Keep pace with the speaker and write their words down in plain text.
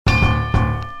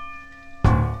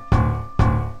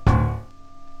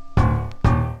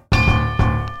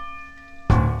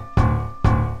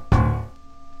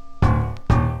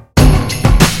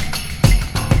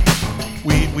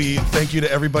we thank you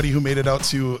to everybody who made it out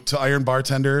to Iron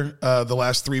Bartender the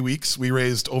last 3 weeks. We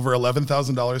raised over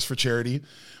 $11,000 for charity,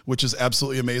 which is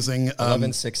absolutely amazing.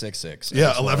 11,666.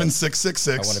 Yeah, 11,666.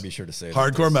 I want to be sure to say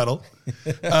hardcore metal.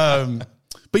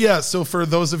 But yeah, so for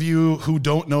those of you who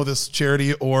don't know this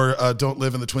charity or don't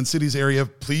live in the Twin Cities area,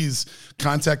 please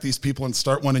contact these people and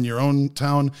start one in your own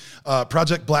town.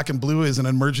 Project Black and Blue is an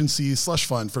emergency slush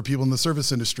fund for people in the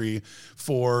service industry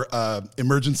for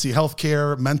emergency health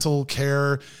care, mental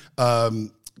care,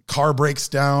 car breaks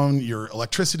down, your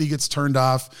electricity gets turned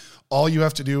off. All you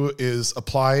have to do is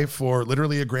apply for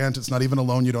literally a grant. It's not even a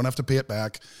loan. You don't have to pay it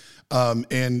back.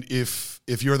 And if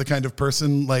you're the kind of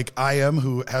person like I am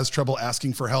who has trouble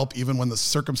asking for help, even when the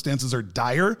circumstances are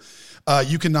dire,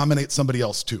 you can nominate somebody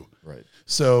else too. Right.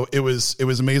 So it was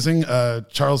amazing.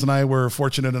 Charles and I were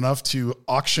fortunate enough to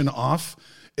auction off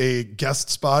a guest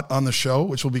spot on the show,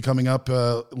 which will be coming up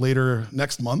later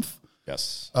next month.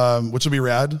 Yes. Which will be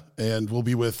rad. And we'll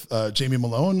be with Jamie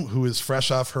Malone, who is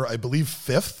fresh off her, I believe,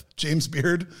 5th James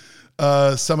Beard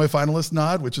semifinalist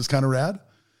nod, which is kind of rad.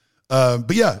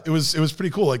 But yeah, it was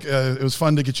pretty cool. Like it was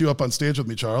fun to get you up on stage with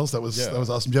me, Charles. That was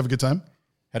awesome. Did you have a good time?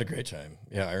 Had a great time.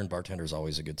 Yeah, Iron Bartender is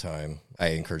always a good time. I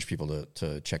encourage people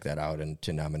to check that out and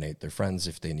to nominate their friends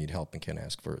if they need help and can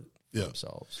ask for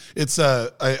themselves. It's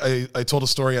I told a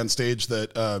story on stage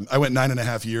that I went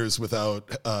 9.5 years without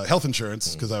health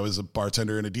insurance because I was a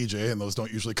bartender and a DJ, and those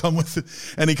don't usually come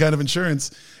with any kind of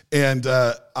insurance. And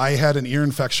I had an ear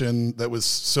infection that was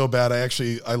so bad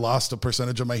I lost a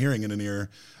percentage of my hearing in an ear.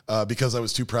 Because I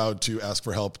was too proud to ask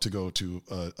for help to go to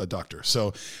a doctor.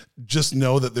 So just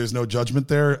know that there's no judgment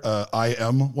there. I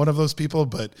am one of those people,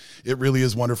 but it really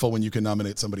is wonderful when you can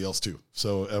nominate somebody else too.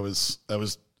 So it was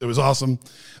awesome.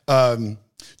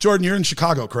 Jordan, you're in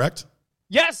Chicago, correct?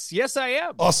 Yes, I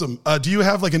am. Awesome. Do you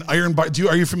have like an iron bar?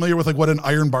 Are you familiar with like what an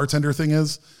iron bartender thing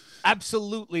is?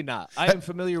 Absolutely not. I am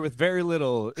familiar with very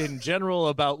little in general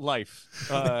about life.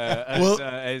 I'm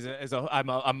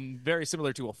very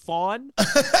similar to a fawn.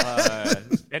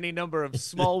 Any number of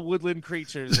small woodland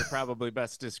creatures are probably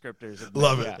best descriptors.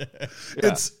 Love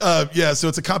it. Yeah. So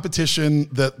it's a competition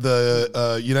that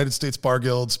the United States Bar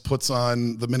Guilds puts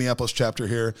on, the Minneapolis chapter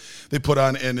here. They put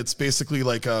on, and it's basically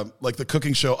like the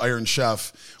cooking show Iron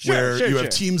Chef, where you have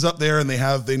teams up there and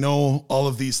they know all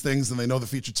of these things and they know the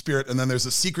featured spirit, and then there's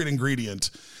a secret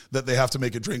ingredient that they have to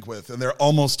make a drink with, and they're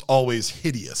almost always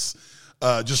hideous.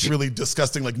 Just really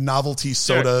disgusting, like novelty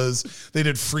sodas. Sure. They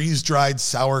did freeze-dried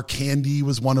sour candy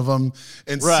was one of them.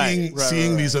 And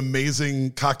seeing these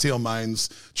amazing cocktail minds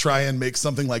try and make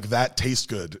something like that taste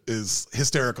good is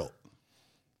hysterical.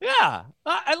 Yeah,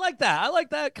 I like that. I like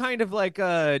that kind of like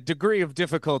degree of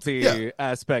difficulty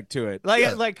aspect to it.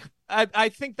 I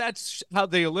think that's how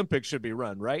the Olympics should be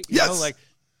run, right? You know, like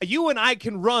you and I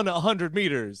can run 100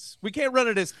 meters. We can't run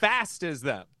it as fast as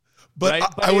them. But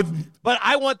right? But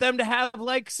I want them to have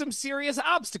like some serious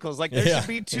obstacles. Like there should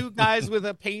be two guys with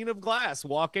a pane of glass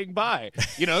walking by.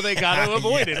 You know, they got to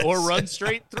avoid it or run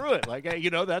straight through it. Like, you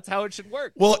know, that's how it should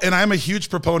work. Well, and I'm a huge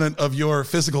proponent of your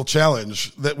physical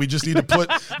challenge that we just need to put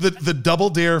the double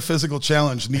dare physical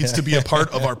challenge needs to be a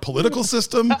part of our political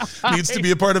system, needs to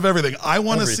be a part of everything. I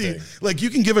want to see, like, you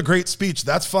can give a great speech.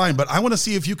 That's fine. But I want to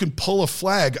see if you can pull a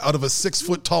flag out of a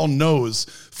 6-foot tall nose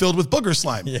filled with booger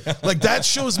slime. Yeah. Like that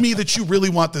shows me that you really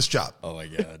want this job. Oh my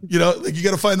God. You know, like you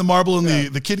got to find the marble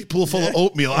in the kiddie pool full of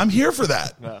oatmeal. I'm here for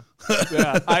that.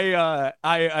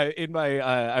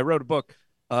 I wrote a book.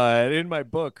 In my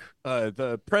book,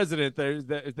 the president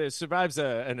there survives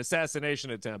an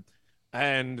assassination attempt,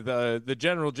 and the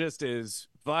general gist is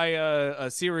via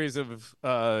a series of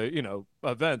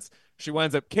events, she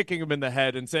winds up kicking him in the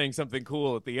head and saying something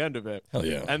cool at the end of it. Hell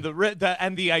yeah! And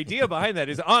the idea behind that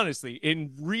is honestly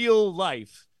in real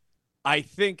life, I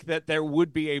think that there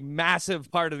would be a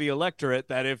massive part of the electorate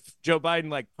that if Joe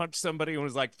Biden like punched somebody and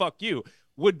was like, fuck you,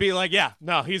 would be like, yeah,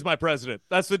 no, he's my president.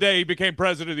 That's the day he became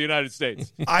president of the United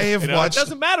States. I have watched. It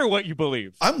doesn't matter what you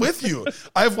believe. I'm with you.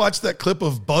 I've watched that clip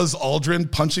of Buzz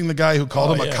Aldrin punching the guy who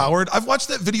called him a coward. I've watched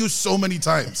that video so many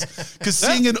times because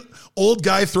seeing an old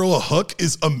guy throw a hook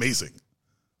is amazing.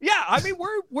 Yeah, I mean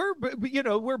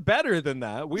we're better than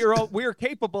that. We are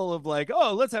capable of like,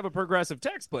 oh, let's have a progressive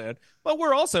tax plan, but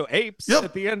we're also apes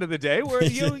at the end of the day. Where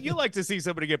you like to see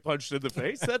somebody get punched in the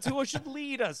face. That's who should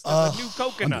lead us to the new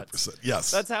coconuts. 100%, yes,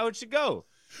 that's how it should go.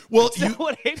 Well,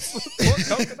 what apes with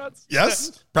more coconuts?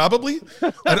 Yes, probably.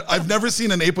 I've never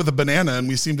seen an ape with a banana, and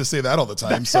we seem to say that all the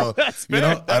time. So that's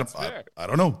fair. I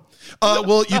don't know.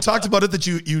 Well, you talked about it that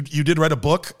you did write a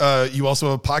book. You also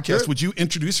have a podcast. Sure. Would you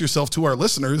introduce yourself to our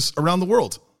listeners around the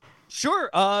world? Sure.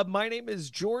 My name is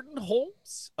Jordan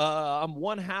Holmes. I'm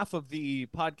one half of the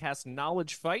podcast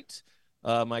Knowledge Fight.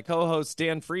 My co-host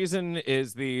Dan Friesen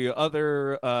is the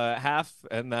other half,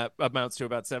 and that amounts to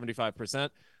about 75%.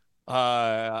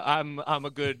 I'm a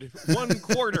good one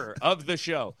quarter of the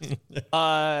show.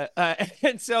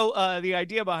 And so the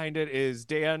idea behind it is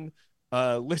Dan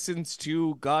listens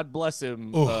to, God bless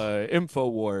him,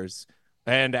 InfoWars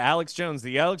and Alex Jones,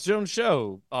 the Alex Jones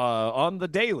Show on the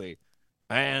daily.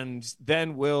 And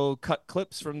then we'll cut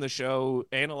clips from the show,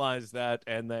 analyze that,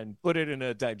 and then put it in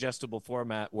a digestible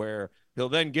format where he'll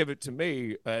then give it to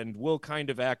me, and we'll kind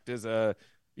of act as a,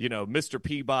 Mr.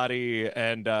 Peabody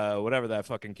and whatever that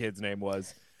fucking kid's name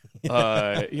was.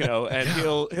 And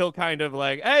he'll kind of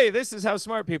like, hey, this is how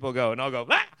smart people go, and I'll go,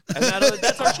 ah! And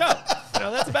that's our show.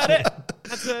 That's about it.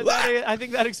 I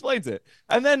think that explains it.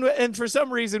 And for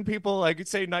some reason, people like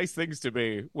say nice things to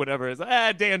me. Whatever is,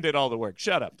 Dan did all the work.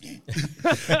 Shut up.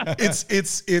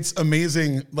 It's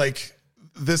amazing. Like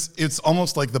this, it's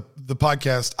almost like the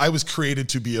podcast. I was created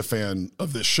to be a fan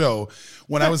of this show.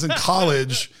 When I was in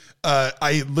college,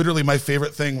 my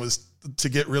favorite thing was to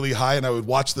get really high, and I would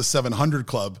watch the 700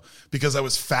 Club because I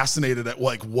was fascinated at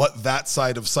like what that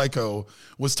side of Psycho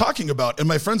was talking about. And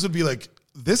my friends would be like,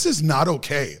 this is not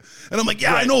okay. And I'm like,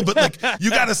 yeah, right. I know, but like, you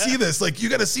got to see this. Like, you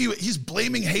got to see he's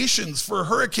blaming Haitians for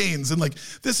hurricanes. And like,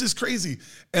 this is crazy.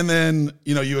 And then,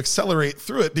 you accelerate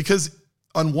through it because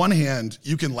on one hand,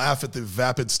 you can laugh at the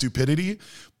vapid stupidity,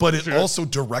 but it also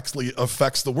directly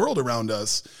affects the world around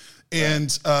us.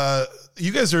 And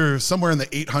you guys are somewhere in the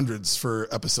 800s for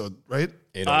episode, right?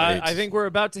 I think we're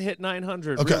about to hit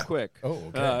 900 real quick. Oh,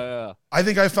 okay. I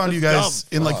think I found you guys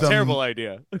in like the terrible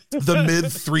idea, the mid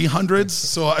 300s.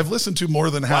 So I've listened to more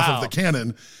than half of the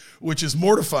canon, which is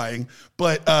mortifying.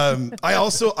 But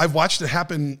I've watched it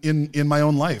happen in my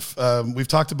own life. We've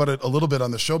talked about it a little bit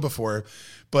on the show before,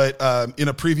 but in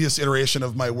a previous iteration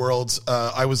of my worlds,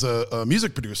 I was a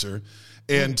music producer.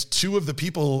 And two of the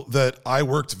people that I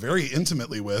worked very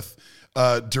intimately with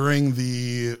during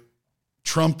the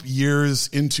Trump years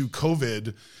into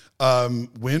COVID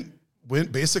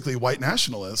went basically white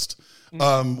nationalist.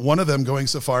 One of them going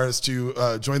so far as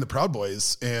to join the Proud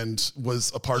Boys and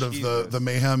was a part of the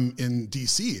mayhem in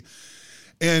DC.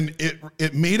 And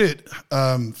it made it,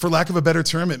 for lack of a better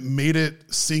term, it made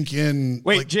it sink in.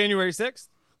 Wait, like, January 6th?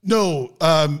 No,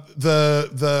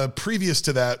 the previous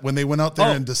to that, when they went out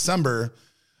there in December.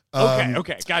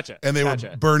 Okay, gotcha. And they were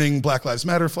burning Black Lives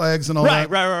Matter flags and all that.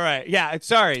 Right. Yeah,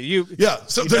 sorry. Yeah,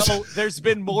 so there's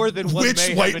been more than one which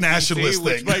white nationalist DC,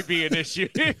 thing, which might be an issue.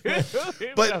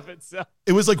 But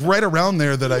it was like right around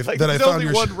there that I found. There's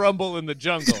only one rumble in the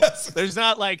jungle. Yes. There's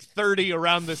not like 30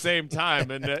 around the same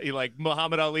time, and like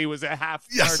Muhammad Ali was a half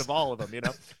part of all of them.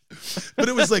 But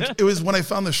it was when I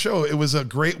found the show. It was a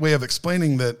great way of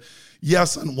explaining that.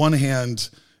 Yes, on one hand,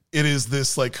 it is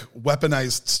this like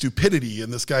weaponized stupidity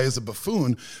and this guy is a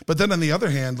buffoon. But then on the other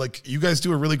hand, like you guys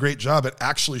do a really great job at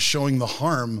actually showing the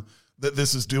harm that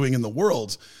this is doing in the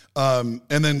world. And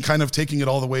then kind of taking it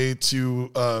all the way to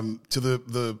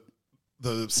the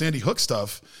Sandy Hook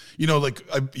stuff, you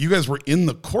guys were in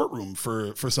the courtroom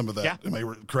for some of that. Yeah. Am I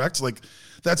correct? Like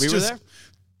that's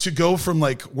to go from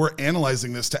like, we're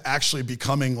analyzing this to actually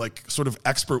becoming like sort of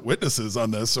expert witnesses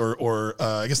on this or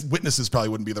I guess witnesses probably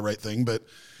wouldn't be the right thing, but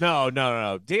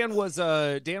no. Dan was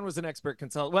an expert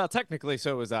consultant. Well, technically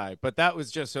so was I, but that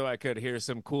was just so I could hear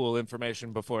some cool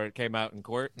information before it came out in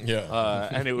court. Yeah.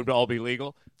 And it would all be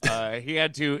legal. He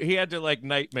had to like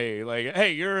knight me like,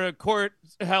 hey, you're a court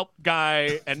help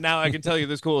guy. And now I can tell you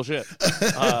this cool shit.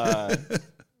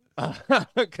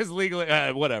 Cause legally,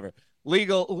 whatever.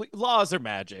 Legal laws are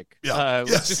magic.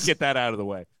 Let's just get that out of the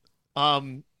way.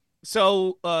 Being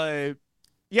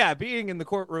in the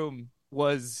courtroom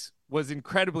was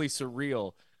incredibly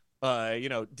surreal.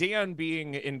 Dan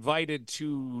being invited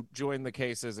to join the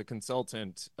case as a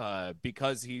consultant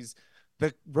because he's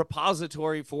the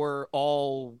repository for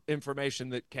all information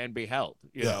that can be held.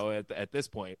 At this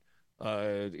point.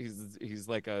 He's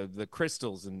like the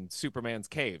crystals in Superman's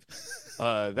cave,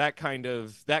 that kind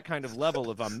of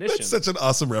level of omniscience. That's such an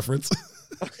awesome reference.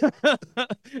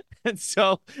 And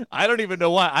so I don't even know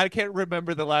why. I can't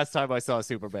remember the last time I saw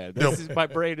Superman. My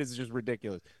brain is just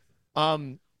ridiculous.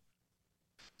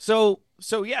 So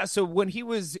when he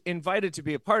was invited to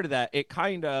be a part of that, it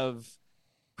kind of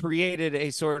created a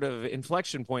sort of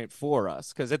inflection point for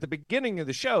us, because at the beginning of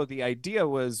the show, the idea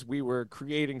was we were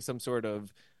creating some sort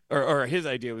of or his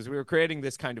idea was we were creating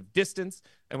this kind of distance,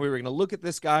 and we were going to look at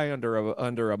this guy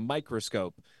under a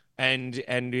microscope, and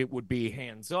it would be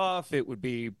hands off. It would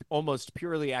be almost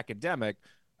purely academic.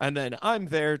 and then I'm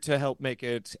there to help make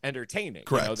it entertaining.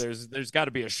 Correct. You know, there's got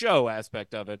to be a show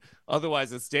aspect of it.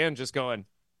 Otherwise, it's Dan just going,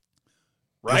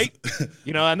 right?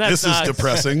 You know, and that's this is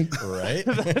depressing, right?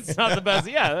 That's not the best.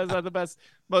 Yeah, that's not the best,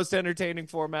 most entertaining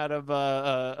format of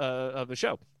a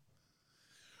show.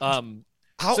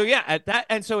 So yeah, at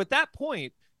that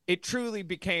point, it truly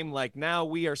became like, now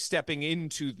we are stepping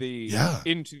into the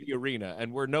arena,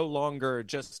 and we're no longer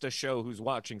just a show who's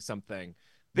watching something.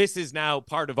 This is now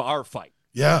part of our fight.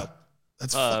 Yeah,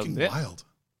 that's fucking wild.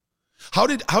 How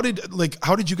did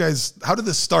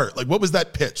this start? Like, what was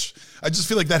that pitch? I just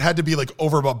feel like that had to be like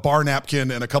over a bar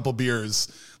napkin and a couple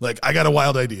beers. Like, I got a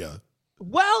wild idea.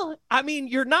 Well, I mean,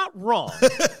 you're not wrong.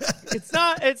 It's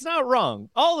not wrong.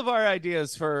 All of our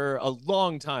ideas for a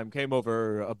long time came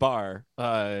over a bar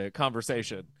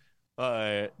conversation,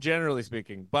 generally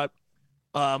speaking. But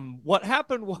what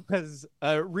happened was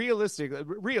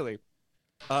really,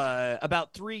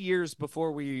 about 3 years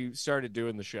before we started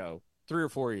doing the show, 3 or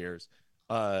 4 years,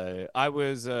 I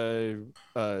was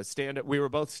stand-up. We were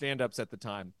both stand-ups at the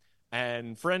time.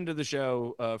 And friend of the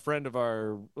show, friend of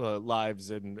our lives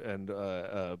and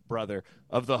brother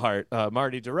of the heart,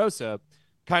 Marty DeRosa,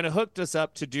 kind of hooked us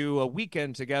up to do a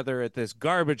weekend together at this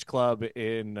garbage club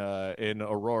in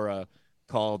Aurora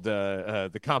called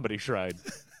the Comedy Shrine.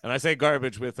 And I say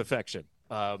garbage with affection.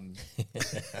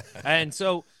 And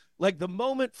so, like, the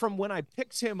moment from when I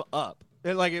picked him up,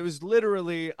 like, it was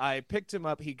literally, I picked him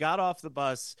up, he got off the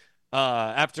bus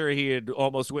after he had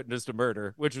almost witnessed a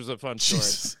murder, which was a fun story.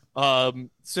 Jesus.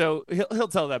 So he'll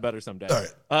tell that better someday. All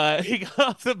right. He got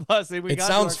off the bus and we got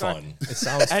to our car. It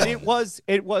sounds fun. And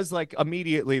it was like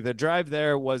immediately the drive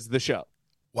there was the show.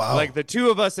 Wow. Like, the two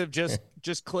of us have just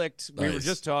clicked. Nice. We were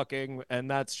just talking,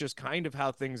 and that's just kind of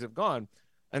how things have gone.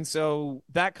 And so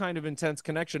that kind of intense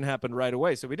connection happened right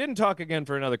away. So we didn't talk again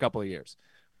for another couple of years.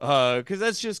 Because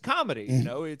that's just comedy, you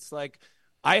know. It's like,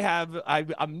 I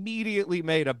immediately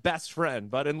made a best friend,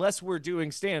 but unless we're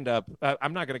doing stand up,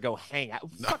 I'm not gonna go hang out.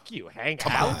 No. Fuck you, hang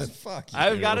out. Fuck you.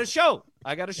 I've got a show.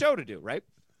 I got a show to do, right?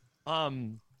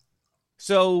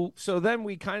 So then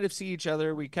we kind of see each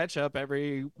other. We catch up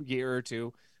every year or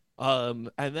two, and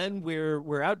then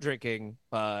we're out drinking.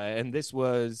 And this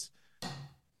was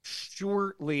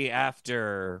shortly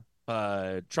after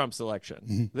Trump's election.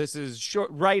 Mm-hmm. This is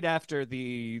right after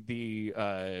the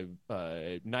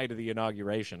night of the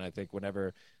inauguration, I think,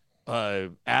 whenever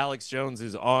Alex Jones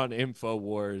is on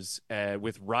InfoWars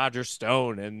with Roger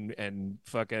Stone and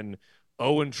fucking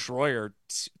Owen Schroyer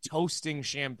toasting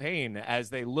champagne as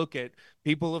they look at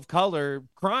people of color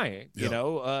crying, you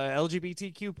know,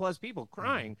 LGBTQ plus people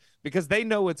crying because they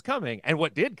know what's coming and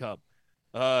what did come,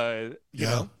 you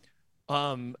know?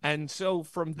 And so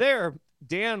from there,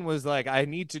 Dan was like, I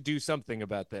need to do something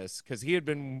about this, because he had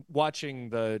been watching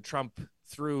the Trump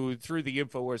through the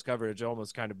InfoWars coverage,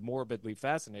 almost kind of morbidly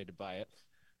fascinated by it.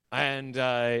 And,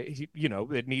 you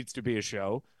know, it needs to be a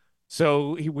show.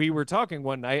 So we were talking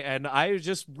one night, and I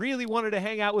just really wanted to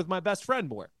hang out with my best friend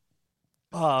more.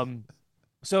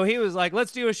 So he was like,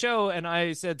 let's do a show. And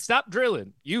I said, stop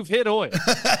drilling. You've hit oil.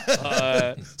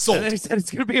 Sold. And then he said,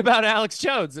 it's going to be about Alex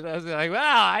Jones. And I was like,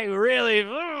 wow, I really,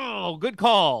 good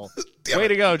call. Way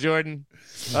to go, Jordan.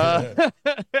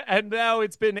 And now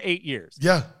it's been 8 years.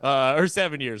 Yeah. Or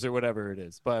 7 years or whatever it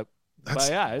is. But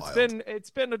yeah, it's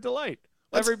been a delight.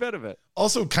 Every bit of it.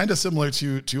 Also kind of similar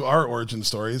to our origin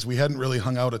stories. We hadn't really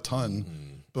hung out a ton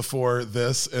before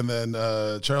this, and then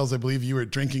Charles, I believe you were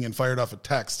drinking and fired off a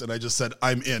text, and I just said,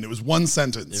 I'm in. It was one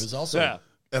sentence. It was also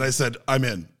and I said, I'm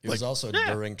in. It was also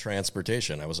during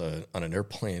transportation. I was on an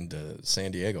airplane to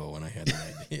San Diego when I had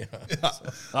the idea.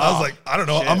 So. I was like, I don't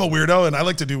know, shit. I'm a weirdo and I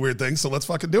like to do weird things, so let's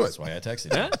fucking do it. That's why I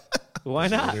texted you. Why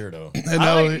not? Weirdo.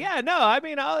 I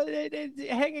mean,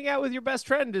 hanging out with your best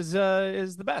friend is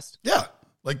the best. Yeah.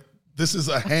 Like, this is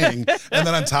a hang. And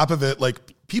then on top of it, like,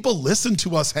 people listen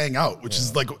to us hang out, which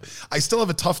is like, I still have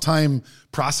a tough time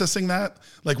processing that.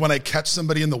 Like, when I catch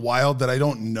somebody in the wild that I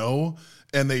don't know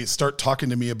and they start talking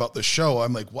to me about the show,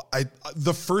 I'm like,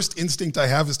 the first instinct I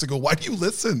have is to go, why do you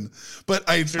listen? But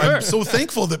I'm so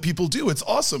thankful that people do. It's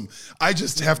awesome. I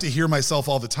just have to hear myself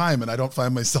all the time, and I don't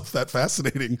find myself that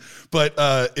fascinating. But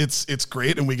it's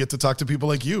great, and we get to talk to people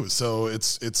like you. So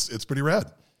it's pretty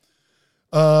rad.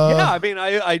 I mean,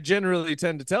 I generally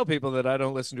tend to tell people that I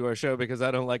don't listen to our show because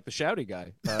I don't like the shouty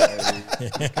guy.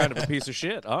 He's kind of a piece of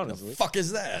shit, honestly. The fuck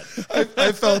is that?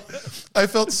 I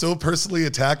felt so personally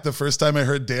attacked the first time I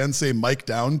heard Dan say "mic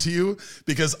down" to you,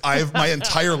 because my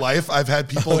entire life I've had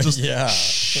people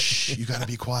shh, you got to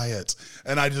be quiet,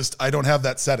 and I don't have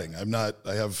that setting. I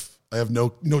have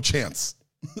no chance.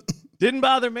 Didn't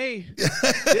bother me.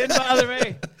 Didn't bother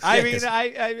me. I mean,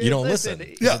 I mean, You don't listen.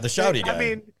 Yeah. The shouty guy. I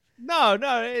mean, no,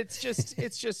 it's just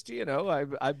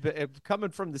I'm coming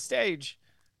from the stage.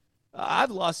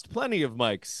 I've lost plenty of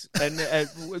mics, and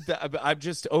I've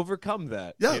just overcome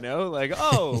that. Yeah. Like,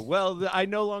 oh well, I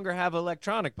no longer have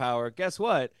electronic power. Guess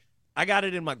what? I got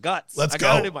it in my guts. Let's I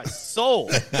got go. it in my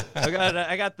soul.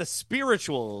 I got the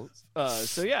spiritual.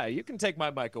 So yeah, you can take my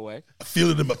mic away. I feel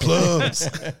it in my plums.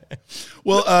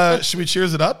 Well, should we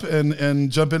cheers it up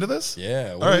and jump into this?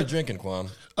 Yeah. What All are you right. drinking, Quam?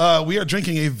 We are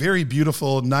drinking a very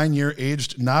beautiful 9-year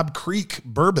aged Knob Creek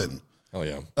bourbon. Oh,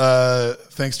 yeah.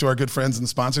 Thanks to our good friends and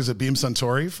sponsors at Beam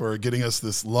Suntory for getting us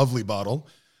this lovely bottle.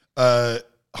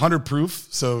 100 proof,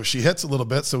 so she hits a little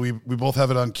bit. So we both have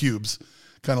it on cubes,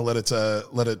 kind of let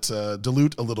it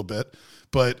dilute a little bit.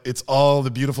 But it's all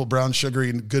the beautiful brown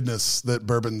sugary goodness that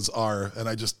bourbons are, and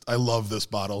I love this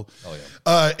bottle. Oh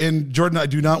yeah. And Jordan, I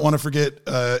do not want to forget.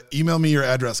 Email me your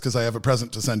address because I have a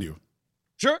present to send you.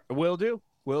 Sure, will do.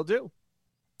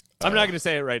 I'm not going to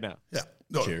say it right now. Yeah.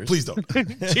 No, Cheers. please don't.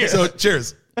 Cheers. So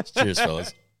cheers. Cheers,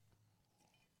 fellas.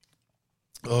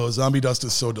 Oh, zombie dust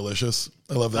is so delicious.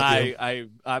 I love that.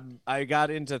 I got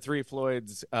into Three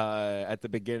Floyds at the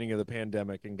beginning of the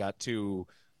pandemic and got into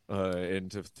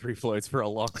Three Floyds for a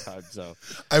long time. So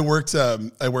I worked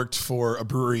for a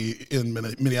brewery in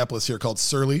Minneapolis here called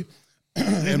Surly.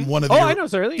 And one of the I know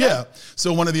Surly. Yeah.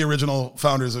 So one of the original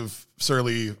founders of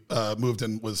Surly moved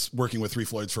and was working with Three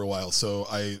Floyds for a while. So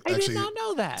I did not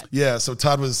know that. Yeah, so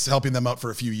Todd was helping them out for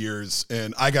a few years,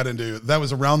 and I got into that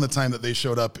was around the time that they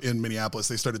showed up in Minneapolis.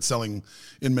 They started selling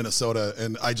in Minnesota,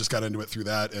 and I just got into it through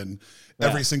that. And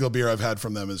every single beer I've had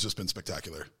from them has just been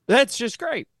spectacular. That's just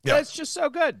great. Yeah. That's just so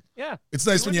good. Yeah. It's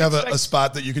nice when you have a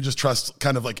spot that you can just trust.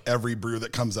 Kind of like every brew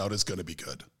that comes out is going to be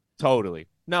good. Totally.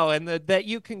 No, and that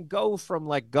you can go from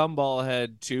like Gumball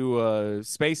Head to a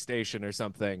space station or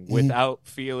something without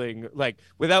feeling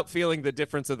the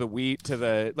difference of the wheat to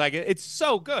the it's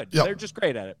so good. Yep. They're just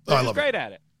great at it. I They're love just great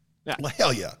at it. Yeah. Well,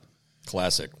 hell yeah.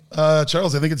 Classic.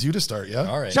 Charles, I think it's you to start. Yeah.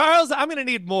 All right. Charles, I'm gonna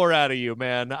need more out of you,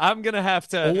 man. I'm gonna have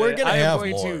to. Well, we're gonna have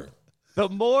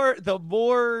more. The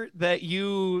more that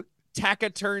you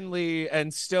taciturnly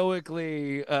and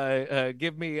stoically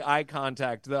give me eye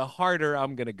contact, the harder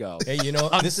I'm gonna go. Hey,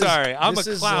 I'm sorry. I'm a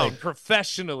clown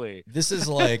professionally. This is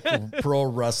like pro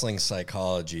wrestling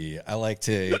psychology. I like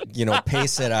to,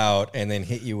 pace it out and then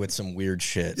hit you with some weird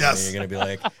shit. Yes. And you're going to be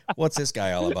like, what's this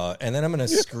guy all about? And then I'm going to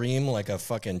scream like a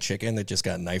fucking chicken that just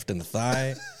got knifed in the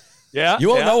thigh. Yeah. You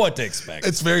won't know what to expect.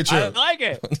 It's very true. I like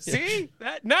it. See?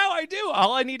 Now I do.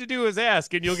 All I need to do is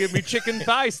ask, and you'll give me chicken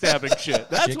thigh stabbing shit.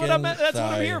 That's what I'm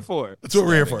here for. That's what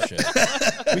we're here for. Shit.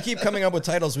 We keep coming up with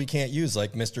titles we can't use,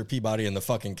 like Mr. Peabody and the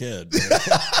fucking kid.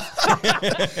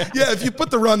 Yeah, if you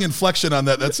put the wrong inflection on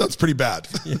that sounds pretty bad.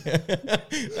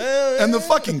 And the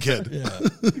fucking kid. Yeah.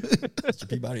 Mr.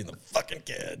 Peabody and the fucking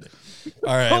kid.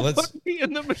 All right, Don't let's put me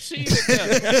in the machine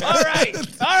again. All right,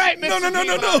 Mr.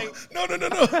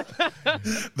 No.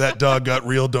 That dog got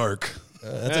real dark.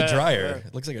 that's a dryer.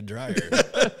 It looks like a dryer.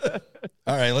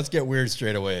 All right, let's get weird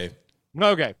straight away.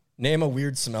 Okay. Name a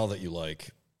weird smell that you like.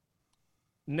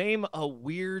 Name a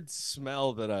weird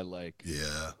smell that I like.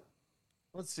 Yeah.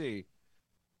 Let's see.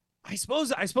 I suppose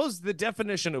the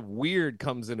definition of weird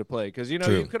comes into play because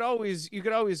True. you could always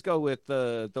go with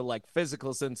the like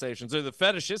physical sensations or the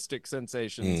fetishistic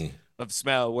sensations of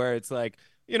smell where it's like,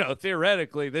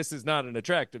 theoretically this is not an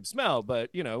attractive smell,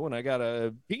 but when I got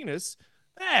a penis,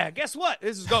 guess what?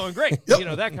 This is going great.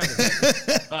 Yep. That kind of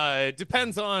thing.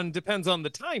 Depends on the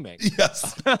timing.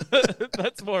 Yes.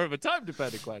 That's more of a time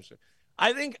dependent question.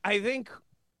 I think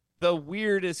the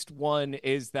weirdest one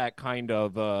is that kind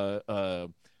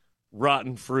of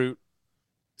rotten fruit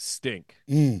stink.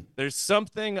 There's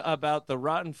something about the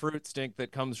rotten fruit stink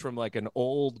that comes from like an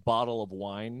old bottle of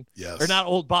wine. Yes. Or not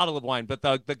old bottle of wine, but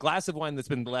the glass of wine that's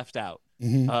been left out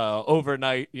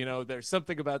overnight. There's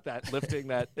something about that lifting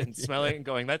that and smelling and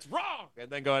going, that's wrong. And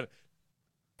then going,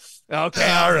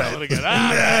 okay, all right. Really good. All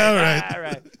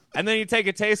right. And then you take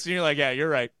a taste and you're like, yeah, you're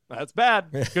right. That's bad.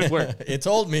 Good work. It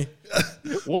told me.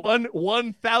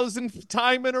 1,000th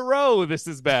time in a row, this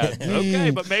is bad.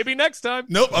 Okay, but maybe next time.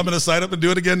 Nope, I'm going to sign up and do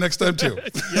it again next time too.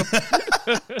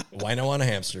 Wino on a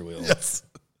hamster wheel. Yes.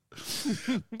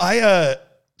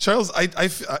 Charles,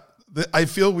 I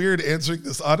feel weird answering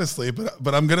this honestly,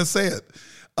 but I'm going to say it.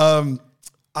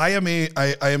 I am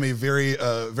a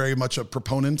very much a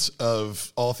proponent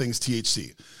of all things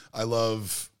THC. I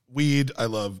love weed. I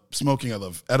love smoking. I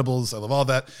love edibles. I love all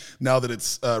that. Now that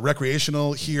it's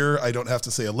recreational here, I don't have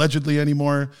to say allegedly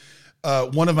anymore.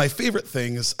 one of my favorite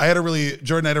things,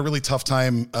 Jordan had a really tough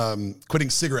time quitting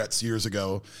cigarettes years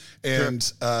ago.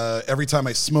 And every time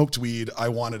I smoked weed, I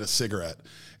wanted a cigarette.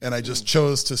 And I just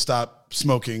chose to stop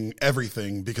smoking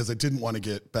everything because I didn't want to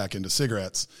get back into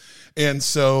cigarettes. And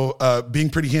so being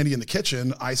pretty handy in the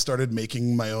kitchen, I started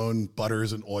making my own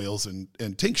butters and oils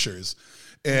and tinctures.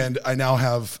 And I now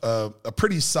have a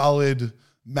pretty solid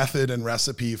method and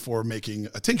recipe for making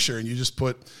a tincture. And you just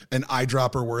put an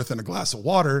eyedropper worth in a glass of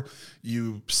water.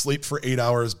 You sleep for 8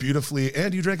 hours beautifully,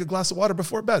 and you drink a glass of water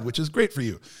before bed, which is great for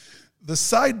you. The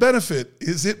side benefit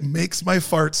is it makes my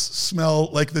farts smell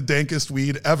like the dankest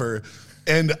weed ever.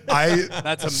 And I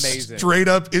That's amazing. Straight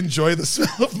up enjoy the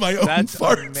smell of my own farts.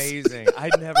 That's amazing.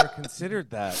 I never considered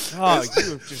that. Oh,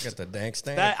 you have just Got the dank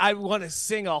stank. I want to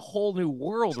sing a whole new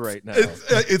world right now.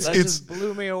 That just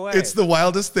blew me away. It's the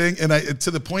wildest thing, and to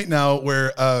the point now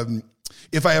where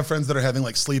if I have friends that are having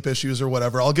like sleep issues or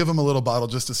whatever, I'll give them a little bottle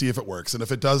just to see if it works, and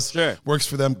if it does works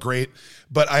for them, great.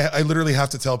 But I literally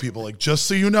have to tell people, like, just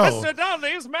so you know, Mr.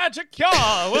 Dudley's magic cure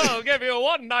will give you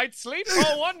one night's sleep for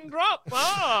one drop.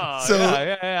 Oh, So-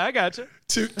 yeah, I got you.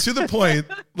 to the point,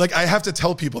 like I have to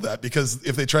tell people that, because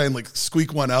if they try and like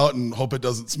squeak one out and hope it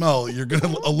doesn't smell, you're going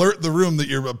to alert the room that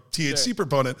you're a THC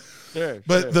proponent.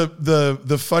 But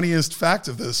the funniest fact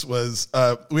of this was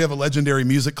we have a legendary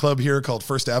music club here called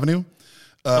First Avenue,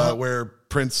 where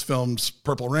Prince films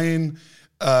Purple Rain.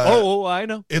 I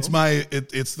know. It's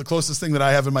it's the closest thing that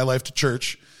I have in my life to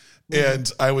church. And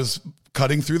I was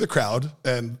cutting through the crowd,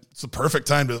 and it's the perfect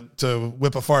time to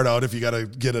whip a fart out if you got to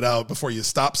get it out before you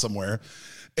stop somewhere.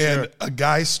 And a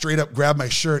guy straight up grabbed my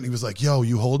shirt and he was like, "Yo,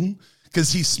 you holding?"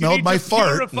 Because he smelled my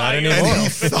fart. Not And anymore.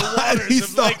 he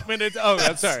thought,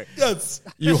 I'm sorry. yes.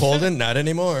 You holding? Not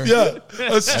anymore. Yeah,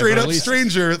 a straight up released.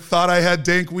 stranger thought I had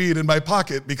dank weed in my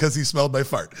pocket because he smelled my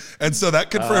fart. And so that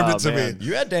confirmed it to me.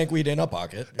 You had dank weed in a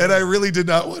pocket. And I really did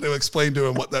not want to explain to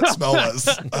him what that smell was.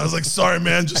 I was like, "Sorry,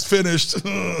 man, just finished."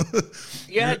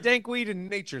 You had dank weed in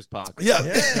nature's pocket. Yeah.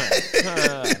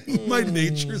 My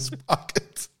nature's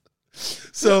pocket.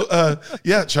 So,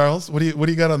 Charles, what do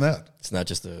you got on that? It's not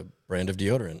just a brand of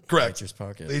deodorant. Correct. Nature's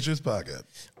pocket. Nature's pocket.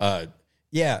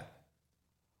 Yeah.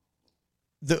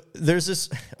 There's this,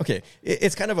 okay,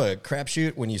 it's kind of a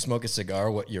crapshoot when you smoke a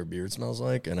cigar, what your beard smells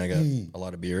like. And I got a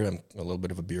lot of beard. I'm a little bit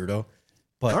of a beardo.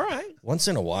 But All right. once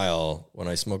in a while, when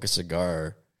I smoke a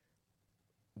cigar,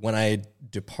 when I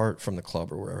depart from the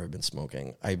club or wherever I've been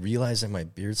smoking, I realize that my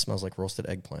beard smells like roasted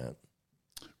eggplant.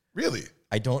 Really?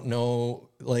 I don't know,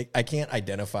 like, I can't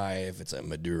identify if it's a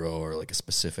Maduro or like a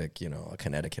specific, a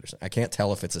Connecticut or something. I can't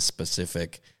tell if it's a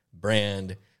specific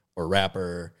brand or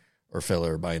wrapper or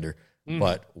filler or binder.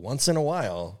 But once in a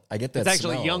while, I get that It's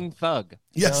actually smell. Young Thug.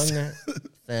 Yes. Young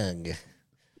Thug.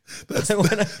 That's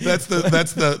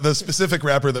the specific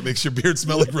wrapper that makes your beard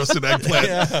smell like roasted eggplant.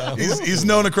 Yeah. He's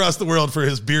known across the world for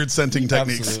his beard scenting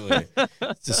techniques. Absolutely.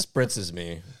 It just spritzes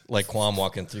me like Quam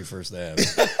walking through First Ave.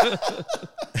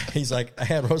 He's like, "I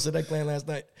had roasted eggplant last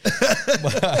night."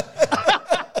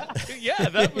 Yeah,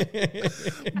 that was,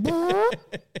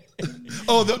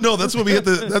 Oh no, that's what we hit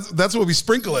that's what we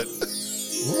sprinkle it.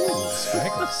 Ooh,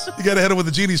 sprinkles. You gotta hit him with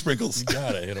the genie sprinkles. You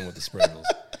gotta hit him with the sprinkles.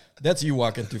 That's you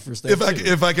walking through First Ave.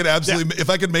 If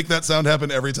I could make that sound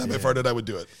happen every time I farted, I would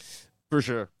do it. for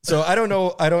sure. So I don't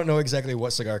know exactly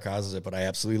what cigar causes it, but I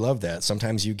absolutely love that.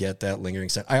 Sometimes you get that lingering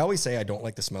scent. I always say I don't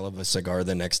like the smell of a cigar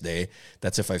the next day.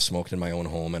 That's if I've smoked in my own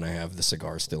home and I have the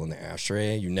cigar still in the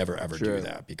ashtray. You never ever do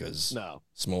that because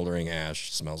smoldering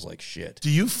ash smells like shit. Do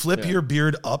you flip your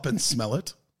beard up and smell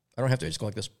it? I don't have to. I just go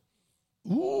like this.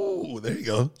 Ooh, there you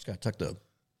go. Just got to tuck the.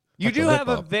 You tuck the do lip have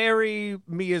a up. very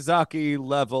Miyazaki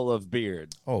level of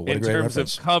beard. Oh, what a in great terms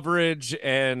reference. of coverage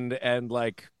and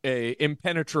like a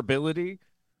impenetrability.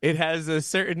 It has a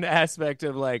certain aspect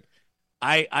of like,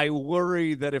 I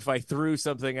worry that if I threw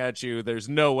something at you, there's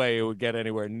no way it would get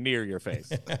anywhere near your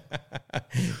face.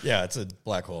 Yeah, it's a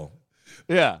black hole.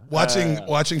 Yeah.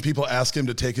 Watching people ask him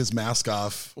to take his mask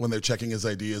off when they're checking his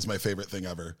ID is my favorite thing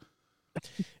ever.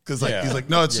 Because he's like,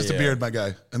 "No, it's just a beard, my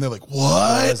guy," and they're like,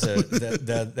 "What?"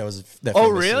 That was Oh,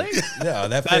 really? Yeah,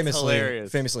 that That's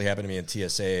hilarious. famously happened to me in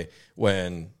TSA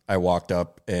when I walked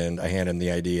up and I handed him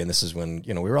the ID, and this is when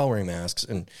we were all wearing masks,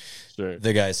 and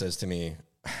the guy says to me,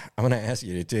 "I'm going to ask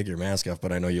you to take your mask off,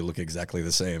 but I know you look exactly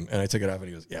the same." And I took it off, and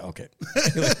he goes, "Yeah, okay,"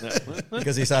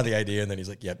 because he saw the ID, and then he's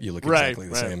like, "Yep, you look exactly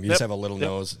the same. You just have a little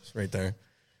nose right there."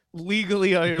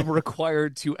 Legally, I am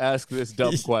required to ask this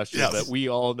dumb question that we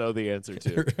all know the answer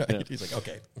to. Right. Yeah. He's like,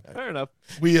 "Okay, Fair enough.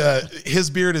 His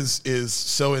beard is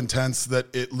so intense that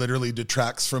it literally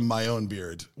detracts from my own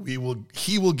beard. He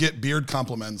will get beard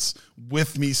compliments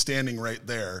with me standing right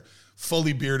there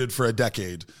fully bearded for a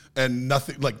decade and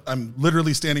nothing, like I'm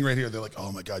literally standing right here. They're like,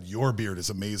 oh my God, your beard is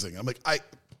amazing. I'm like,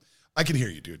 I can hear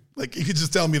you, dude. Like you could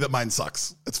just tell me that mine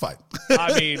sucks. It's fine.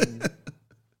 I mean,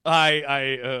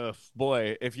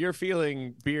 boy, if you're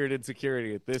feeling beard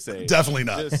insecurity at this age, definitely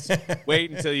not. Just wait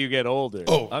until you get older.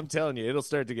 Oh, I'm telling you, it'll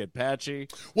start to get patchy.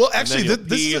 Well, actually, and then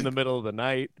this is in the middle of the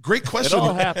night. Great question. It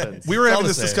all happens. We were having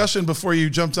this discussion before you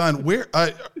jumped on. Where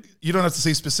you don't have to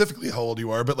say specifically how old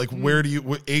you are, but like where do you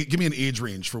give me an age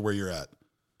range for where you're at?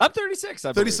 I'm 36.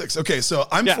 36. Okay, so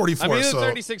I'm 44. I'm either so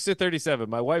 36 or 37.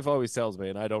 My wife always tells me,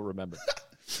 and I don't remember.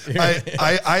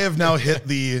 I have now hit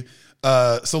the.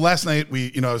 So last night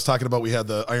I was talking about we had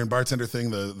the Iron Bartender thing,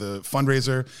 the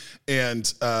fundraiser,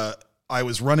 and I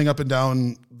was running up and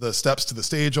down the steps to the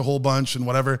stage a whole bunch and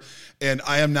whatever. And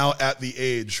I am now at the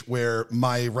age where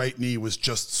my right knee was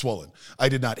just swollen. I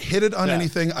did not hit it on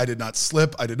anything. I did not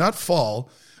slip. I did not fall.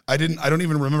 I don't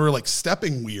even remember like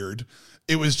stepping weird.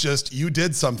 It was just, you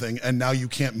did something and now you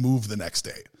can't move the next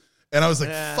day. And I was like,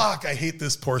 fuck, I hate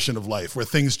this portion of life where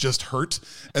things just hurt.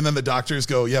 And then the doctors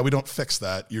go, yeah, we don't fix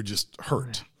that. You're just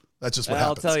hurt. That's just what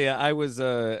happens. I'll tell you, I was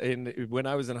when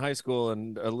I was in high school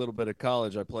and a little bit of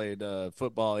college, I played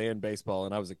football and baseball,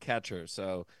 and I was a catcher.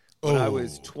 So when I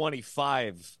was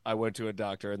 25, I went to a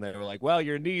doctor, and they were like, well,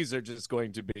 your knees are just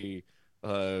going to be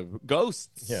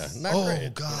ghosts. Yeah, not great.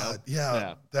 Oh, God. You know?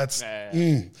 Yeah. That's,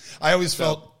 I always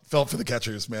felt for the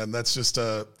catchers, man. That's just,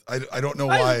 I don't know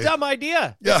why. It's a dumb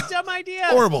idea. Yeah. It's a dumb idea.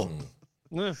 Horrible.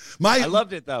 I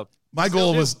loved it, though. My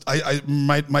goal was,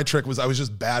 my trick was I was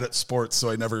just bad at sports, so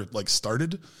I never like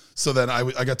started. So then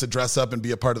I got to dress up and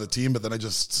be a part of the team, but then I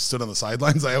just stood on the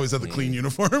sidelines. I always had the clean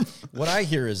uniform. What I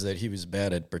hear is that he was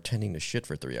bad at pretending to shit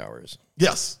for 3 hours.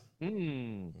 Yes.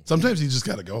 Sometimes you just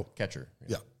got to go. Catcher.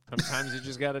 Yeah. Sometimes you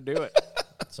just got to do it.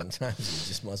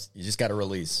 Sometimes you just got to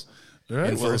release. All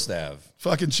right, in First Ave.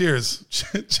 Fucking cheers.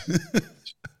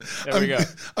 There we go.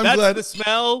 I'm That's glad. the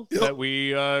smell that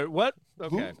we, what?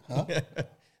 Okay.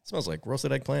 Smells like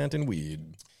roasted eggplant and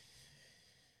weed.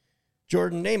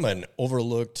 Jordan, name an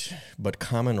overlooked but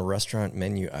common restaurant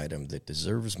menu item that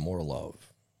deserves more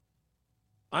love.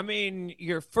 I mean,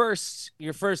 your first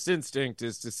instinct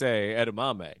is to say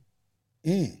edamame.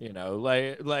 You know,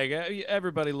 like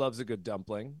everybody loves a good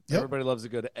dumpling. Yep. Everybody loves a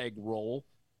good egg roll.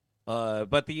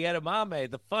 But the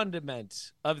edamame, the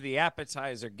fundament of the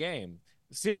appetizer game,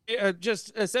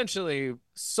 just essentially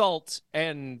salt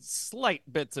and slight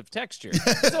bits of texture.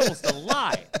 It's almost a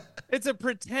lie. It's a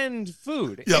pretend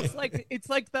food. Yep. It's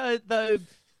like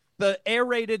the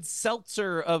aerated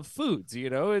seltzer of foods. You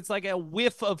know, it's like a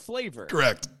whiff of flavor.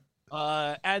 Correct.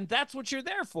 And that's what you're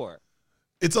there for.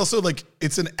 It's also like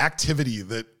it's an activity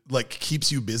that like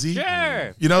keeps you busy.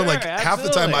 Sure. You know, sure, like half the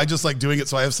time absolutely. I just like doing it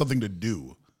so I have something to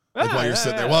do. Like while you're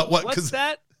sitting there. Well, what? What's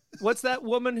that? What's that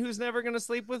woman who's never going to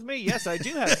sleep with me? Yes, I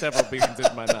do have several beans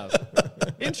in my mouth.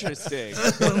 Interesting.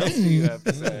 What else do you have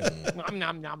to say? Nom,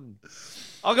 nom, nom.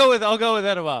 I'll go with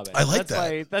edamame. I like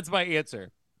that. That's my answer.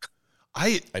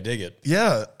 I dig it.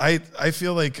 Yeah, I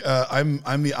feel like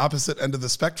I'm the opposite end of the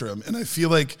spectrum, and I feel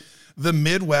like the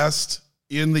Midwest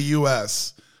in the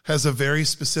U.S. has a very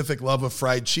specific love of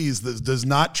fried cheese that does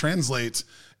not translate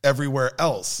everywhere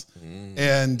else.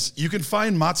 And you can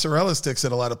find mozzarella sticks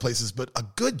at a lot of places, but a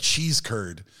good cheese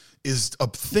curd is a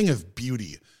thing of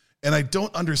beauty. And I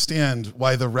don't understand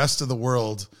why the rest of the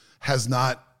world has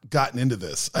not gotten into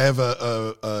this. I have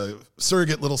a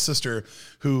surrogate little sister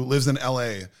who lives in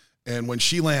LA, and when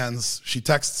she lands, she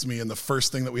texts me, and the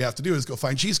first thing that we have to do is go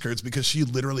find cheese curds because she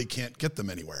literally can't get them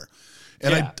anywhere.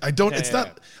 And I don't, it's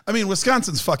not, I mean,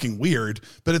 Wisconsin's fucking weird,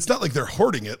 but it's not like they're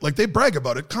hoarding it. Like they brag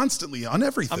about it constantly on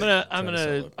everything. I'm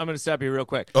gonna stop you real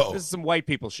quick. Uh-oh. This is some white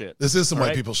people shit. This is some all white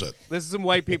right? people shit. This is some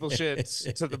white people shit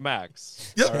to the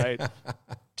max. Yep. All right.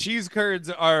 Cheese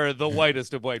curds are the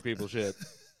whitest of white people shit.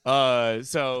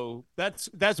 So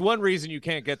that's one reason you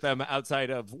can't get them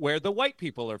outside of where the white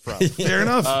people are from. Fair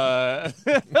enough.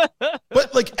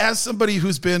 But like, as somebody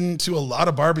who's been to a lot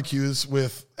of barbecues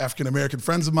with African-American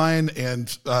friends of mine and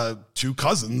 2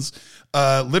 cousins,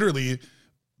 literally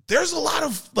there's a lot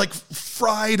of like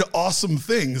fried awesome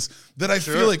things that I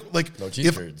feel like No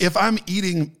cheese curds. if I'm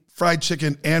eating fried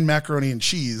chicken and macaroni and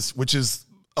cheese, which is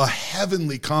a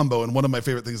heavenly combo and one of my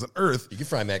favorite things on earth. You can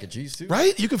fry mac and cheese too.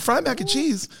 Right? You can fry mac and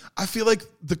cheese. I feel like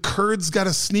the curds got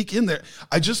to sneak in there.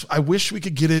 I wish we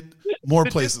could get it more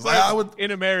places. I would.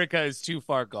 In America is too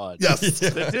far gone. Yes.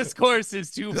 The discourse is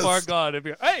too far gone. If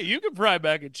you're, hey, you can fry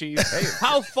mac and cheese. Hey,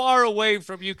 how far away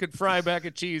from you can fry mac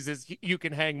and cheese is you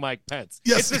can hang Mike Pence?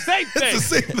 Yes. It's the same thing. It's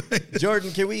the same thing.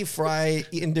 Jordan, can we fry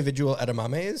individual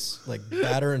edamames? Like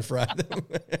batter and fry them?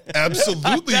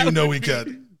 Absolutely, you know we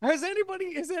can. Has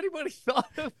anybody thought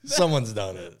of that? Someone's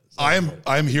done it.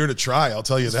 I'm here to try. I'll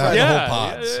tell you that. The whole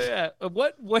pods. Yeah.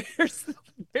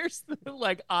 Where's the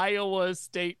like Iowa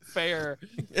State Fair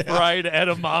fried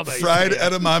edamame? Fried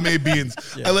edamame beans.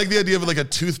 Yeah. I like the idea of like a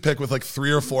toothpick with like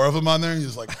 3 or 4 of them on there. And you're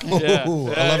just like,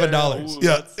 $11.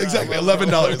 Yeah, exactly.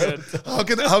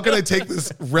 $11. How can I take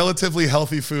this relatively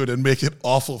healthy food and make it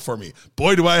awful for me?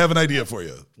 Boy, do I have an idea for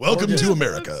you. Welcome to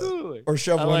America. Absolutely. Or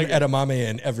shove one edamame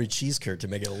in every cheese curd to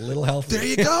make it a little healthier. There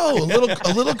you go.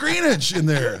 A little greenage in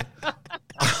there.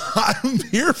 I'm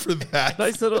here for that.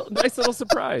 Nice little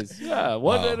surprise. Yeah,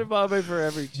 one edamame for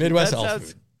every cheese. Midwest health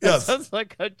food. That sounds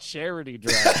like a charity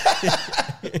drive.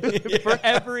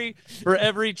 For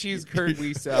every cheese curd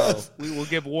we sell, we will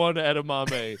give one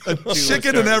edamame. A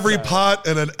chicken in every pot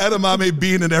and an edamame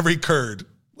bean in every curd.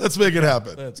 Let's make it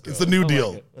happen. It's the new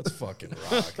deal. Let's fucking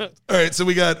rock. All right, so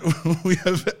we have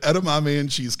edamame and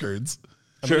cheese curds.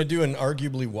 I'm going to do an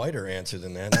arguably whiter answer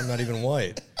than that. I'm not even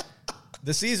white.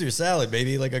 The Caesar salad,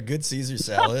 baby, like a good Caesar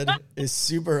salad is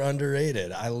super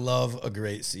underrated. I love a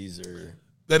great Caesar.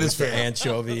 That is fair. The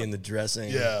anchovy and the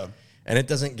dressing. Yeah. And it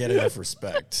doesn't get enough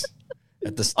respect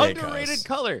at the steakhouse. Underrated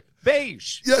color.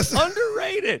 Beige. Yes.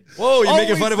 Underrated. Whoa, you're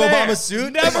making fun of Always there. Obama's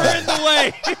suit? Never in the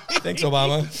way. Thanks,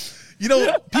 Obama. You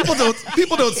know, people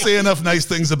don't say enough nice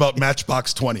things about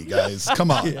Matchbox 20, guys.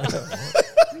 Come on.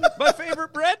 My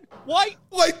favorite bread? White.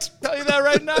 Tell you that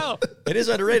right now. It is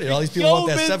underrated. All these people want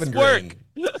that Yeoman's 7 grain.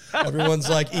 Everyone's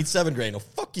like, eat 7 grain. Oh,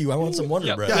 fuck you. I want some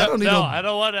Wonder Bread. Yeah, I don't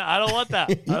want it. I don't want that.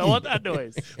 I don't want that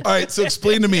noise. All right, so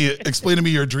explain to me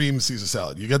your dream Caesar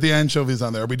salad. You got the anchovies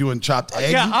on there. Are we doing chopped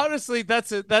egg? Yeah, honestly,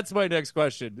 that's my next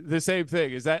question. The same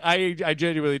thing is that I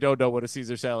genuinely don't know what a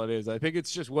Caesar salad is. I think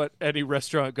it's just what any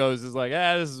restaurant goes is like,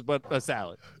 this is what a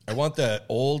salad. I want that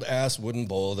old ass wooden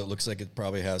bowl that looks like it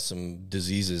probably has some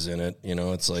diseases in it. You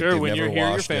know, it's like sure, they've when never you're here,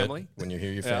 washed your family. it. When you're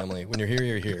here, your family. When you're here,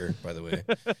 you're here, by the way.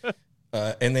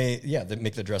 And they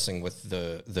make the dressing with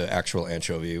the actual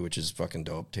anchovy, which is fucking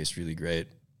dope. Tastes really great.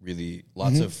 Really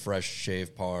lots of fresh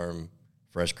shaved parm,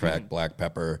 fresh cracked black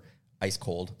pepper, ice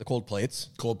cold. The cold plates.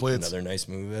 Another nice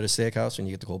move at a steakhouse when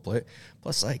you get the cold plate.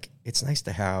 Plus, like, it's nice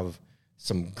to have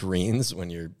some greens when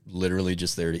you're literally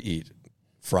just there to eat.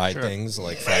 Fried things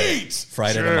like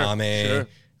fried edamame,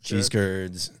 cheese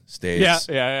curds, steaks.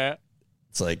 Yeah.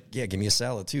 It's like, give me a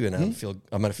salad too, and I'm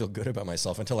gonna feel good about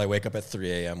myself until I wake up at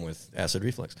 3 a.m. with acid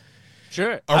reflux.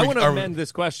 Sure. I want to amend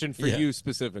this question for you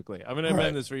specifically. I'm going to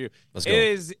amend this for you. Let's go.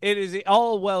 It is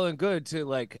all well and good to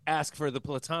like ask for the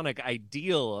platonic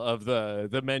ideal of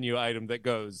the menu item that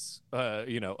goes,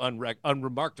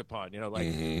 unremarked upon. You know,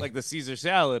 like the Caesar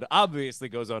salad obviously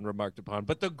goes unremarked upon,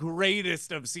 but the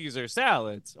greatest of Caesar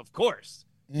salads, of course,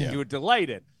 you would delight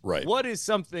in. Right. What is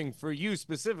something for you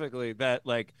specifically that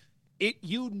like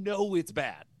it's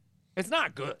bad? It's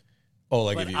not good. Oh,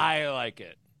 like but I like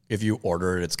it. If you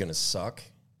order it, it's gonna suck.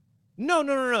 No.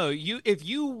 You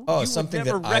something would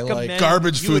never that I recommend like.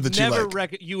 Garbage food that you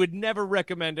like. You would never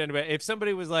recommend anybody. If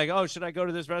somebody was like, "Oh, should I go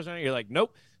to this restaurant?" You're like,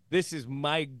 "Nope. This is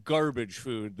my garbage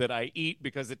food that I eat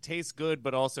because it tastes good,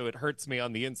 but also it hurts me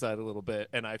on the inside a little bit,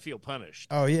 and I feel punished."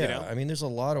 Oh yeah, you know? I mean, there's a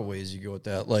lot of ways you go with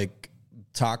that. Like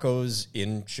tacos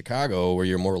in Chicago, where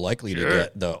you're more likely to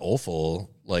get the offal,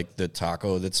 like the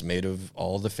taco that's made of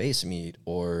all the face meat,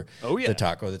 or the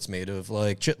taco that's made of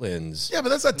like chitlins. Yeah, but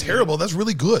that's not terrible. That's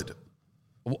really good.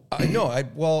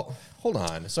 Well, hold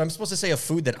on. So I'm supposed to say a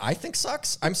food that I think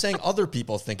sucks? I'm saying other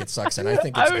people think it sucks, and I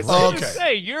think it's great. great. I was going to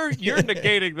say you're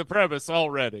negating the premise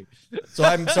already. So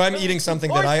I'm eating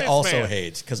something that I also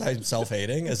hate because I'm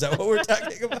self-hating. Is that what we're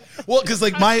talking about? Well, because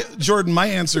like my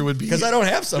answer would be because I don't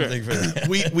have something for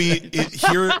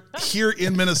that. Here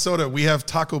in Minnesota, we have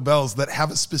Taco Bells that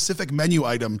have a specific menu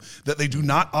item that they do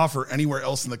not offer anywhere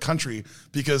else in the country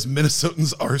because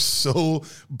Minnesotans are so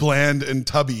bland and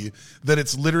tubby that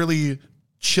it's literally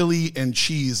chili and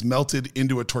cheese melted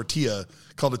into a tortilla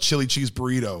called a chili cheese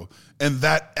burrito. And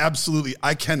that absolutely,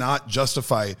 I cannot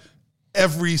justify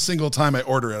every single time I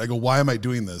order it. I go, why am I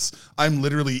doing this? I'm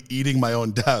literally eating my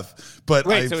own death. But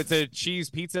so it's a cheese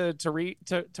pizza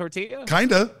tortilla?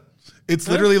 Kinda. It's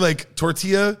literally like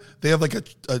tortilla. They have like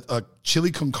a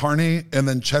chili con carne and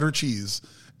then cheddar cheese.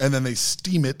 And then they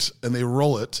steam it and they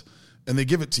roll it and they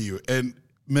give it to you. And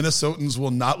Minnesotans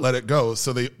will not let it go,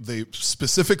 so they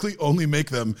specifically only make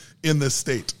them in this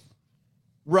state.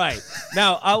 Right.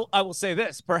 Now, I will say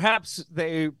this. Perhaps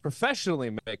they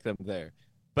professionally make them there,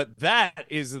 but that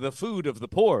is the food of the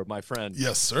poor, my friend.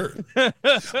 Yes, sir.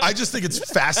 I just think it's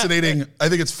fascinating. I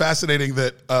think it's fascinating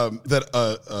that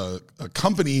a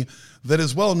company that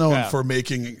is well known for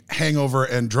making hangover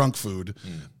and drunk food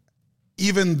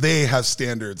even they have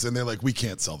standards, and they're like, we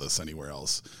can't sell this anywhere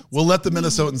else. We'll let the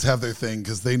Minnesotans have their thing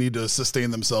because they need to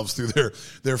sustain themselves through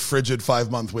their frigid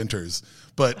 5-month winters.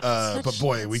 But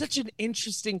boy, such an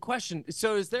interesting question.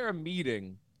 So is there a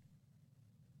meeting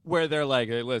where they're like,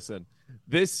 hey, listen,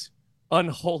 this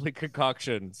unholy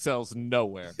concoction sells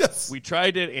nowhere. Yes. We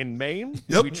tried it in Maine.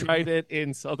 Yep. We tried it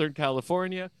in Southern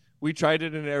California. We tried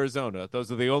it in Arizona.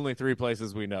 Those are the only 3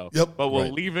 places we know. Yep. But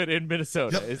we'll leave it in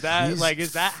Minnesota. Yep.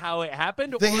 Is that how it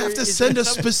happened? They have to send a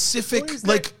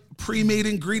specific pre-made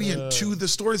ingredient to the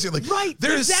stores here.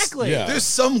 There's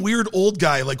some weird old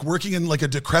guy working in a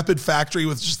decrepit factory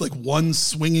with just one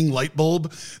swinging light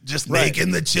bulb, just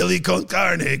making the chili con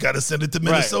carne. Got to send it to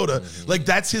Minnesota. Right.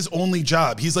 That's his only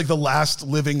job. He's the last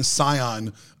living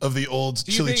scion of the old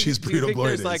chili cheese burrito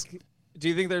glory days. Do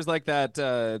you think there's that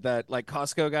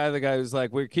Costco guy, the guy who's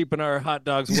we're keeping our hot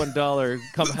dogs $1,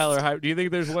 come hell or high? Do you think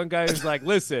there's one guy who's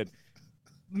listen,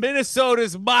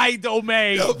 Minnesota's my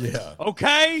domain. Yep. Yeah.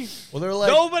 Okay? Well, they're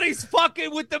nobody's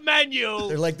fucking with the menu.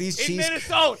 They're these in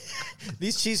Minnesota.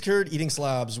 These cheese curd eating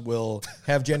slobs will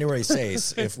have January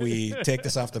sace if we take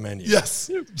this off the menu.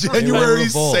 Yes. January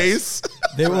sace.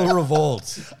 They will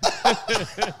revolt.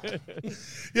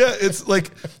 Yeah, it's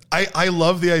I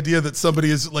love the idea that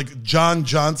somebody is John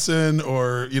Johnson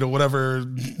or whatever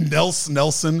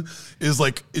Nelson is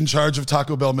in charge of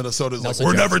Taco Bell Minnesota. Is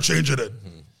we're never changing it.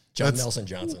 Mm-hmm. Nelson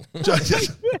Johnson.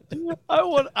 I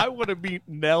want to meet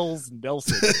Nels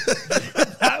Nelson.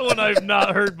 That one I've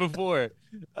not heard before.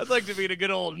 I'd like to meet a good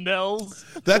old Nels.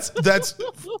 That's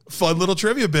fun little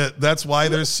trivia bit. That's why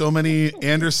there's so many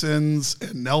Andersons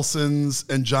and Nelsons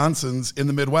and Johnsons in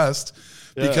the Midwest.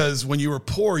 Because when you were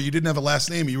poor, you didn't have a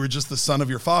last name. You were just the son of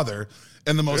your father.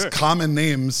 And the most common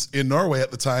names in Norway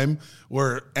at the time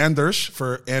were Anders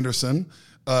for Anderson,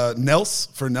 Nels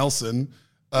for Nelson,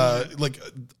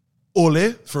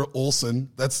 Ole for Olsen.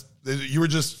 You were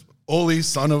just Ole,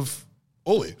 son of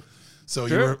Ole. So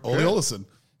you were Ole Olesen.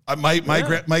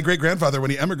 My great grandfather, when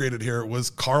he emigrated here, was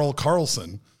Carl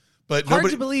Carlson. But hard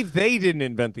to believe they didn't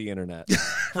invent the internet.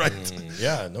 Right.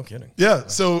 Yeah, no kidding. Yeah.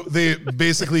 So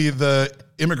the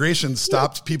immigration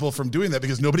stopped people from doing that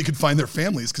because nobody could find their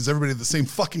families because everybody had the same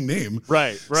fucking name.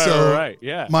 Right.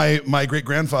 Yeah. My great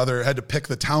grandfather had to pick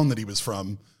the town that he was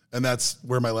from, and that's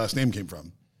where my last name came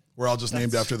from. We're all just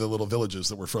named after the little villages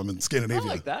that we're from in Scandinavia.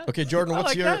 I like that. Okay, Jordan,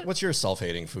 what's your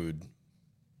self-hating food?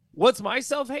 What's my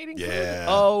self-hating food?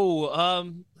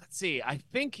 Oh, let's see. I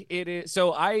think it is.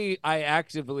 So I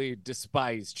actively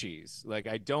despise cheese.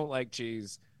 I don't like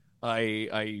cheese.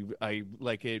 I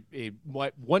like it.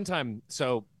 One time.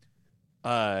 So,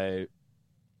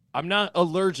 I'm not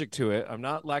allergic to it. I'm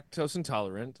not lactose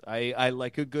intolerant. I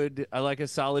like a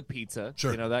solid pizza.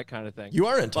 Sure. That kind of thing. You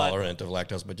are intolerant of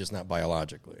lactose, but just not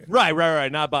biologically.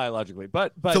 Right. Not biologically,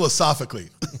 but philosophically.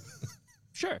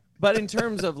 Sure. But in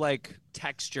terms of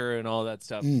texture and all that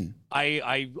stuff,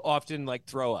 I often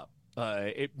throw up.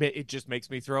 It just makes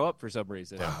me throw up for some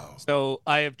reason. Wow. So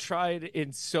I have tried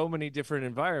in so many different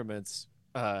environments,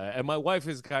 and my wife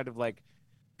is kind of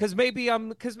because maybe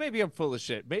I'm full of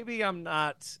shit. Maybe I'm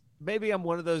not. Maybe I'm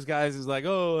one of those guys who's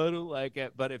oh, I don't like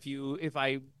it. But if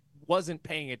I wasn't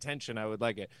paying attention, I would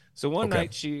like it. So one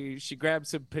night she grabbed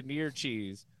some paneer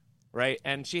cheese. Right,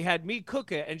 and she had me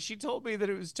cook it, and she told me that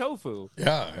it was tofu.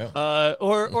 Yeah.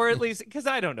 Or at least because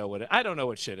I don't know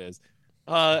what shit is,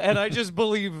 and I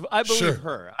believe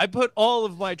her. I put all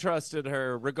of my trust in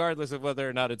her, regardless of whether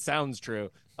or not it sounds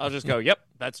true. I'll just go, yep,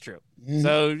 that's true.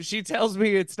 So she tells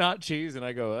me it's not cheese, and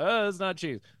I go, oh, it's not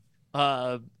cheese.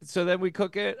 So then we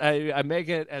cook it, I make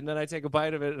it, and then I take a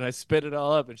bite of it, and I spit it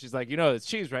all up, and she's like, it's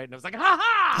cheese, right? And I was like, ha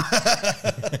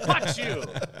ha, fuck you.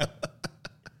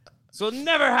 So it'll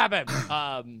never happen.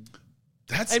 And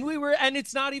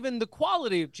it's not even the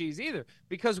quality of cheese either,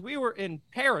 because we were in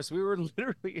Paris. We were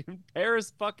literally in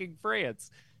Paris, fucking France,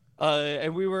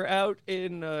 and we were out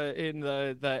in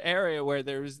the area where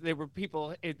there were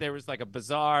people. There was a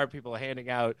bazaar, people handing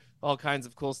out all kinds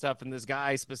of cool stuff, and this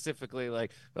guy specifically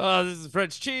oh, this is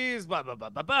French cheese, blah blah blah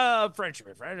blah blah, French,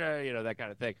 that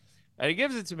kind of thing, and he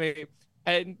gives it to me,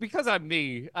 and because I'm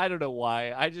me, I don't know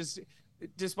why,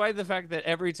 despite the fact that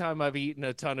every time I've eaten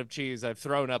a ton of cheese, I've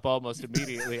thrown up almost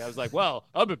immediately. I was like, well,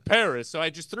 I'm in Paris, so I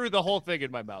just threw the whole thing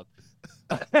in my mouth.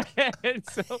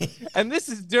 and this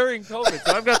is during COVID,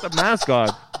 so I've got the mask on,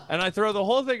 and I throw the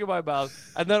whole thing in my mouth,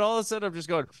 and then all of a sudden I'm just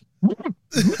going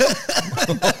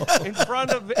in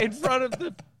front of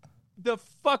the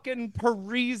fucking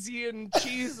Parisian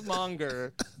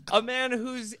cheesemonger, a man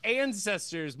whose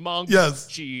ancestors monged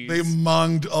cheese. They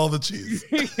monged all the cheese.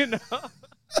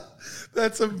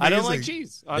 That's amazing. I don't like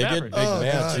cheese on They average. get big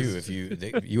mad gosh. too if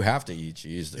you have to eat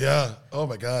cheese. Yeah. Oh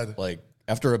my God. Like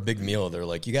after a big meal, they're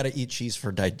like, you got to eat cheese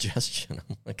for digestion.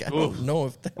 I'm like, I don't know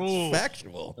if that's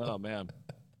factual. Oh man.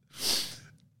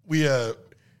 We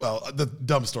well, the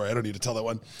dumb story. I don't need to tell that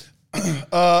one.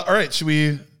 All right. Should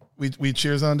we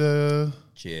cheers on to?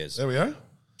 Cheers. There we are.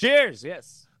 Cheers.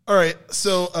 Yes. All right.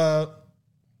 So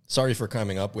Sorry for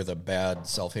coming up with a bad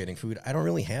self-hating food. I don't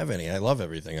really have any. I love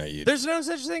everything I eat. There's no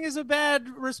such thing as a bad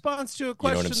response to a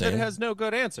what I'm question that saying? has no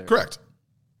good answer. correct.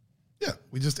 Yeah,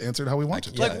 we just answered how we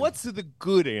wanted. Yeah. Like, what's the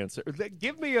good answer?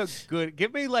 Give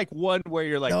me like one where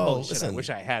you're like, No, oh shit, I listen.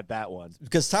 wish I had that one.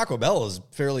 Because Taco Bell is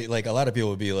fairly, like, a lot of people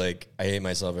would be like, I hate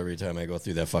myself every time I go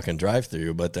through that fucking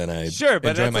drive-through, but then I Sure,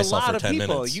 but enjoy that's a myself lot for of 10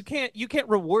 people. minutes. You can't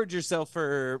reward yourself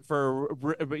for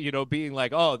being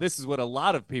like, oh, this is what a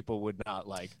lot of people would not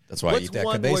like. That's why I What's eat that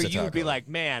one where cabeza you'd be taco. like,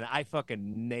 man, I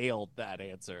fucking nailed that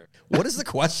answer. What is the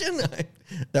question?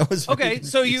 That was very Okay,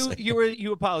 so confusing.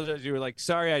 you apologized. You were like,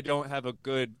 sorry, I don't have a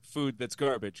good food that's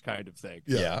garbage kind of thing.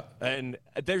 Yeah. And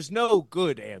there's no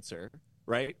good answer,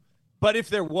 right? But if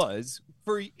there was,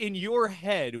 in your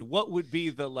head, what would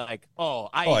be the like,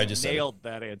 I just said nailed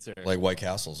that answer. Like White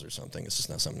Castles or something. It's just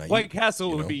not something I White eat. Castle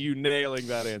you would know? be you nailing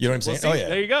that answer. You know what I'm saying? Well, see, Oh, yeah.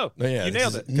 There you go. No, yeah, you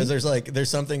nailed it. Because there's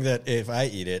something that if I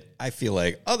eat it, I feel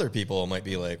like other people might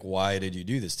be like, why did you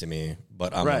do this to me?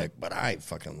 But I'm Right. like, but I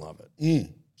fucking love it.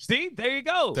 See, there you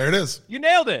go. There it is. You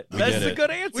nailed it. That's did a it.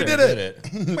 good answer. We did Did it.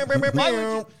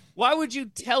 it. Why would you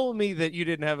tell me that you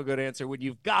didn't have a good answer when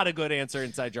you've got a good answer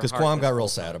inside your Because heart? Quam got real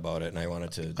sad about it, and I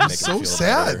wanted to make him So feel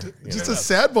sad. better, you Just know? a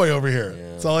sad boy over here.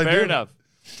 That's all I do. Fair enough.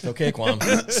 Okay, Quam.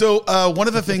 So one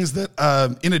of the things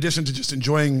that, in addition to just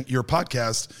enjoying your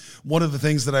podcast, one of the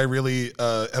things that I really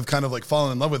have kind of like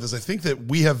fallen in love with is I think that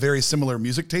we have very similar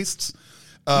music tastes.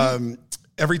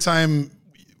 Every time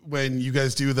when you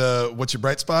guys do the What's Your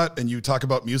Bright Spot and you talk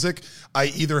about music, I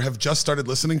either have just started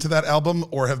listening to that album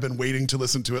or have been waiting to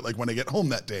listen to it like when I get home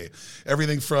that day.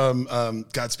 Everything from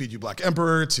Godspeed You Black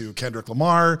Emperor to Kendrick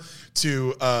Lamar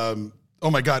to, oh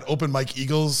my God, Open Mike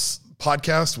Eagles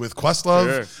podcast with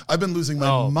Questlove. Sure. I've been losing my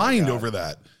Oh my mind God. over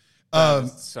that. That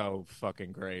is so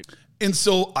fucking great. And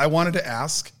so I wanted to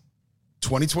ask,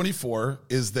 2024,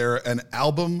 is there an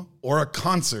album or a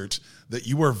concert that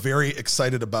you are very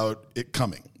excited about it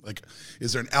coming? Like,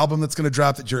 is there an album that's going to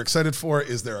drop that you're excited for?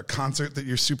 Is there a concert that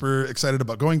you're super excited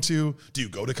about going to? Do you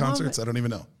go to concerts? I don't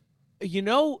even know. You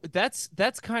know, that's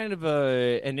kind of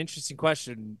an interesting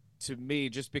question to me,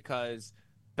 just because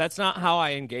that's not how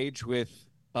I engage with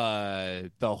the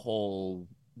whole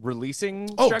releasing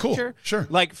Oh, cool. structure. Sure.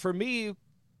 Like for me,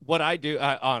 what I do,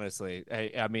 honestly,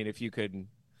 I mean, if you could,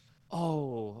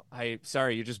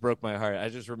 sorry, you just broke my heart. I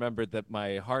just remembered that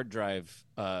my hard drive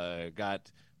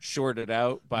got shorted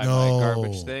out by my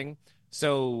garbage thing.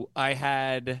 So I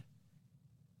had,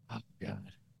 oh God,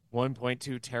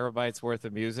 1.2 terabytes worth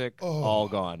of music, all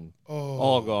gone,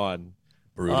 all gone.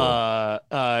 Brutal.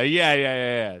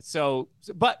 Yeah. So,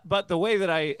 but the way that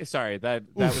that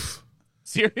was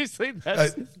seriously,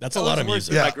 That's a lot of worse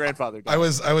music. than Yeah. my grandfather did. I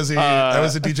was a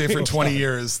DJ for 20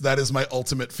 years. That is my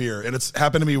ultimate fear. And it's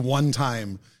happened to me one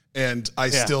time and I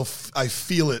still I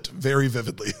feel it very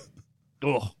vividly.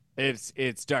 Oh,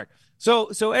 it's dark. So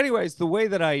anyways, the way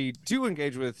that I do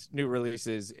engage with new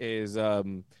releases is I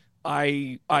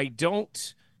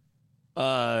don't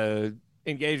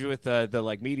engage with the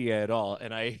like media at all,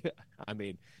 and I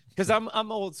mean, because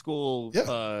I'm old school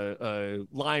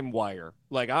LimeWire,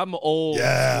 like I'm old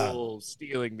school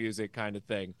stealing music kind of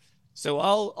thing. So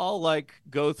I'll like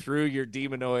go through your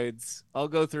Demonoids, I'll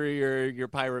go through your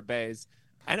Pirate Bays,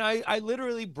 and I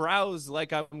literally browse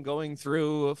like I'm going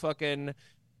through a fucking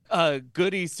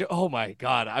goodies to, oh my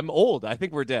God, I'm old. I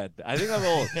think we're dead. I think I'm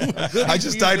old. I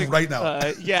just died right now.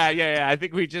 Yeah. I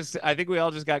think we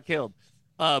all just got killed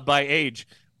by age.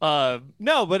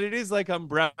 No, but it is like I'm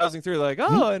browsing through like,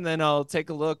 and then I'll take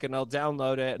a look and I'll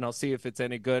download it and I'll see if it's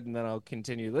any good and then I'll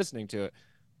continue listening to it.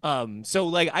 So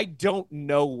like I don't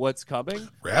know what's coming.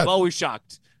 Rad. I'm always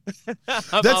shocked.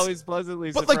 I'm always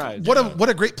pleasantly surprised. Like what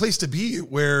a great place to be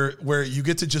where you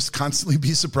get to just constantly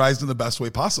be surprised in the best way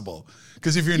possible.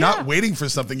 Because if you're not waiting for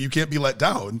something, you can't be let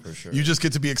down. For sure. You just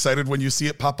get to be excited when you see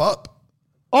it pop up.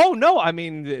 Oh no, I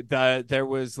mean there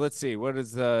was, let's see, what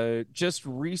is just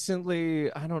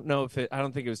recently, I don't think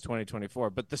it was 2024,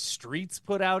 but the Streets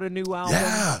put out a new album.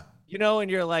 Yeah. You know,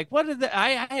 and you're like,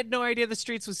 I had no idea the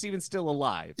Streets was even still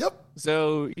alive. Yep.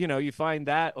 So, you find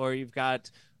that, or you've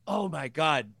got, oh my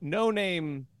God, No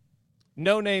Name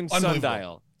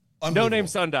Sundial. No Name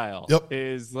Sundial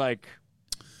is like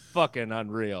fucking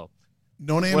unreal.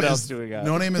 No Name what else do we got?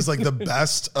 No Name is like the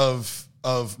best of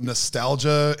of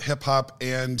nostalgia hip hop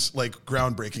and like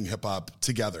groundbreaking hip hop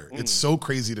together. It's so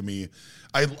crazy to me.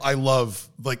 I love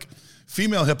like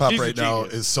female hip hop right now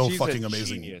is so She's fucking a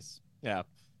amazing. Genius. Yeah.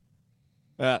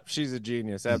 She's a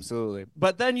genius, absolutely.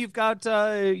 But then you've got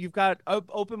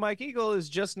Open Mike Eagle is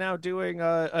just now doing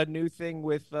a new thing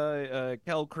with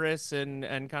Kel Chris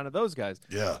and kind of those guys.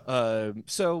 Yeah.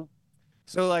 So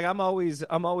like I'm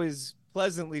always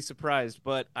pleasantly surprised,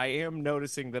 but I am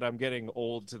noticing that I'm getting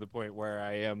old to the point where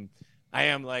I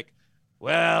am like,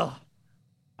 well,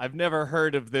 I've never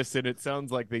heard of this, and it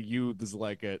sounds like the youths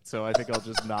like it. So I think I'll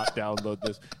just not download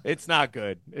this. It's not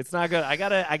good. It's not good. I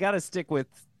gotta stick with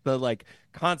the like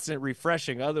constant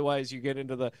refreshing. Otherwise, you get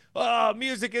into the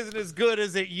music isn't as good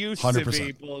as it used 100%. to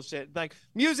be bullshit. Like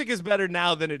music is better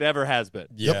now than it ever has been.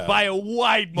 Yeah. By a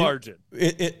wide margin.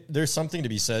 There's something to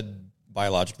be said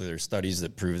biologically. There's studies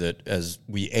that prove that as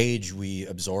we age, we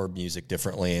absorb music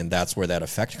differently, and that's where that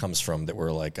effect comes from, that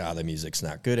we're like, the music's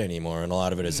not good anymore. And a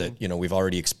lot of it is that, we've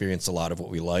already experienced a lot of what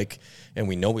we like, and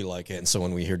we know we like it. And so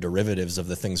when we hear derivatives of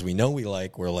the things we know we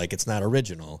like, we're like, it's not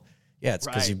original. Yeah, it's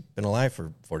because you've been alive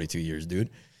for 42 years,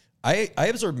 dude. I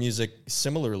absorb music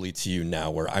similarly to you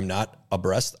now, where I'm not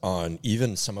abreast on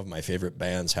even some of my favorite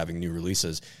bands having new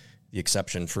releases. The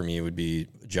exception for me would be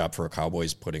Job for a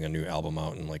Cowboy's putting a new album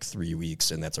out in like 3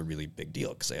 weeks, and that's a really big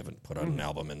deal because they haven't put out an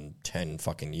album in 10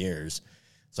 fucking years.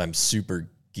 So I'm super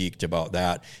geeked about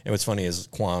that. And what's funny is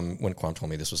when Quam told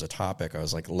me this was a topic, I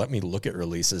was like, let me look at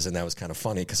releases. And that was kind of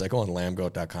funny because I go on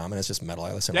lambgoat.com and it's just metal.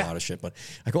 I listen to a lot of shit, but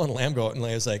I go on Lambgoat and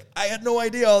I was like, I had no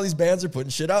idea all these bands are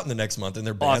putting shit out in the next month, and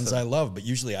they're bands I love. But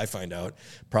usually I find out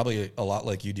probably a lot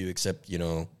like you do, except,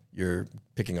 you're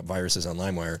picking up viruses on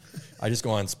LimeWire. I just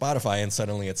go on Spotify and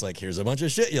suddenly it's like, here's a bunch of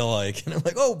shit you'll like. And I'm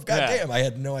like, oh, goddamn, I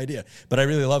had no idea. But I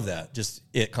really love that. Just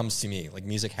it comes to me. Like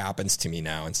music happens to me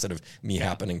now instead of me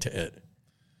happening to it.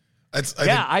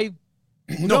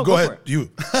 No, go ahead.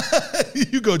 You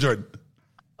go, Jordan.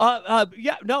 I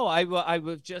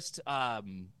was just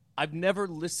I've never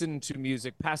listened to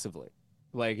music passively.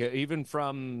 Like even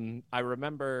from I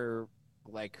remember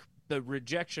like the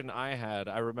rejection I had.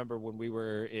 I remember when we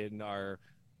were in our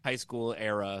high school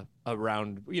era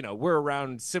around, we're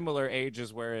around similar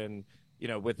ages wherein,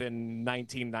 within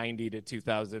 1990 to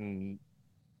 2000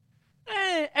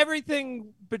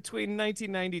 everything between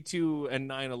 1992 and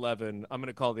 9/11, I'm going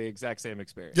to call the exact same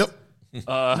experience. Yep.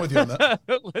 I'm with you on that.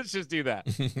 Let's just do that.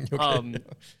 Okay.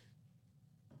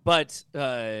 But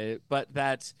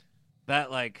that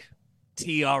like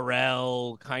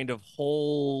TRL kind of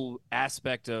whole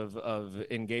aspect of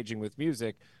engaging with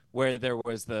music, where there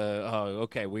was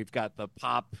we've got the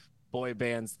pop boy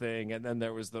bands thing, and then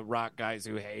there was the rock guys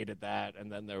who hated that, and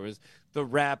then there was the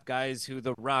rap guys who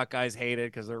the rock guys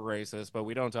hated because they're racist, but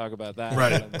we don't talk about that.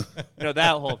 Right.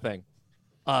 That whole thing.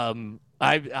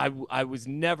 I was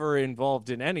never involved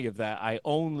in any of that. I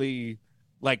only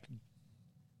like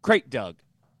crate dug.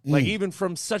 Like even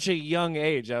from such a young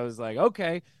age, I was like,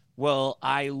 okay, well,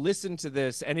 I listened to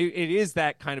this, and it is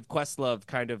that kind of Questlove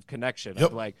kind of connection. Yep.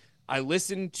 Of like, I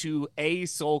listened to a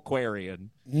Soulquarian,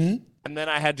 and then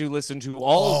I had to listen to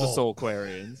all of the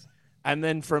Soulquarians. And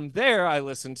then from there, I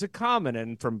listened to Common,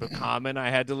 and from Common, I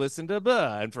had to listen to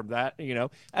Blah, and from that,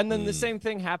 and then the same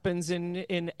thing happens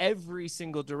in every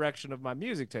single direction of my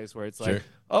music taste, where it's like,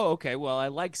 oh, okay, well, I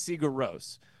like Sigur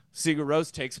Rós. Sigur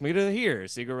Rós takes me to here.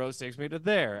 Sigur Rós takes me to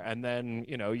there. And then,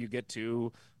 you get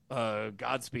to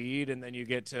Godspeed, and then you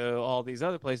get to all these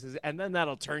other places, and then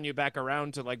that'll turn you back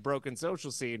around to like Broken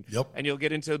Social Scene. Yep. And you'll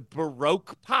get into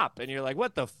Baroque pop, and you're like,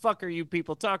 what the fuck are you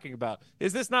people talking about?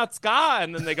 Is this not ska?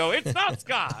 And then they go, it's not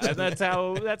ska. And that's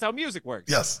how music works.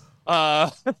 Yes.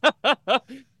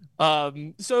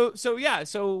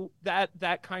 So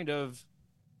that kind of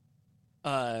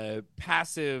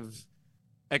passive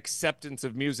acceptance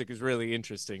of music is really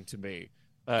interesting to me.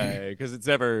 Because it's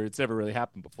never really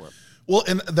happened before. Well,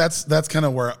 and that's kind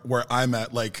of where I'm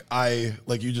at. Like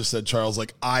you just said, Charles,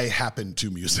 like I happen to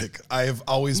music. I've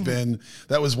always been,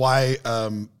 that was why,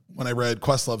 when I read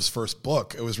Questlove's first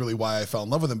book, it was really why I fell in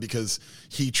love with him, because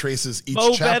he traces each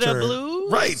chapter.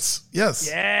 Blues? Right. Yes.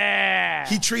 Yeah.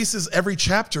 He traces every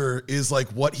chapter is like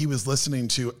what he was listening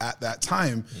to at that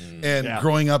time. And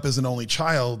growing up as an only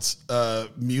child,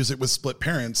 music with split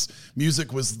parents,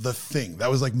 music was the thing.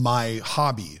 That was like my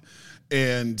hobby.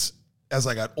 And as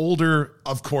I got older,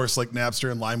 of course, like Napster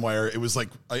and LimeWire, it was like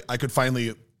I could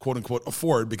finally, quote unquote,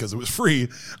 afford, because it was free.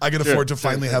 I could afford to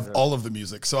finally have all of the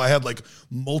music. So I had like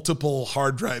multiple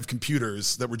hard drive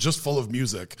computers that were just full of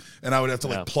music, and I would have to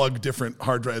like plug different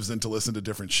hard drives in to listen to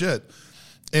different shit.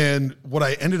 And what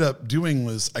I ended up doing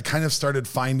was I kind of started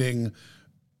finding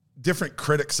different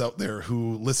critics out there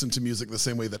who listen to music the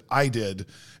same way that I did.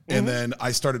 And then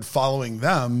I started following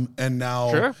them. And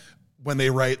now when they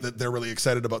write that they're really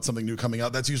excited about something new coming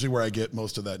out, that's usually where I get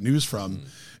most of that news from.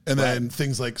 And then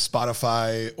things like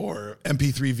Spotify or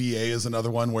MP3 VA is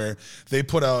another one where they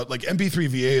put out, like, MP3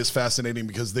 VA is fascinating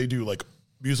because they do like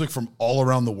music from all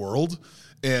around the world.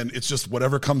 And it's just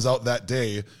whatever comes out that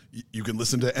day, you can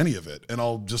listen to any of it. And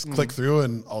I'll just click through,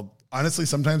 and I'll honestly,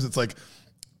 sometimes it's like,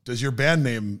 does your band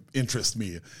name interest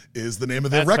me? Is the name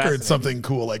of the record something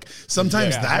cool? Like,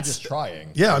 sometimes that's I'm just trying.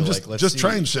 Yeah, I'm just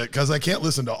trying shit because I can't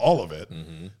listen to all of it.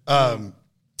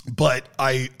 But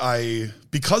I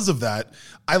because of that,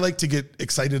 I like to get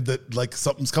excited that like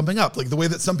something's coming up. Like the way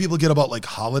that some people get about like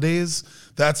holidays,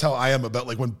 that's how I am about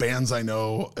like when bands I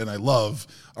know and I love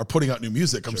are putting out new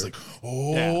music. I'm just like,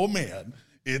 oh man,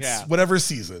 it's whatever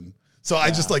season. So I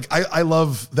just like, I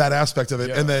love that aspect of it.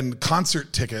 And then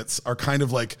concert tickets are kind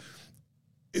of like,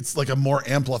 it's like a more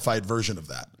amplified version of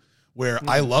that, where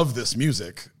I love this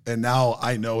music and now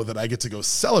I know that I get to go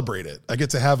celebrate it. I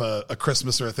get to have a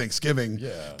Christmas or a Thanksgiving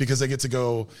because I get to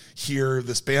go hear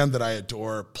this band that I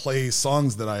adore, play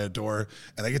songs that I adore,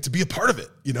 and I get to be a part of it.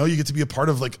 You know, you get to be a part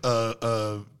of like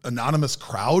a anonymous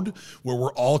crowd where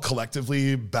we're all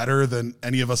collectively better than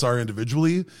any of us are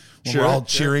individually. When we're all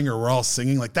cheering or we're all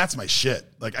singing, like that's my shit.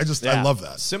 Like I love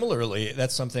that. Similarly,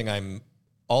 that's something I'm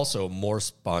also more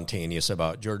spontaneous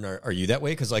about. Jordan, are you that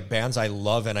way? Because like bands I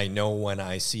love and I know when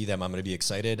I see them I'm going to be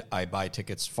excited, I buy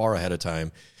tickets far ahead of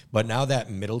time. But now that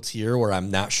middle tier where I'm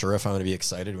not sure if I'm going to be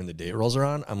excited when the date rolls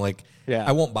around, I'm like,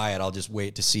 I won't buy it. I'll just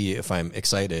wait to see if I'm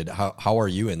excited. How are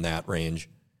you in that range?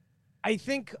 I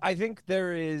think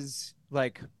there is,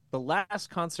 like, the last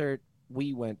concert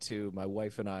we went to, my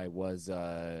wife and I, was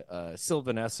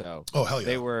Sylvanesso. Oh, hell yeah.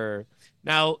 They were,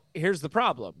 now here's the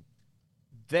problem.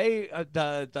 They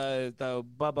the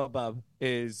Bub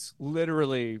is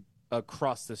literally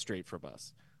across the street from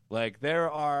us. Like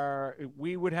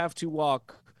we would have to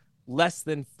walk less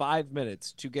than 5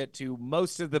 minutes to get to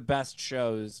most of the best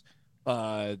shows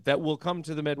that will come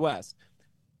to the Midwest.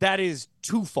 That is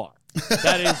too far.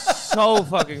 That is so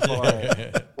fucking far.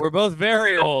 We're both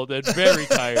very old and very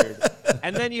tired.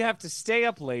 And then you have to stay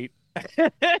up late.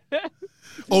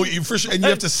 Oh, you for sure, and you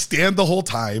have to stand the whole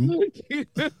time.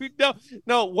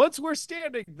 No. Once we're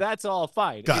standing, that's all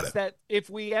fine. Got it's it. that if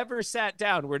we ever sat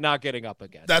down, we're not getting up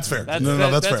again. That's fair. That's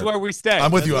That's fair. where we stay.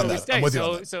 I'm with you that's on where that. we I'm with you stay.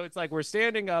 on that. So it's like we're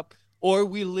standing up, or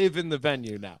we live in the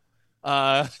venue now.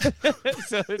 So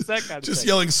it's that kind of just thing.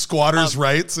 yelling squatters'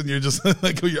 rights, and you're just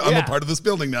like, I'm a part of this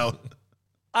building now.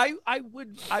 I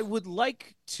would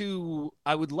like to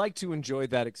enjoy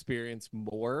that experience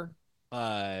more.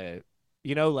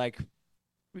 You know, like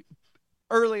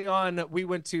early on, we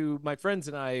went to, my friends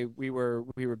and I, we were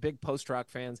big post-rock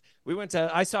fans.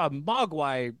 I saw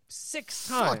Mogwai 6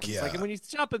 times. Fuck yeah. Like, when you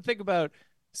stop and think about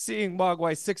seeing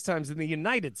Mogwai 6 times in the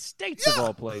United States of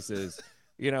all places,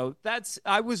 you know,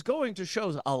 I was going to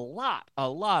shows a lot.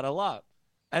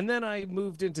 And then I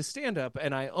moved into stand-up,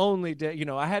 and I only did, you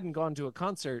know, I hadn't gone to a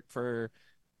concert for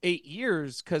 8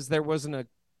 years because there wasn't a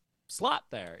slot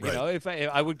there. You know, if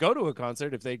I would go to a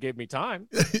concert if they gave me time.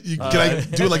 Can I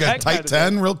do like a tight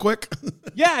 10 real quick?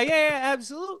 Yeah,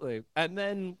 absolutely. And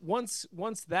then once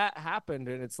that happened,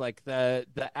 and it's like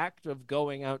the act of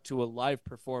going out to a live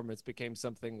performance became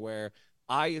something where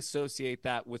I associate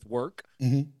that with work.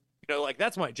 You know, like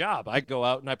that's my job. I go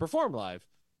out and I perform live.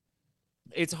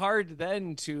 It's hard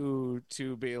then to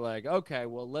be like, okay,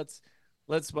 well, let's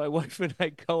my wife and I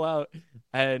go out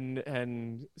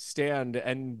and stand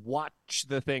and watch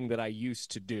the thing that I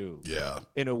used to do.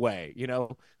 In a way, you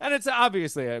know. And it's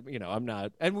obviously, you know, I'm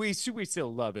not, and we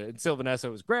still love it. And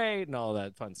Sylvanesso was great and all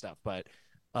that fun stuff, but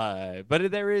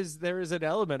there is an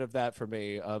element of that for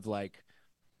me of like,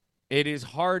 it is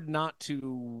hard not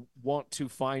to want to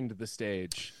find the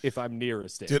stage if I'm near a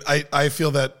stage. Dude, I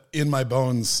feel that in my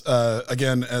bones.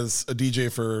 Again, as a DJ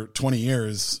for 20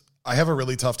 years, I have a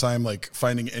really tough time like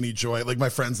finding any joy. Like my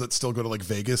friends that still go to like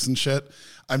Vegas and shit,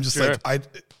 I'm just like,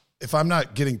 if I'm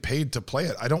not getting paid to play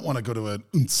it, I don't want to go to a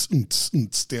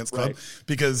dance club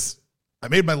because I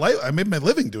made my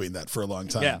living doing that for a long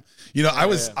time. You know, I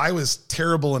was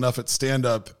terrible enough at stand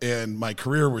up, and my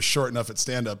career was short enough at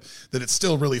stand up that it's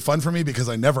still really fun for me because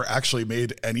I never actually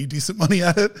made any decent money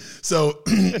at it. So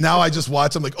now I just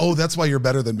watch. I'm like, oh, that's why you're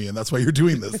better than me, and that's why you're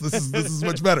doing this. This is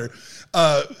much better.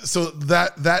 So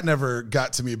that never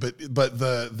got to me. But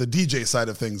the DJ side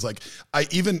of things, like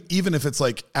even if it's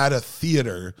like at a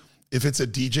theater. If it's a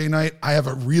DJ night, I have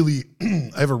a really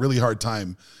hard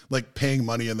time like paying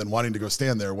money and then wanting to go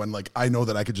stand there when like I know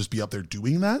that I could just be up there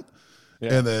doing that.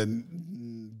 and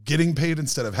then getting paid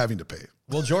instead of having to pay.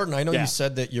 Well, Jordan, I know you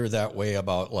said that you're that way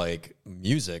about like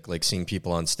music, like seeing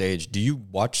people on stage. Do you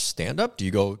watch stand up? Do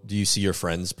you see your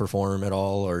friends perform at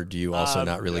all, or do you also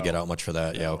not really get out much for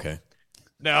that? No. Yeah, okay.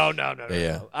 No.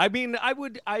 Yeah. I mean,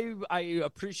 I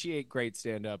appreciate great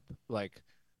stand up. Like,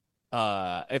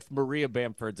 if Maria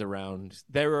Bamford's around,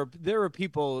 there are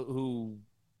people who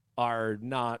are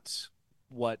not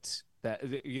what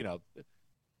that, you know,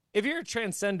 if you're a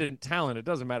transcendent talent, it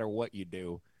doesn't matter what you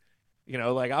do. You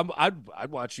know, like I'd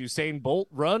watch Usain Bolt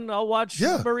run. I'll watch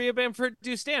Maria Bamford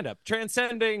do stand up.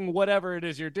 Transcending whatever it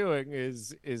is you're doing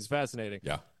is fascinating.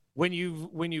 Yeah. When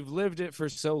you've lived it for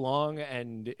so long,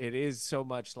 and it is so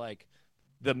much like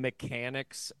the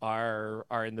mechanics are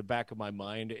in the back of my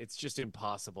mind, it's just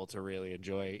impossible to really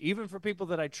enjoy, even for people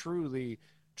that I truly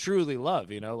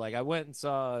love. You know, like I went and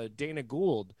saw Dana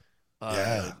Gould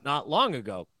not long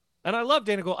ago. And I love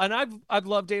Dana Gould, and I've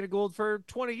loved Dana Gould for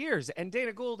 20 years, and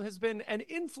Dana Gould has been an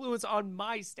influence on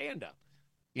my stand-up,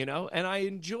 you know, and I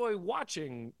enjoy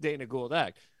watching Dana Gould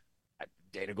act.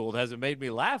 Dana Gould hasn't made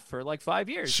me laugh for like 5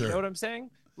 years. Sure. You know what I'm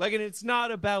saying? Like, and it's not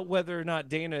about whether or not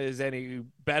Dana is any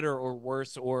better or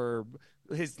worse, or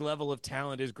his level of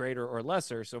talent is greater or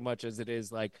lesser, so much as it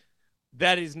is like,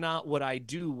 that is not what I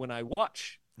do when I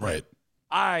watch. Right.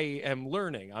 I am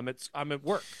learning. I'm at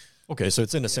work. Okay, so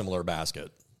it's in a similar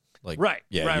basket. Like, right.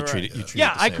 Yeah. Right, you treat right. it. You treat it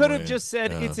the I same could way. have just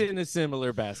said it's in a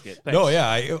similar basket. Thanks. No,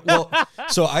 yeah.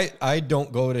 So I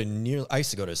don't go to I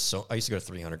used to go to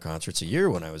 300 concerts a year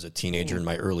when I was a teenager in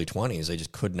my early 20s. I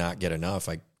just could not get enough.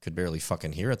 I could barely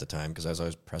fucking hear at the time because I was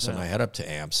always pressing my head up to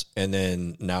amps. And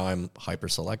then now I'm hyper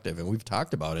selective, and we've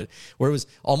talked about it, where it was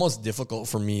almost difficult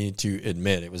for me to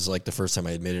admit. It was like the first time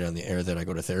I admitted on the air that I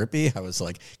go to therapy. I was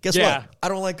like, guess what? I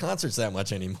don't like concerts that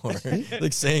much anymore.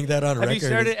 Like saying that on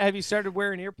record. Have you started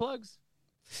wearing earplugs?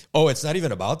 Oh, it's not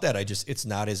even about that. It's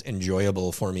not as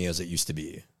enjoyable for me as it used to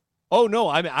be. Oh no,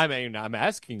 I'm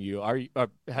asking you.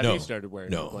 Have you started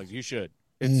wearing earplugs? You should.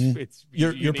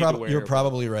 You're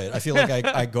probably right. I feel like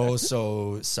I go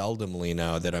so seldomly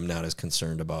now that I'm not as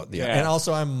concerned about and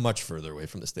also I'm much further away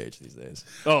from the stage these days.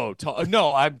 Oh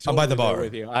no, I'm totally by the bar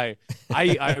with you. I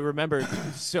remember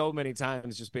so many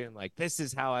times just being like, this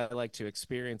is how I like to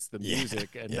experience the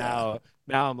music, and now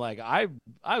I'm like, I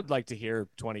would like to hear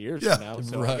 20 years from now.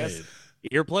 So I guess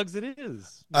earplugs it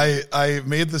is. I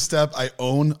made the step. I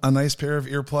own a nice pair of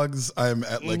earplugs. I'm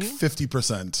at like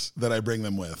 50% that I bring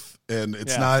them with. And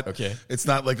it's it's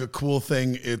not like a cool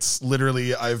thing. It's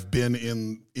literally, I've been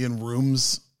in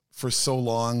rooms for so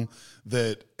long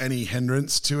that any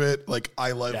hindrance to it, like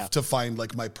I love to find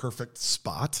like my perfect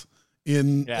spot.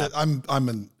 I'm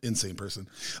an insane person.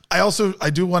 I was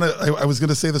going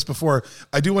to say this before.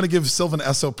 I do want to give Sylvan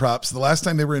Esso props. The last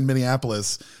time they were in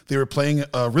Minneapolis, they were playing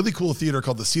a really cool theater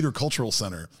called the Cedar Cultural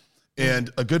Center.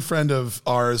 And a good friend of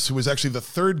ours, who was actually the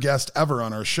third guest ever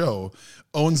on our show,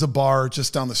 owns a bar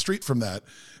just down the street from that.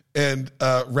 And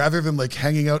rather than like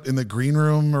hanging out in the green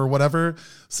room or whatever,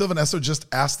 Sylvan Esso just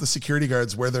asked the security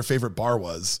guards where their favorite bar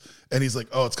was. And he's like,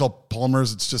 oh, it's called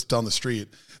Palmer's. It's just down the street.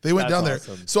 They went down there.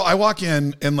 So I walk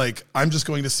in and like, I'm just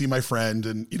going to see my friend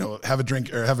and, you know, have a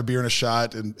drink or have a beer and a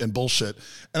shot and bullshit.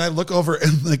 And I look over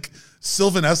and like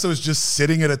Sylvan Esso is just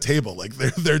sitting at a table. Like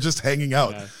they're just hanging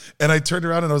out. Yeah. And I turned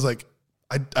around and I was like,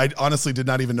 I honestly did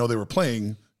not even know they were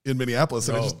playing in Minneapolis.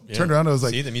 And I just turned around and I was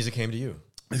like, see, the music came to you.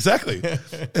 Exactly.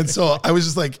 And so I was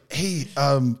just like, hey,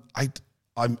 I'm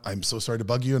so sorry to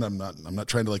bug you, and I'm not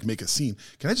trying to like make a scene.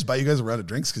 Can I just buy you guys a round of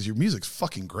drinks? Because your music's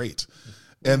fucking great.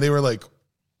 And they were like,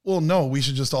 well, no, we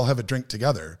should just all have a drink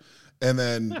together. And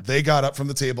then they got up from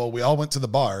the table. We all went to the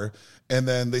bar, and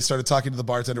then they started talking to the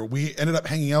bartender. We ended up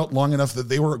hanging out long enough that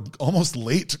they were almost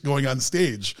late going on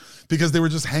stage because they were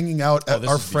just hanging out at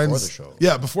our friends. Before the show.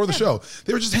 Yeah, before the show.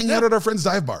 They were just hanging out at our friend's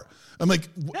dive bar. I'm like,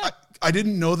 I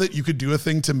didn't know that you could do a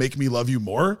thing to make me love you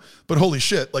more, but holy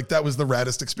shit, like that was the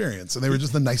raddest experience. And they were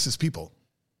just the nicest people.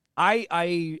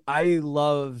 I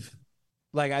love,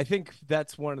 like, I think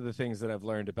that's one of the things that I've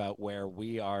learned about where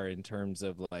we are in terms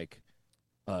of like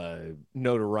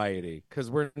notoriety, because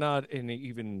we're not in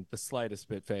even the slightest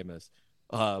bit famous.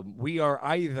 We are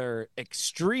either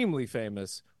extremely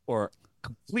famous or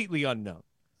completely unknown.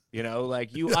 You know,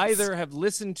 like you either have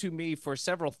listened to me for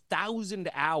several thousand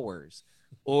hours,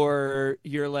 or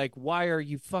you're like, why are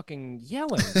you fucking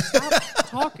yelling? Stop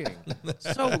talking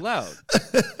so loud.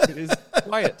 It is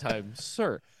quiet time,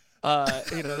 sir.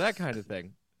 You know, that kind of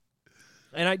thing.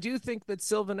 And I do think that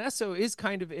Sylvan Esso is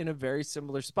kind of in a very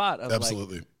similar spot. Of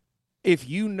absolutely. Like, if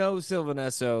you know Sylvan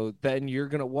Esso, then you're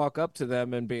going to walk up to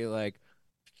them and be like,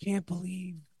 I can't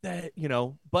believe that,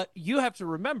 but you have to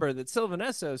remember that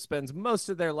Sylvanesso spends most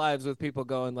of their lives with people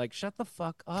going like, shut the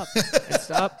fuck up and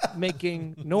stop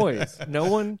making noise. No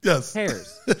one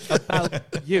cares about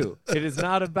you. It is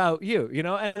not about you,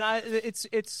 and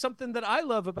it's something that I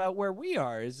love about where we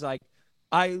are is like,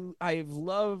 I've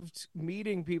loved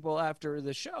meeting people after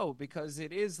the show because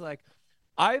it is like,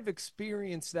 I've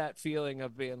experienced that feeling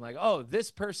of being like, oh,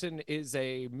 this person is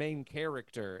a main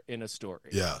character in a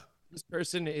story. Yeah. This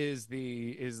person is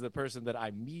the person that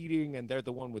I'm meeting, and they're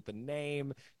the one with the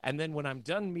name. And then when I'm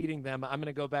done meeting them, I'm going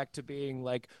to go back to being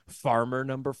like farmer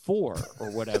number 4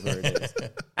 or whatever it is.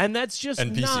 And that's just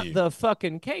NPC. Not the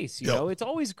fucking case. You know, it's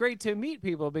always great to meet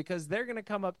people because they're going to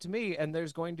come up to me, and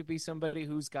there's going to be somebody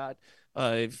who's got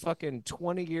a fucking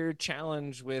 20-year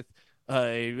challenge with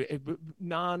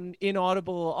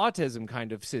inaudible autism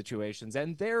kind of situations,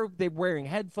 and they're wearing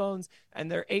headphones and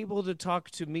they're able to talk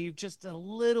to me just a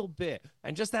little bit,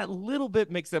 and just that little bit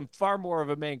makes them far more of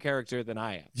a main character than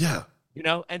I am.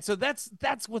 And so that's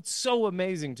what's so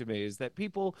amazing to me is that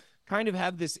people kind of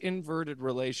have this inverted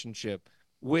relationship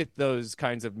with those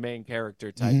kinds of main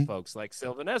character type folks like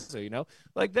Sylvanesso,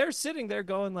 like they're sitting there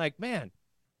going like, man,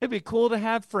 it'd be cool to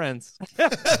have friends.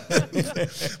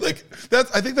 Like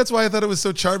I think that's why I thought it was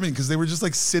so charming, because they were just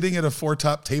like sitting at a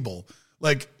 4-top table.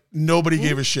 Like nobody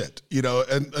gave a shit,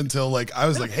 and until like I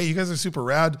was like, hey, you guys are super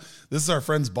rad. This is our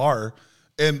friend's bar.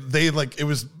 And they like, it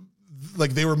was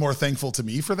like they were more thankful to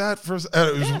me for that.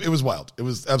 It was wild. It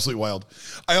was absolutely wild.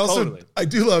 I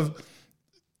do love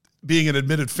being an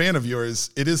admitted fan of yours.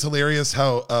 It is hilarious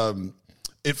how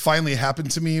it finally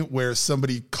happened to me where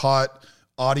somebody caught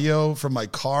audio from my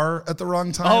car at the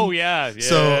wrong time. Oh yeah.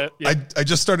 So I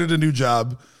just started a new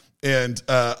job, and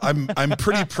I'm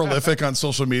pretty prolific on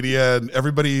social media, and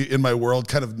everybody in my world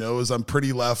kind of knows I'm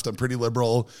pretty left. I'm pretty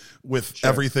liberal with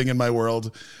everything in my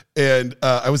world. And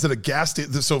I was at a gas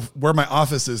station. So where my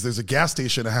office is, there's a gas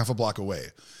station a half a block away.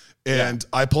 And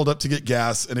I pulled up to get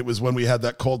gas, and it was when we had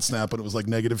that cold snap, and it was like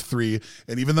 -3.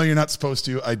 And even though you're not supposed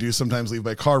to, I do sometimes leave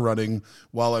my car running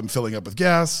while I'm filling up with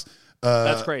gas.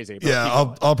 That's crazy. Yeah,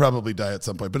 I'll probably die at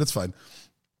some point, but it's fine.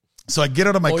 So I get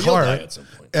out of my car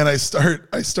and I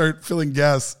start filling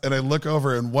gas, and I look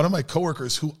over, and one of my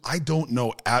coworkers, who I don't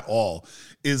know at all,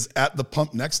 is at the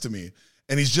pump next to me,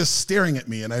 and he's just staring at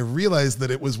me. And I realized that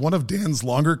it was one of Dan's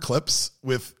longer clips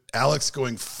with Alex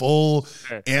going full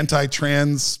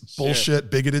anti-trans bullshit,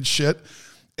 bigoted shit.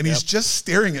 And he's just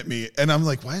staring at me, and I'm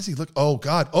like, why is he look? Oh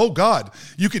God,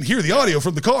 you can hear the audio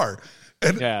from the car.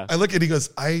 And I look and he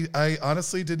goes, I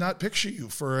honestly did not picture you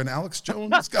for an Alex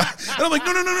Jones guy. And I'm like,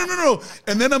 no.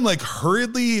 And then I'm like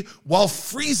hurriedly, while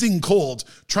freezing cold,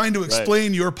 trying to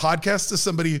explain your podcast to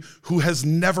somebody who has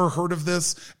never heard of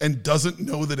this and doesn't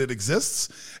know that it exists.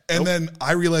 And then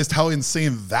I realized how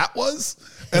insane that was.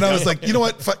 And I was like, you know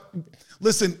what?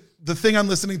 Listen, the thing I'm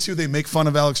listening to, they make fun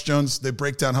of Alex Jones. They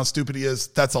break down how stupid he is.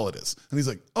 That's all it is. And he's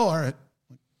like, oh, all right.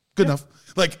 Good enough.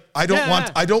 Like, I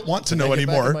don't want to know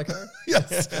anymore.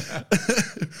 Yes.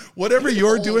 Whatever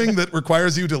you're doing that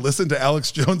requires you to listen to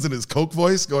Alex Jones and his Coke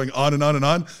voice going on and on and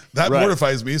on, that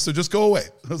mortifies me. So just go away.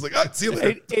 I was like, all right, see you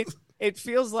later. It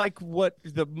feels like what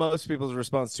the most people's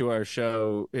response to our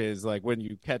show is like when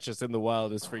you catch us in the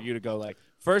wild is for you to go like,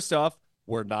 first off,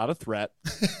 we're not a threat.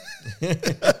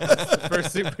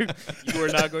 First thing, you are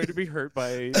not going to be hurt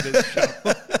by this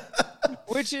show.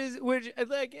 Which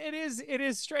like it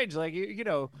is strange. Like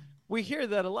we hear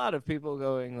that a lot of people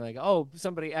going like, oh,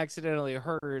 somebody accidentally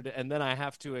heard, and then I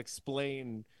have to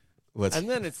explain. And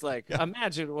then it's like,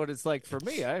 imagine what it's like for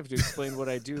me. I have to explain what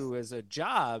I do as a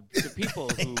job to people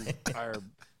who are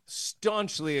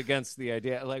staunchly against the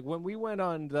idea. Like when we went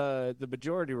on the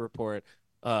Majority Report,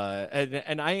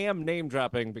 and I am name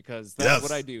dropping because that's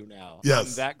what I do now.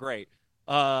 I'm that great.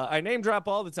 I name drop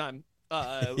all the time.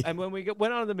 And when we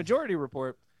went on the Majority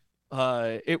Report,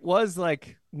 it was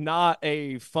like not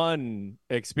a fun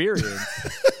experience.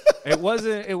 It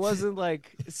wasn't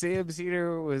like Sam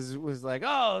Cedar was like,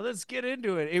 oh, let's get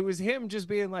into it. It was him just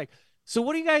being like, so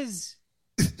what do you guys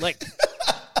like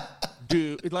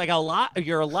do? Like a lot,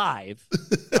 you're alive.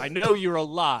 I know you're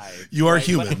alive. You are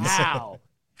humans. But how?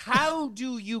 How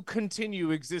do you continue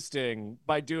existing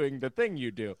by doing the thing you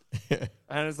do?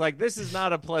 And it's like, this is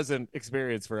not a pleasant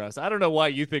experience for us. I don't know why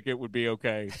you think it would be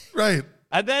okay. Right.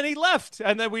 And then he left,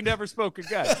 and then we never spoke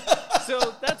again.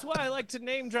 So that's why I like to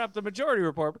name drop the Majority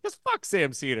Report, because fuck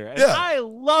Sam Cedar. And I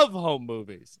love home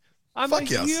movies. I'm a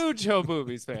huge home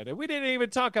movies fan. And we didn't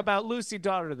even talk about Lucy,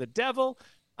 Daughter of the Devil.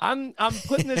 I'm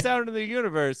putting this out into the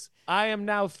universe. I am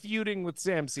now feuding with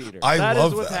Sam Cedar. I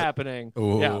love is what's that. happening.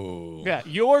 Ooh. Yeah.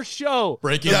 Your show.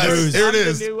 Breaking Yes, news. there it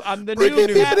is. I'm the Breaking new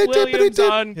news. Cat Williams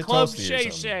on Hit Club Toasty or Shay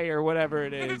something. Shay or whatever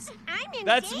it is. I'm in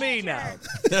That's danger. me now.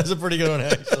 That's a pretty good one,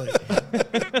 actually.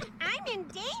 I'm in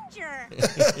danger.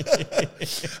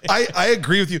 I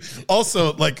agree with you.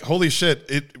 Also, like, holy shit,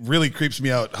 it really creeps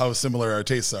me out how similar our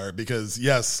tastes are because,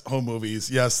 yes, home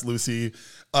movies. Yes, Lucy.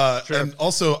 And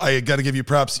also, I got to give you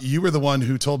props. You were the one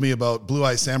who told me about Blue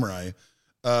Eye Samurai.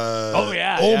 Oh,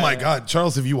 yeah. Oh, yeah, my yeah. God.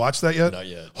 Charles, have you watched that yet? Not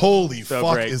yet. Holy So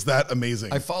fuck, great. is that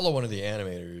amazing? I follow one of the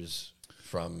animators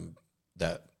from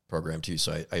that program too,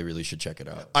 so I really should check it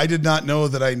out. I did not know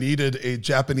that I needed a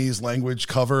Japanese language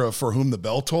cover of For Whom the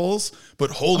Bell Tolls, but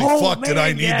holy fuck, did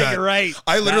I need yeah, that. You're right.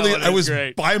 I literally, That one I is was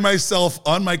great. by myself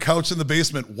on my couch in the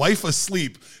basement, wife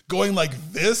asleep, going like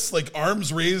this, like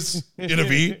arms raised in a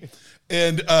V,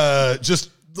 and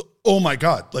just, oh my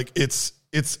God, like it's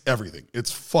everything.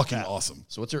 It's fucking awesome.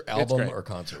 So what's your album great. or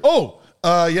concert? Oh,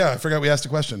 yeah, I forgot we asked a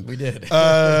question. We did.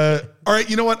 All right,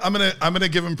 you know what? I'm gonna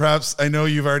give him props. I know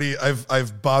you've already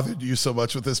I've bothered you so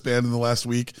much with this band in the last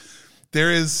week.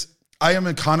 I am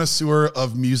a connoisseur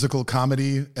of musical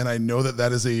comedy, and I know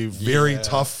that is a very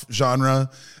tough genre,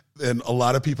 and a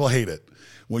lot of people hate it.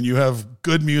 When you have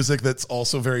good music that's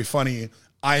also very funny,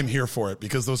 I am here for it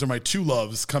because those are my two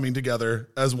loves coming together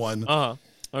as one.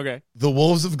 Okay. The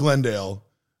Wolves of Glendale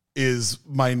is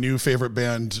my new favorite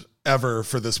band ever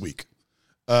for this week.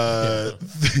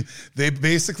 They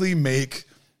basically make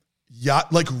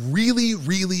like really,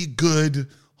 really good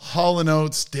Hall &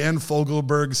 Oates, Dan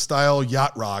Fogelberg style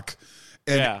yacht rock.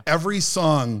 And every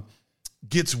song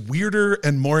gets weirder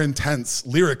and more intense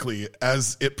lyrically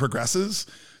as it progresses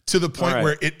to the point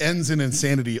where it ends in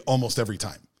insanity almost every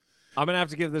time. I'm gonna have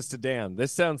to give this to Dan.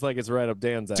 This sounds like it's right up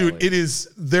Dan's alley. Dude, it is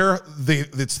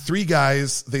it's three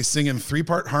guys. They sing in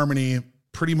 3-part harmony,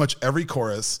 pretty much every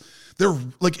chorus. They're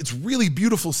like, it's really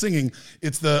beautiful singing.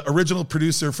 It's the original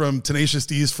producer from Tenacious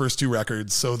D's first 2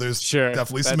 records. So there's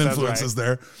definitely some influences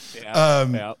there.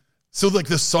 Yeah. So like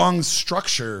the song's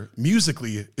structure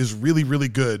musically is really, really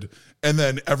good. And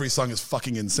then every song is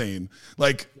fucking insane.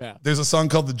 Like there's a song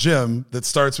called The Gym that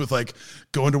starts with like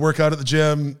going to work out at the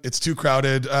gym. It's too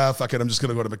crowded. Fuck it. I'm just going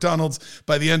to go to McDonald's.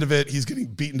 By the end of it, he's getting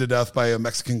beaten to death by a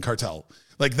Mexican cartel.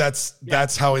 Like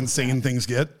that's how insane things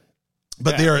get.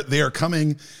 But they are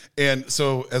coming. And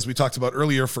so as we talked about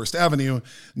earlier, First Avenue,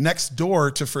 next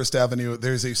door to First Avenue,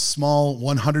 there's a small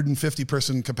 150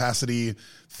 person capacity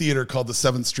theater called the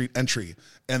 7th Street Entry.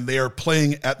 And they are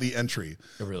playing at the entry.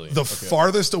 Oh, really? The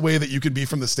farthest away that you could be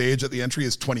from the stage at the entry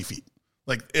is 20 feet.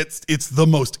 Like it's the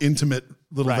most intimate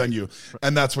little venue.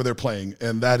 And that's where they're playing.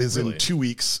 And that is in 2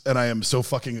 weeks. And I am so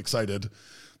fucking excited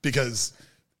because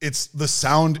it's the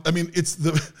sound. I mean, it's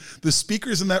the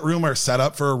speakers in that room are set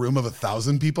up for a room of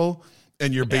 1,000 people,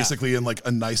 and you're basically in like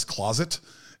a nice closet.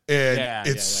 And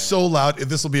it's so loud.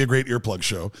 This will be a great earplug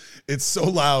show. It's so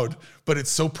loud, but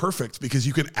it's so perfect because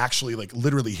you can actually like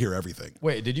literally hear everything.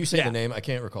 Wait, did you say the name? I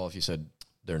can't recall if you said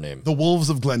their name. The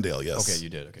Wolves of Glendale, yes. Okay, you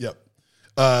did. Okay. Yep.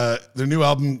 Their new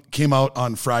album came out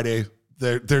on Friday.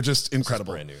 They're just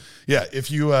incredible. Brand new. Yeah, if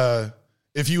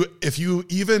you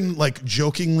even like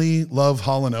jokingly love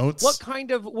Hall & Oates. What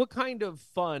kind of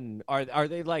fun are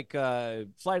they like?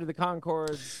 Flight of the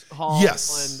Conchords, Hall,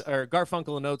 Yes. or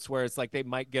Garfunkel and Oates, where it's like they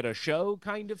might get a show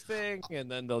kind of thing, and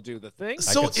then they'll do the thing.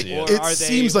 So could see it it.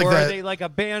 seems like that. Are they like a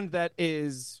band that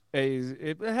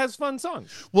it has fun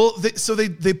songs? Well,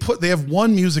 they have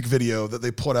one music video that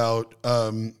they put out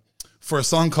for a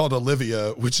song called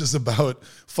Olivia, which is about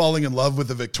falling in love with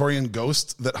the Victorian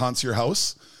ghost that haunts your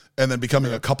house, and then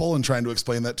becoming a couple and trying to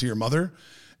explain that to your mother.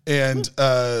 And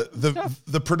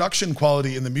the production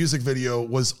quality in the music video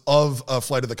was of a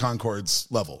Flight of the Conchords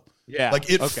level. Yeah, like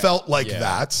it felt like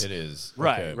that. It is.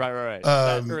 Right.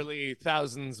 That early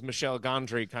thousands Michel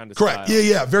Gondry kind of Correct. style.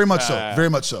 Yeah, very much so. Very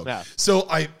much so. Yeah. So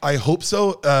I hope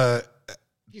so.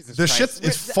 Jesus The Christ. shit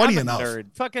is funny I'm a enough.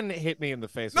 nerd. Fucking hit me in the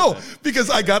face. No, with that. because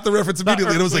I got the reference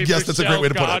immediately and I was like, yes, that's a great way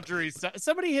to put it. Gondry.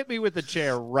 Somebody hit me with a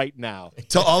chair right now.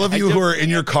 To all of you who are in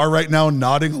your car right now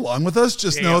nodding along with us,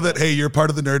 just know that, hey, you're part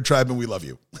of the nerd tribe and we love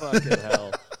you. Fucking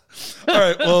hell. All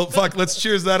right, well, fuck, let's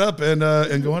cheers that up and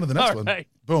go on to the next All one. right.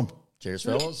 Boom. Cheers,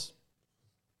 fellas.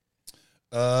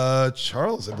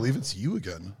 Charles, I believe it's you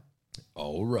again.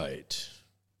 All right.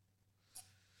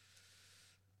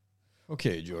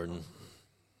 Okay, Jordan.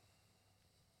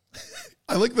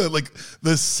 I like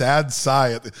the sad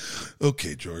sigh.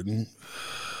 Okay, Jordan.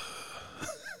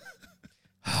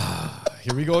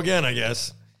 Here we go again, I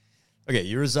guess. Okay,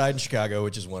 you reside in Chicago,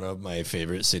 which is one of my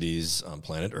favorite cities on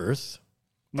planet Earth.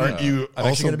 Aren't you I'm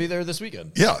actually going to be there this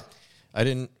weekend. Yeah. I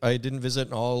didn't visit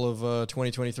in all of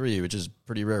 2023, which is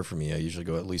pretty rare for me. I usually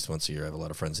go at least once a year. I have a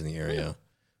lot of friends in the area.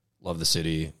 Love the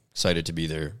city. Excited to be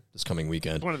there this coming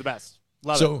weekend. One of the best.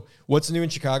 Love it. So what's new in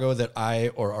Chicago that I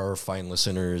or our fine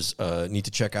listeners need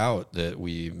to check out that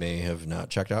we may have not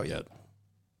checked out yet?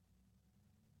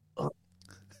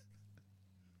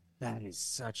 That is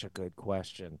such a good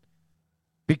question.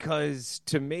 Because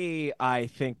to me, I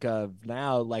think of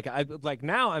now,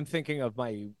 now I'm thinking of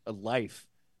my life.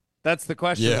 That's the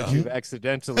question that you've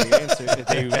accidentally answered,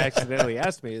 that you've accidentally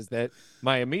asked me, is that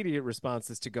my immediate response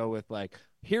is to go with like,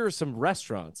 here are some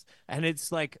restaurants. And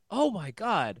it's like, oh my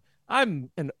God, I'm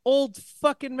an old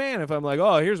fucking man if I'm like,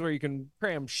 oh, here's where you can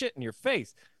cram shit in your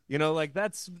face. You know, like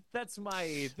that's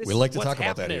my, this we like is to what's talk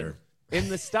about that here. In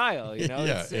the style, you know,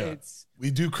 it's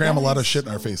we do cram a lot of shit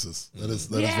in our faces. That is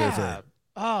very fair.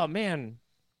 Oh man.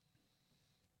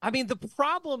 I mean, the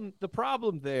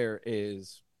problem there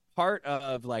is part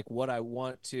of like what I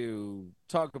want to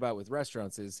talk about with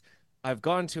restaurants is I've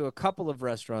gone to a couple of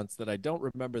restaurants that I don't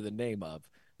remember the name of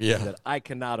that I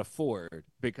cannot afford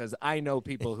because I know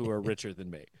people who are richer than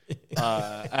me.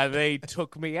 And they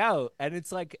took me out, and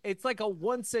it's like a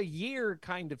once a year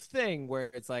kind of thing where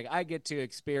it's like I get to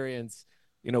experience,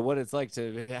 you know, what it's like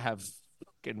to have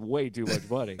fucking way too much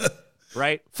money,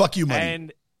 right? Fuck you, money.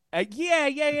 And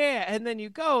yeah. And then you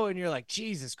go and you're like,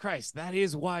 Jesus Christ, that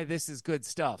is why this is good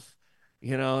stuff.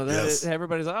 You know,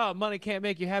 everybody's like, oh, money can't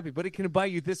make you happy, but it can buy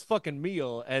you this fucking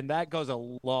meal. And that goes a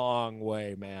long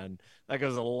way, man. That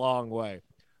goes a long way.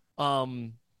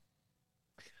 But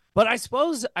I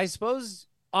suppose,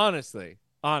 honestly,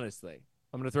 I'm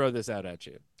going to throw this out at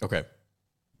you. Okay.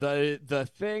 The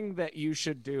thing that you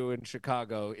should do in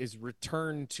Chicago is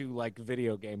return to like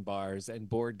video game bars and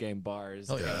board game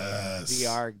bars and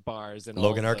VR bars and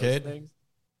Logan all those Arcade things.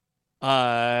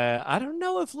 I don't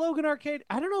know if Logan Arcade.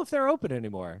 I don't know if they're open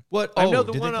anymore. What? I know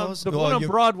the one on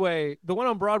Broadway. The one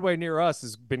on Broadway near us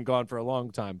has been gone for a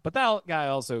long time. But that guy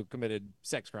also committed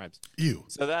sex crimes.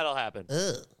 So that'll happen.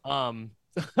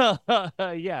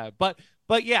 Yeah, but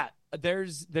yeah,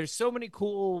 there's so many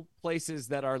cool places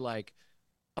that are like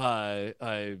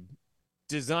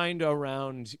designed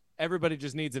around everybody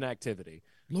just needs an activity.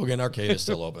 Logan Arcade is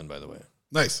still open, by the way.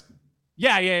 Nice.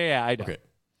 Yeah, I know. Okay.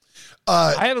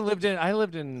 I lived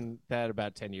in that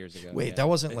about 10 years ago. Wait, that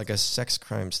wasn't like a sex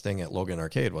crimes thing at Logan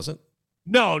Arcade, was it?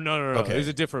 No. Okay. It was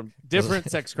a different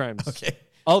sex crimes. Okay.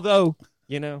 Although,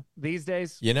 you know, these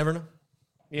days you never know.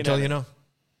 You know.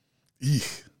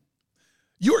 Eek.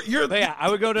 But yeah, I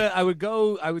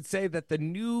would say that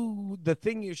the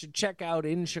thing you should check out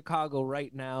in Chicago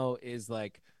right now is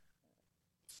like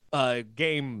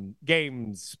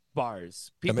games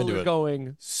bars. People are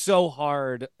going so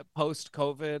hard post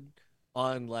COVID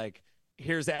on like,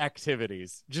 here's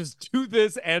activities. Just do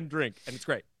this and drink, and it's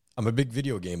great. I'm a big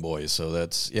video game boy, so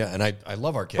that's and I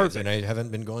love arcades. Perfect. And I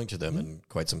haven't been going to them in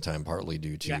quite some time, partly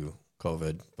due to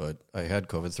COVID, but I had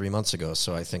COVID 3 months ago,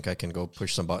 so I think I can go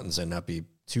push some buttons and not be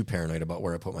too paranoid about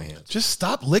where I put my hands. Just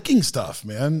stop licking stuff,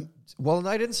 man. Well,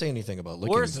 I didn't say anything about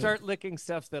licking. Or start licking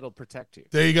stuff that'll protect you.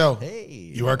 There you go.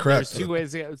 Hey, you are correct. There's 2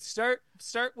 ways to go. Start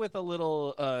with a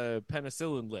little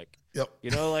penicillin lick. Yep. You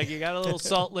know, like you got a little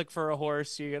salt lick for a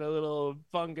horse, you get a little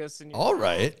fungus, and all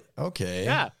right, okay,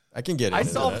 yeah, I can get it. I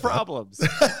solve problems.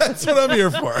 That's what I'm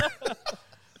here for.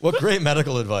 What great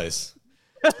medical advice.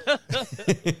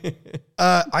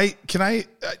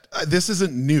 This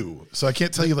isn't new, so I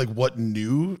can't tell you like what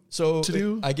new to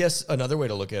do. I guess another way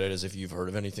to look at it is if you've heard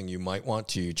of anything you might want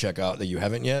to check out that you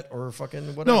haven't yet, or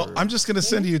fucking whatever. No, I'm just gonna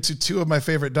send you to 2 of my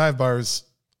favorite dive bars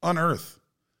on earth.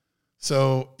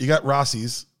 So you got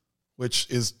Rossi's, which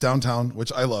is downtown,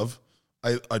 which I love.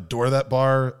 I adore that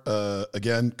bar.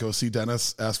 Again, go see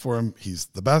Dennis. Ask for him. He's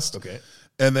the best. Okay.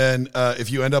 And then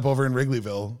if you end up over in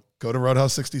Wrigleyville, go to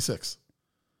Roadhouse 66.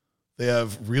 They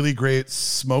have really great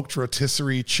smoked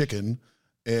rotisserie chicken,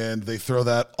 and they throw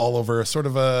that all over sort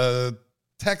of a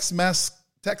Tex-Mex-esque.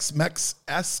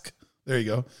 There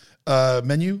you go.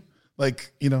 Menu,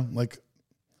 like, you know, like.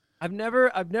 I've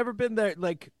never been there.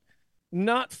 Like,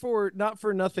 not for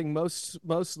nothing. Most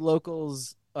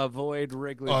locals avoid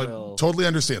Wrigleyville. Totally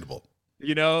understandable.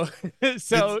 You know,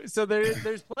 so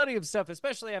there's plenty of stuff,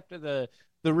 especially after the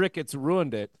Ricketts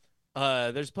ruined it.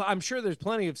 I'm sure there's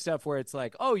plenty of stuff where it's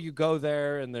like, oh, you go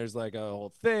there and there's like a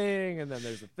whole thing, and then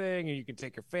there's a thing, and you can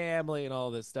take your family and all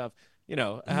this stuff. You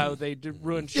know how they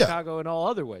ruin Chicago in all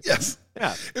other ways. Yes,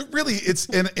 yeah. It's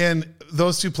and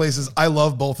those 2 places. I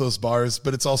love both those bars,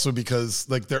 but it's also because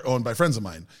like they're owned by friends of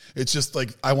mine. It's just like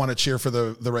I want to cheer for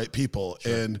the right people,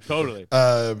 and totally.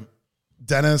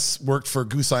 Dennis worked for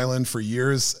Goose Island for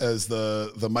years as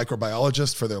the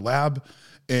microbiologist for their lab.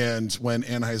 And when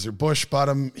Anheuser-Busch bought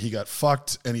him, he got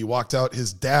fucked and he walked out.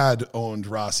 His dad owned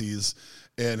Rossi's,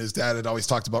 and his dad had always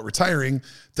talked about retiring.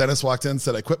 Dennis walked in and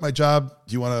said, I quit my job.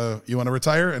 Do you want to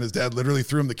retire? And his dad literally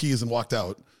threw him the keys and walked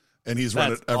out. And he's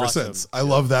run it ever since. I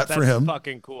love that for him. That's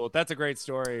fucking cool. That's a great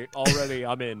story. Already,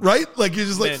 I'm in. Right? Like, you're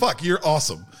just like, fuck, you're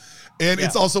awesome. And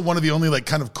it's also one of the only like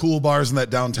kind of cool bars in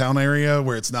that downtown area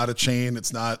where it's not a chain.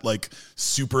 It's not like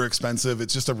super expensive.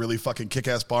 It's just a really fucking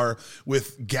kick-ass bar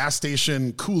with gas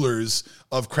station coolers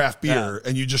of craft beer.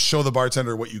 And you just show the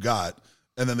bartender what you got.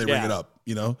 And then they ring it up,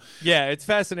 you know? Yeah, it's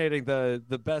fascinating.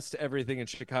 The best everything in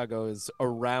Chicago is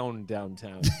around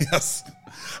downtown. Yes.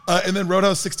 And then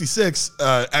Roadhouse 66,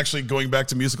 actually going back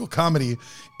to musical comedy,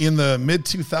 in the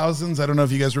mid-2000s, I don't know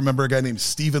if you guys remember a guy named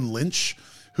Stephen Lynch,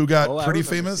 who got pretty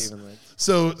famous.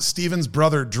 So Stephen's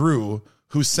brother, Drew,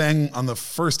 who sang on the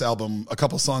first album a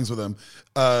couple songs with him,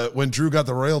 when Drew got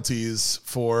the royalties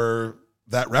for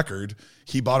that record,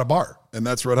 he bought a bar, and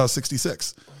that's Roadhouse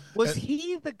 66. Was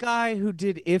he the guy who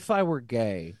did If I Were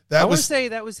Gay? I want to say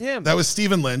that was him. That was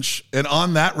Stephen Lynch. And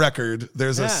on that record,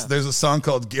 there's a song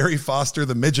called Gary Foster,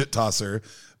 the Midget Tosser.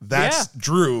 That's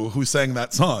Drew who sang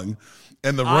that song.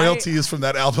 And the royalties from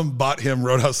that album bought him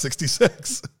Roadhouse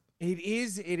 66. It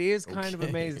is kind of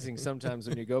amazing sometimes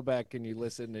when you go back and you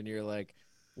listen and you're like,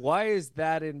 why is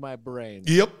that in my brain?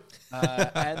 Yep.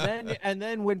 And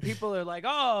then when people are like,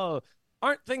 oh,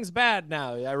 aren't things bad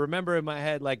now? I remember in my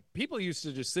head, like, people used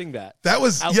to just sing that. That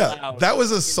was, that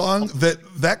was a song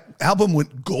that album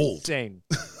went gold. Insane.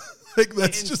 Like,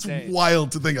 that's just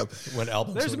wild to think of. When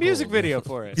albums There's a music video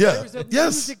for it. Yeah. There's a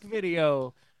music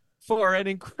video for an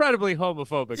incredibly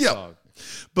homophobic song.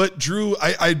 But Drew,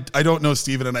 I don't know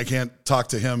Steven and I can't talk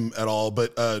to him at all,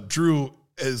 but Drew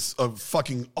is a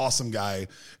fucking awesome guy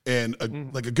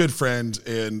and like a good friend,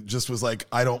 and just was like,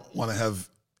 I don't want to have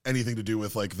anything to do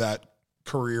with like that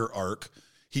career arc.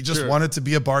 He just wanted to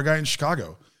be a bar guy in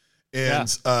Chicago.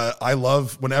 And I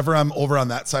love whenever I'm over on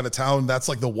that side of town, that's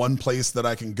like the one place that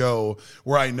I can go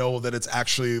where I know that it's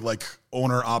actually like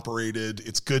owner operated.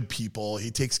 It's good people.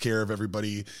 He takes care of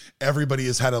everybody. Everybody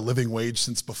has had a living wage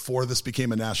since before this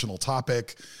became a national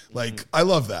topic. Like, I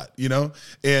love that, you know?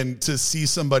 And to see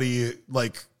somebody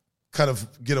like kind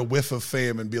of get a whiff of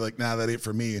fame and be like, nah, that ain't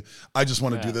for me. I just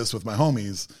want to do this with my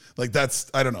homies. Like, that's,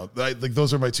 I don't know. Like,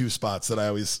 those are my two spots that I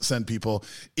always send people.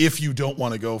 If you don't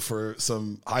want to go for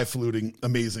some highfalutin,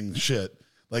 amazing shit,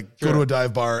 like go to a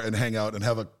dive bar and hang out and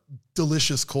have a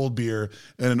delicious cold beer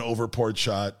and an over poured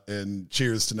shot, and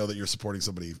cheers to know that you're supporting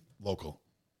somebody local.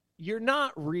 You're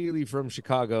not really from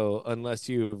Chicago unless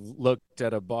you've looked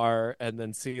at a bar and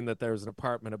then seen that there was an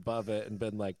apartment above it and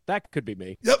been like, that could be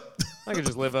me. Yep. I could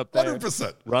just live up there.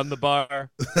 100%. Run the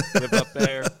bar, live up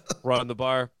there, run the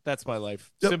bar. That's my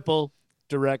life. Yep. Simple,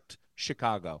 direct,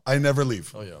 Chicago. I never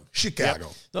leave. Oh, yeah. Chicago.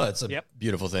 Yep. No, it's a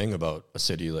beautiful thing about a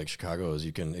city like Chicago is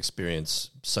you can experience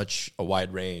such a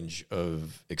wide range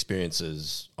of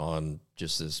experiences on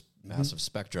just this massive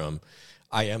spectrum.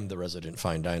 I am the resident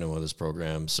fine dino of this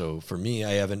program. So for me,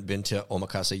 I haven't been to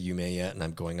Omakase Yume yet, and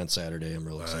I'm going on Saturday. I'm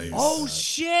really excited. Oh,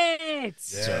 shit.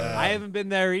 Yeah. I haven't been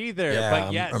there either. Yeah,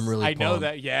 but yes, I'm really I know pumped.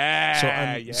 that.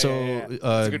 Yeah. It's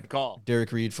a good call.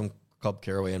 Derek Reed from Club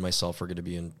Caraway and myself are going to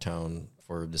be in town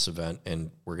for this event,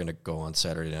 and we're going to go on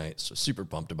Saturday night. So super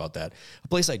pumped about that. A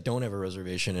place I don't have a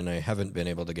reservation, and I haven't been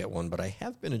able to get one, but I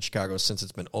have been in Chicago since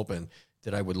it's been open,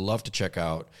 that I would love to check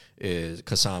out is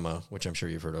Kasama, which I'm sure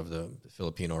you've heard of, the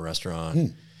Filipino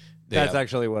restaurant. That's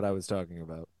actually what I was talking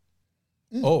about.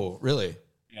 Oh, really?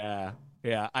 Yeah.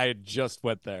 Yeah. I just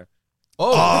went there.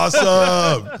 Oh,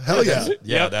 awesome. Hell yeah.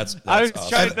 Yeah, that's I was awesome.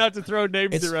 trying not to throw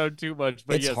names around too much,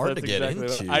 but it's yes, hard that's to get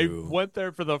exactly into. I went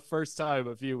there for the first time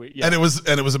a few weeks. Yeah. And it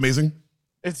was amazing.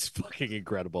 It's fucking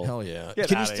incredible. Hell yeah. Get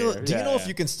Can you outta still here. do you Yeah, know if yeah.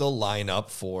 you can still line up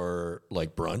for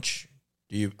like brunch?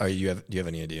 Do you have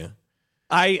any idea?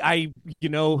 I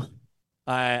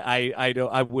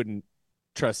wouldn't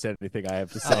trust anything I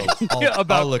have to say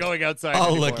about going outside.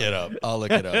 I'll anymore. look it up.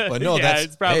 But no, Yeah, that's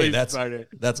it's probably that's smarter.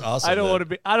 That's awesome. I don't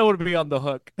want to be on the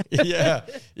hook. yeah.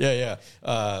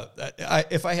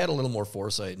 If I had a little more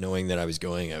foresight, knowing that I was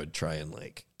going, I would try and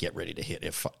like get ready to hit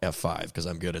F5 because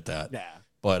I'm good at that. Yeah.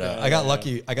 But I got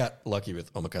lucky. I got lucky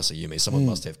with Omakase Yume. Someone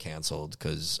must have canceled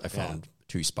because I found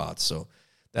 2 spots. So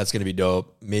that's going to be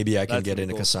dope. Maybe I can get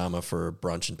into Kasama for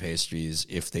brunch and pastries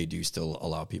if they do still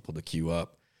allow people to queue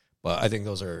up. But I think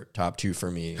those are top 2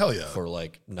 for me. Hell yeah. For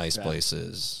like nice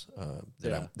places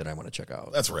that I want to check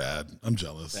out. That's rad. I'm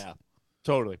jealous. Yeah.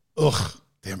 Totally. Ugh,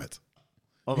 damn it.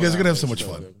 You guys are going to have so much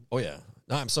fun. Oh yeah.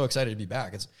 No, I'm so excited to be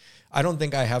back. I don't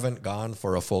think I haven't gone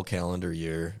for a full calendar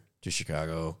year to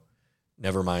Chicago.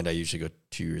 Never mind, I usually go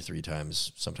 2 or 3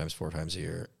 times, sometimes 4 times a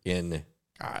year in,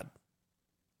 God,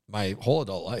 my whole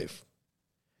adult life.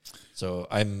 So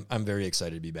I'm very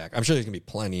excited to be back. I'm sure there's going to be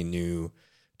plenty new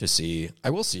to see. I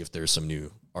will see if there's some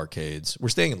new arcades. We're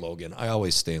staying in Logan. I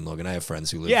always stay in Logan. I have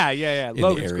friends who live in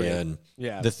Logan's the area. great. And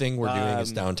Yeah. the thing we're doing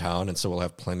is downtown, and so we'll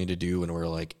have plenty to do when we're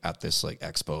like at this like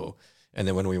expo. And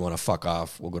then when we want to fuck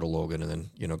off, we'll go to Logan and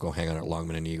then, you know, go hang out at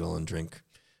Longman and Eagle and drink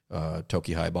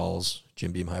Toki highballs,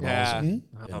 Jim Beam highballs.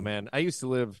 Yeah. Oh man, I used to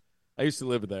live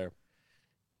there.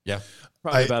 Yeah.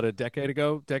 Probably about a decade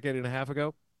and a half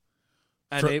ago.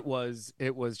 And it was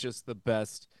just the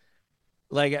best.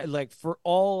 Like for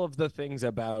all of the things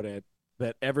about it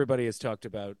that everybody has talked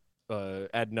about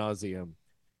ad nauseum,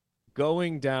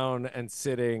 going down and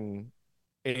sitting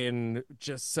in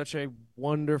just such a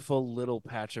wonderful little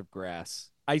patch of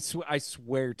grass. I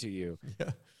swear to you.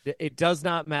 Yeah. It does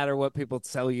not matter what people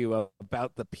tell you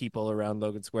about the people around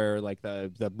Logan Square, like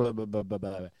the blah, blah, blah, blah,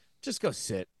 blah. Just go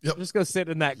sit. Yep. Just go sit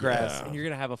in that grass, and you're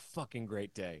going to have a fucking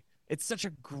great day. It's such a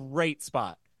great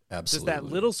spot. Absolutely. Just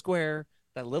that little square,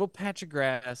 that little patch of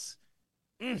grass.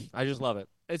 I just love it.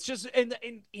 It's just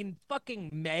in fucking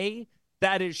May,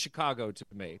 that is Chicago to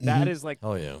me. That is like,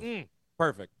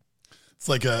 perfect. It's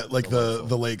like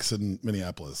the lakes in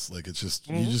Minneapolis. Like it's just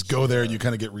you just go there and you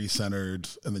kind of get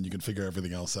recentered, and then you can figure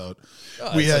everything else out.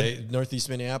 We had Northeast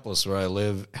Minneapolis, where I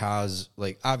live, has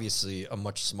like obviously a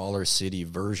much smaller city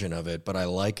version of it, but I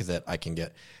like that I can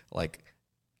get like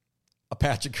a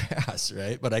patch of grass,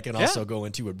 right? But I can also go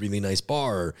into a really nice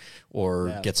bar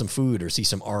or get some food or see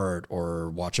some art or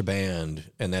watch a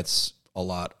band, and that's a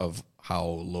lot of how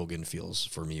Logan feels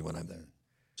for me when I'm there.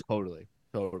 Totally.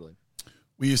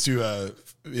 We used to,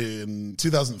 in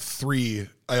 2003,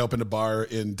 I opened a bar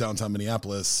in downtown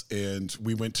Minneapolis, and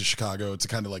we went to Chicago to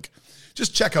kind of like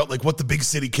just check out like what the big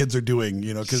city kids are doing,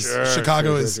 you know, because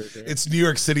Chicago it's New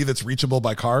York City that's reachable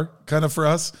by car kind of for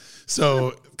us.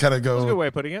 So kind of go, that's a good way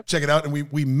of putting it. Check it out. And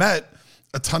we met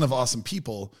a ton of awesome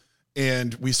people,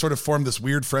 and we sort of formed this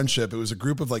weird friendship. It was a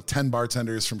group of like 10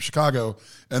 bartenders from Chicago.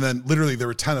 And then literally there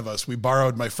were 10 of us. We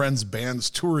borrowed my friend's band's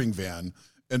touring van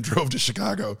and drove to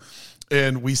Chicago.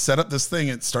 And we set up this thing.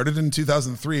 It started in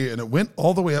 2003, and it went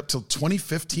all the way up till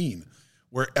 2015,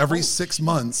 where every 6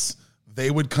 months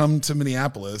they would come to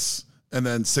Minneapolis, and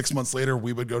then 6 months later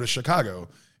we would go to Chicago,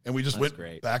 and we just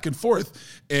went back and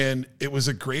forth. And it was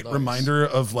a great reminder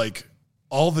of like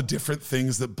all the different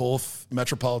things that both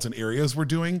metropolitan areas were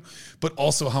doing, but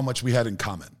also how much we had in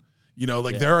common. You know,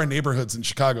 like there are neighborhoods in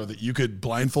Chicago that you could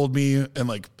blindfold me and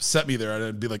like set me there, and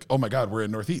I'd be like, oh my God, we're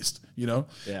in Northeast, you know?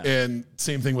 Yeah. And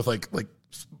same thing with like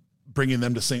bringing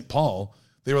them to St. Paul.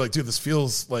 They were like, dude, this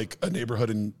feels like a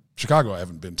neighborhood in Chicago I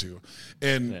haven't been to.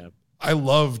 And I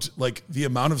loved like the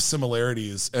amount of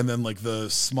similarities and then like the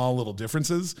small little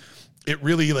differences. It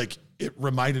really like, it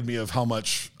reminded me of how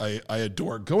much I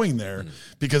adore going there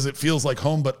because it feels like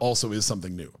home, but also is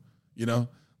something new, you know?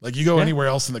 Like you go anywhere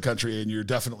else in the country and you're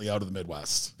definitely out of the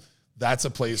Midwest. That's a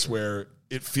place where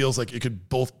it feels like it could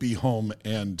both be home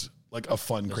and like a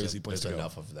fun, crazy place to go. There's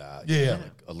enough of that. Yeah.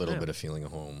 Like a little bit of feeling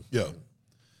of home. Yeah.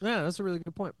 Yeah, that's a really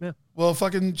good point. Yeah. Well,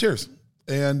 fucking cheers.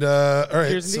 And all right.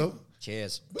 Cheers, so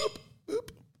cheers.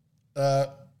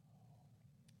 Boop.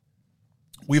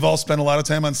 We've all spent a lot of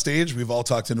time on stage. We've all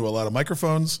talked into a lot of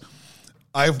microphones.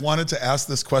 I've wanted to ask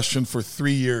this question for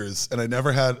 3 years, and I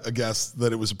never had a guest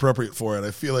that it was appropriate for, and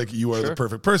I feel like you are the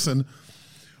perfect person.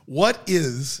 What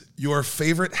is your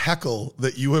favorite heckle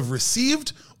that you have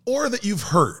received or that you've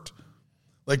heard?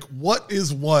 Like, what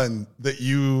is one that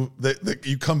you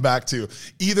come back to,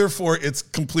 either for its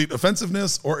complete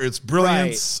offensiveness or its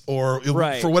brilliance or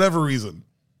for whatever reason?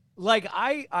 Like,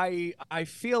 I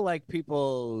feel like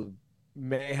people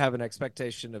may have an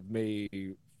expectation of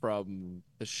me from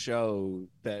the show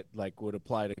that like would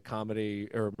apply to comedy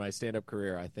or my stand-up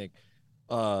career. I think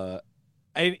I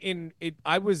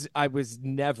was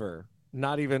never,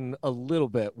 not even a little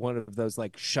bit, one of those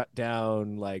like shut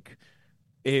down like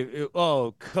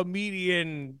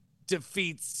comedian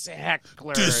defeats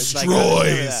heckler,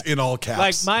 destroys in all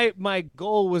caps. Like my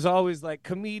goal was always like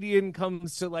comedian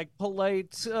comes to like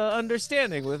polite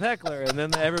understanding with heckler, and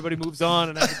then everybody moves on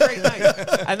and has a great night,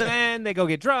 and then they go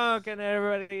get drunk, and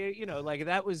everybody, you know, like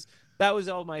that was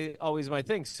always my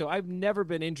thing. So I've never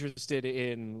been interested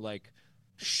in like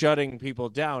shutting people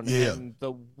down. And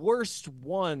the worst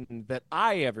one that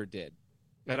I ever did,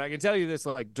 and I can tell you this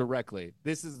like directly,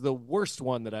 this is the worst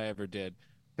one that I ever did,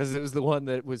 because it was the one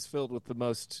that was filled with the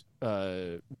most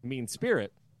mean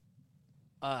spirit,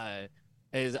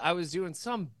 is I was doing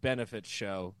some benefit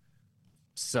show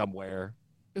somewhere.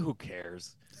 Who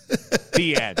cares?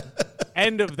 The end.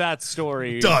 End of that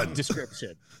story. Done.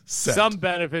 Description. Set. Some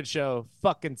benefit show,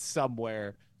 fucking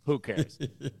somewhere. Who cares?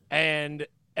 And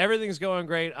everything's going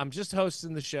great. I'm just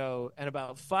hosting the show, and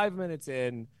about 5 minutes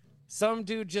in, some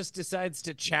dude just decides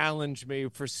to challenge me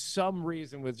for some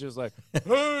reason with just like,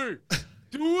 hey,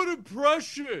 do an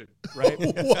impression, right?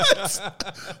 What?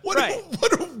 Right.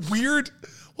 What a weird.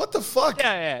 What the fuck?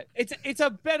 Yeah. It's a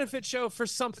benefit show for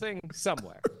something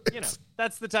somewhere. You know,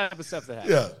 that's the type of stuff that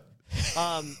happens.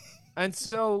 Yeah. And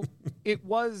so it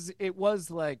was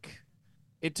like,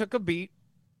 it took a beat.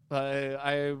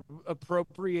 I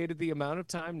appropriated the amount of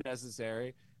time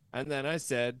necessary, and then I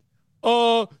said,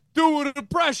 do an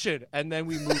impression, and then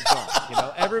we moved on. You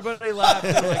know, everybody laughed.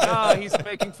 They're like, oh, he's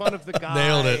making fun of the guy.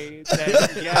 Nailed it.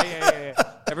 Yeah.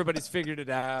 Everybody's figured it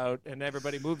out, and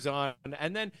everybody moves on.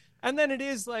 And then it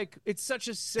is like, it's such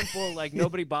a simple, like,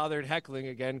 nobody bothered heckling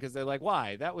again because they're like,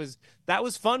 why? That was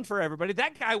fun for everybody.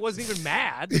 That guy wasn't even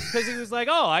mad because he was like,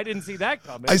 oh, I didn't see that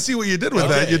coming. I see what you did with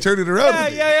that. You turned it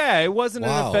around. Yeah. It wasn't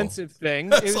an Wow. offensive thing.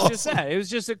 That's It was just awesome. that. It was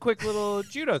just a quick little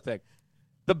judo thing.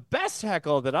 The best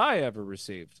heckle that I ever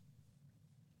received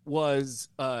was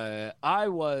I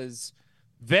was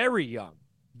very young,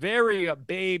 very a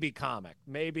baby comic,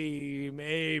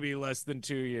 maybe less than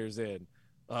 2 years in,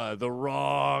 the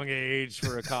wrong age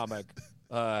for a comic,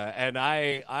 and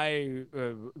I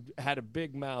had a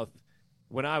big mouth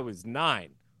when I was 9,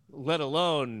 let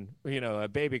alone a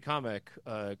baby comic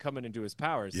coming into his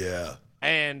powers. Yeah.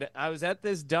 And I was at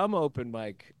this dumb open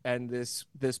mic, and this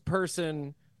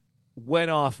person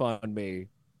went off on me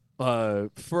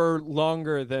for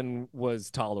longer than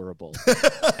was tolerable.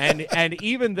 and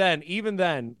even then,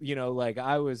 like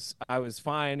I was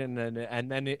fine, and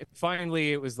then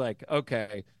finally it was like,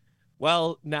 okay,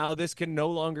 well, now this can no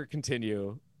longer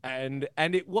continue. And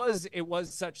it was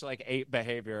such like ape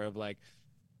behavior of like,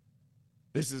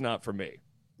 this is not for me.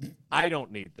 I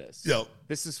don't need this. Yep.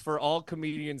 This is for all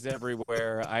comedians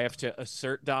everywhere. I have to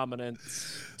assert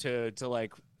dominance to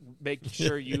like make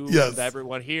sure you Yes. and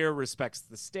everyone here respects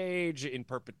the stage in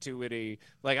perpetuity.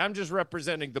 Like, I'm just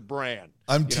representing the brand.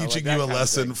 I'm like teaching that you a kind of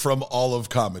lesson thing. from all of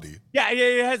comedy. Yeah,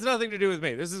 it has nothing to do with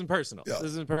me. This isn't personal. Yeah.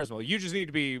 This isn't personal. You just need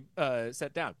to be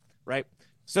set down, right?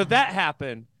 So that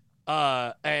happened,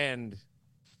 and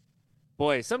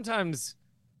boy, sometimes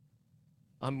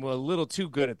I'm a little too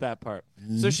good at that part.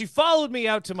 So she followed me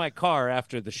out to my car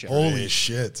after the show. Holy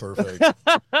shit. Perfect.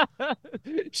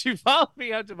 She followed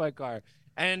me out to my car,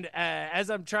 and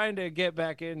as I'm trying to get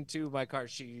back into my car,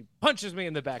 she punches me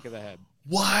in the back of the head.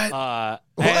 What?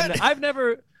 And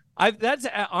that's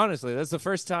honestly, that's the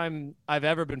first time I've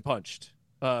ever been punched,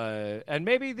 and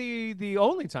maybe the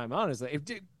only time, honestly.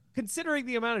 Considering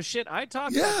the amount of shit I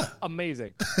talk, Yeah.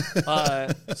 amazing.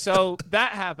 So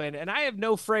that happened, and I have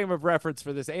no frame of reference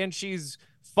for this. And she's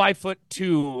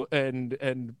 5'2"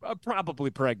 and probably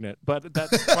pregnant, but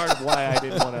that's part of why I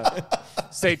didn't want to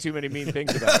say too many mean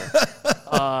things about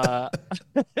her.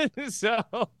 So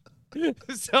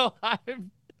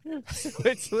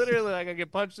it's literally like I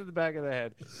get punched in the back of the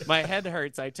head. My head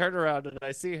hurts. I turn around and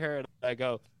I see her, and I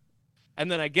go. And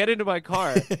then I get into my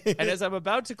car, and as I'm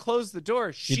about to close the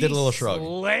door, she did a little shrug.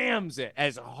 slams it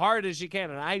as hard as she can,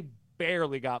 and I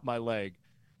barely got my leg.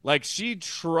 Like, she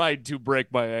tried to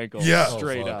break my ankle Yeah.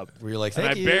 straight fuck. up. Were you like, And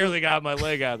I thank you? barely got my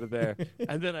leg out of there.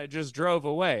 And then I just drove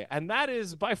away. And that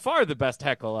is by far the best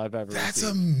heckle I've ever That's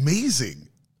received. amazing.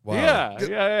 Wow.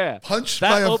 Yeah. Punched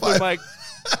by That a open five. mic,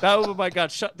 that open mic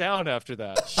got shut down after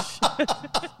that.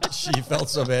 She felt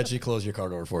so bad she closed your car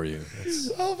door for you.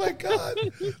 Oh my God.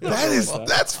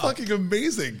 That's fucking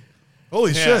amazing.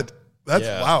 Holy shit. That's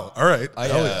Yeah. wow. All right.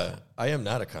 Hell yeah. I am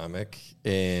not a comic,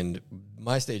 and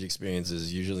my stage experience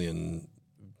is usually in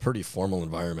pretty formal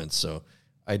environments, so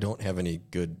I don't have any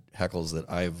good heckles that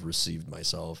I've received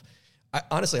myself.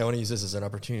 Honestly, I want to use this as an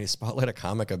opportunity to spotlight a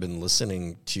comic I've been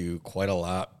listening to quite a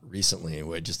lot recently,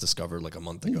 who I just discovered like a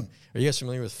month ago. Are you guys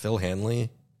familiar with Phil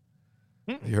Hanley?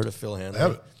 Have you heard of Phil Hanley? I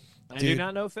haven't. I do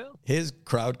not know Phil. His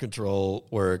crowd control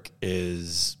work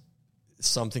is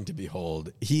something to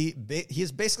behold. He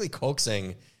is basically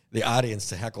coaxing the audience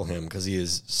to heckle him because he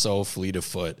is so fleet of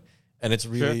foot, and it's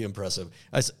really impressive.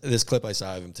 This clip I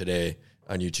saw of him today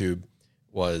on YouTube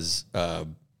was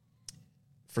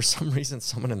for some reason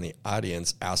someone in the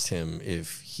audience asked him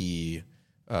if he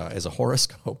is a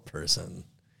horoscope person.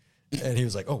 And he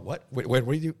was like, "Oh, what? Wait, what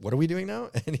do you do? What are we doing now?"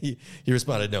 And he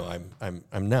responded, "No,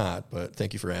 I'm not. But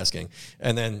thank you for asking."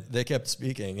 And then they kept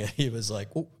speaking, and he was like,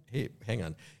 "Oh, hey, hang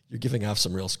on, you're giving off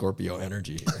some real Scorpio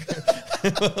energy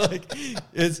here." Like,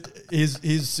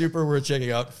 he's super worth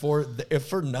checking out if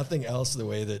for nothing else, the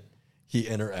way that he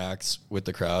interacts with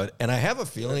the crowd. And I have a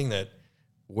feeling that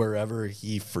wherever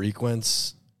he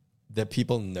frequents, that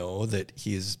people know that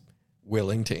he's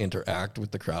willing to interact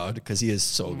with the crowd because he is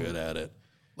so good at it.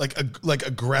 Like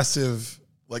aggressive,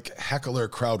 like heckler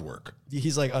crowd work.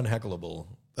 He's like unheckleable.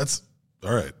 That's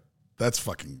all right. That's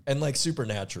fucking and like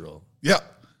supernatural. Yeah.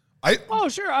 Oh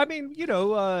sure. I mean,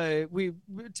 we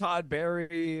Todd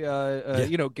Barry,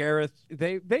 Gareth.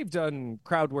 They've done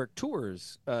crowd work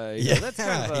tours. That's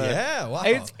kind of wow.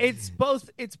 It's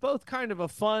both kind of a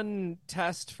fun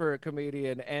test for a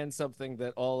comedian and something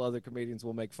that all other comedians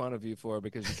will make fun of you for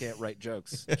because you can't write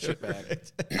jokes.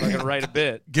 Shitbag. I'm gonna write a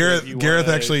bit. Gareth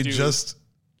actually you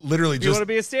want to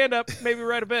be a stand-up, maybe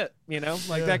write a bit,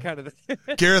 that kind of thing.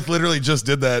 Gareth literally just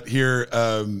did that here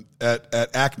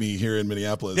at Acme here in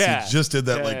Minneapolis. Yeah. He just did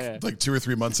that like 2 or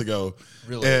 3 months ago.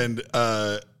 Really? And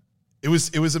it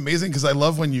was amazing because I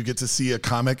love when you get to see a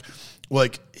comic,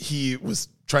 like he was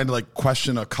trying to like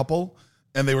question a couple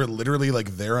and they were literally like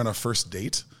there on a first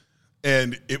date.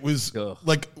 And it was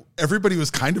like everybody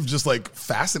was kind of just like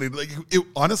fascinated. Like it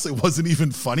honestly wasn't even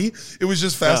funny. It was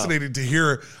just fascinating to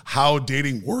hear how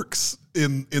dating works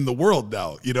in the world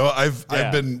now. I've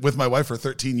been with my wife for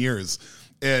 13 years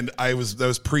and that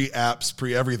was pre-apps,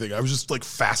 pre-everything. I was just like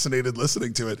fascinated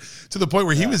listening to it to the point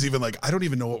where he was even like, I don't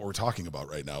even know what we're talking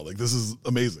about right now. Like this is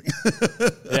amazing.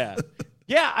 Yeah.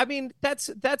 Yeah, I mean that's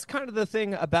kind of the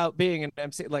thing about being an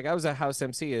MC. Like I was a house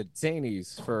MC at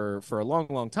Zany's for a long,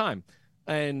 long time,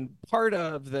 and part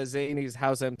of the Zany's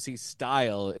house MC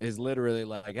style is literally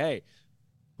like, hey,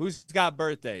 who's got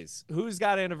birthdays? Who's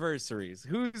got anniversaries?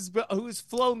 Who's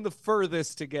flown the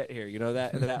furthest to get here?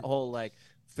 That whole like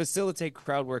facilitate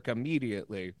crowd work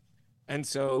immediately, and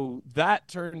so that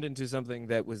turned into something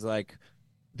that was like.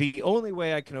 The only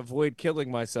way I can avoid killing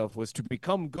myself was to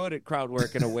become good at crowd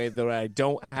work in a way that I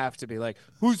don't have to be like,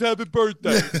 who's having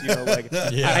birthdays?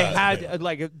 I had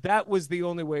like that was the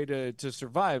only way to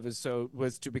survive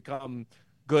was to become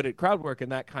good at crowd work in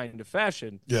that kind of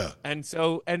fashion. Yeah. And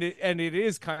so and it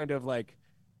is kind of like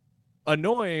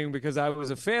annoying because I was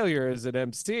a failure as an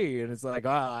MC, and it's like,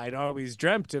 I'd always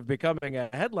dreamt of becoming a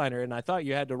headliner, and I thought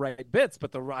you had to write bits,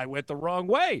 but I went the wrong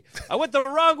way. I went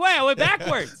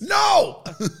backwards. No,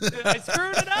 I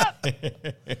screwed it up.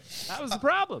 That was the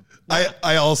problem.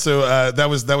 I also that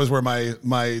was where my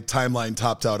timeline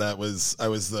topped out at was I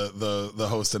was the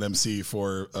host and MC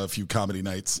for a few comedy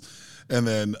nights, and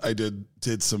then I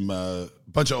did some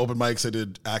bunch of open mics. I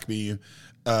did Acme.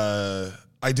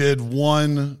 I did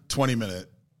one 20-minute,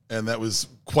 and that was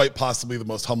quite possibly the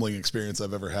most humbling experience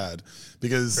I've ever had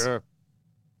because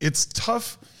it's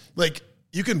tough. Like,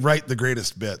 you can write the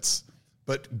greatest bits,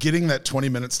 but getting that 20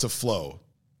 minutes to flow,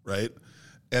 right?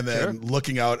 And then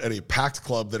looking out at a packed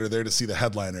club that are there to see the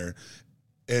headliner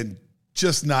and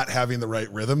just not having the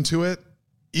right rhythm to it,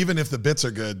 even if the bits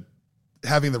are good,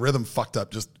 having the rhythm fucked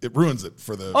up it ruins it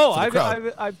for the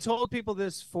crowd. I've told people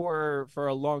this for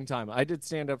a long time. I did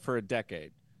stand up for a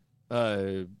decade,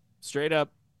 straight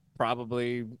up,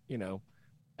 probably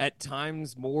at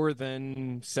times more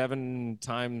than 7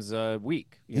 times a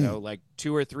week. Like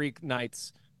 2 or 3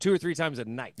 times a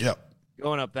night. Yeah,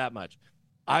 going up that much.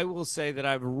 I will say that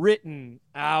I've written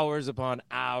hours upon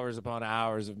hours upon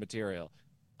hours of material.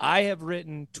 I have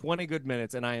written 20 good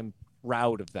minutes, and I am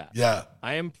proud of that. Yeah.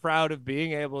 I am proud of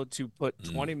being able to put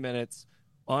 20 minutes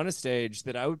on a stage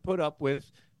that I would put up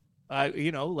with, I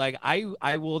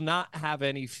will not have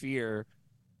any fear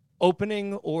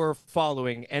opening or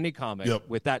following any comic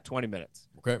with that 20 minutes.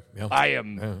 Okay. Yeah. I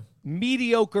am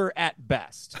mediocre at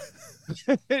best.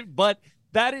 But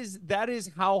that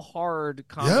is how hard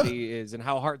comedy is and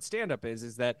how hard stand-up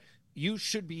is that you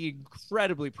should be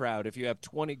incredibly proud if you have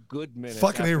 20 good minutes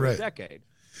after a decade.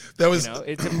 That was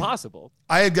it's impossible.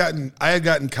 I had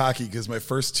gotten cocky because my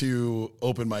first 2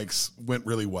 open mics went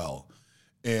really well.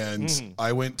 And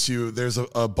I went to there's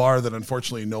a bar that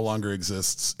unfortunately no longer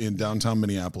exists in downtown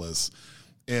Minneapolis.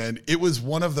 And it was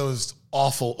one of those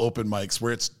awful open mics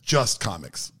where it's just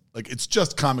comics. Like it's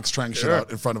just comics trying shit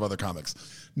out in front of other comics.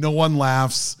 No one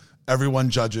laughs. Everyone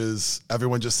judges.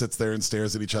 Everyone just sits there and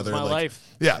stares at each other. My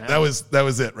life. Yeah, that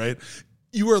was it, right?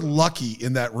 You were lucky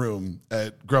in that room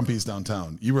at Grumpy's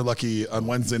downtown. You were lucky on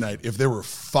Wednesday night if there were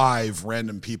 5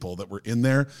 random people that were in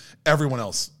there. Everyone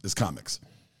else is comics.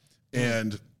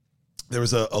 And there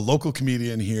was a local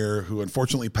comedian here who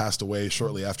unfortunately passed away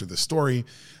shortly after this story,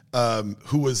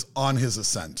 who was on his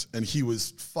ascent, and he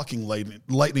was fucking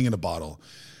lightning in a bottle.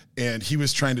 And he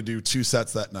was trying to do 2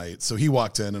 sets that night. So he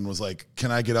walked in and was like,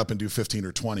 can I get up and do 15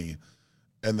 or 20?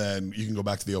 And then you can go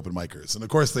back to the open micers. And of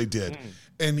course they did.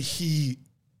 And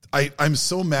I'm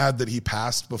so mad that he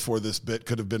passed before this bit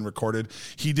could have been recorded.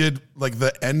 He did like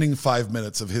the ending 5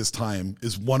 minutes of his time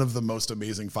is one of the most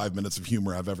amazing 5 minutes of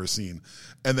humor I've ever seen.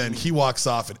 And then he walks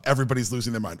off and everybody's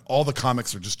losing their mind. All the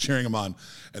comics are just cheering him on.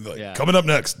 And they're like, coming up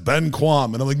next, Ben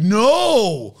Quam. And I'm like,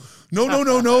 no. You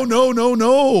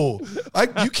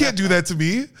can't do that to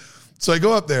me. So I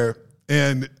go up there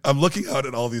and I'm looking out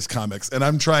at all these comics and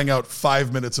I'm trying out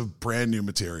 5 minutes of brand new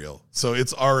material. So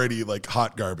it's already like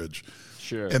hot garbage.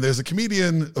 Sure. And there's a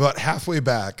comedian about halfway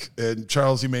back, and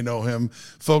Charles, you may know him.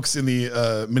 Folks in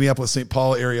the Minneapolis-St.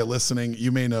 Paul area listening,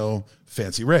 you may know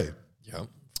Fancy Ray. Yep.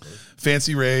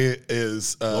 Fancy Ray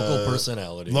is local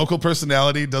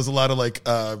personality, does a lot of like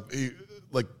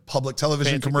public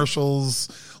television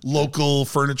commercials, local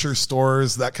furniture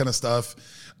stores, that kind of stuff.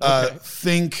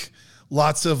 Think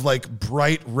lots of like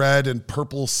bright red and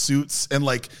purple suits and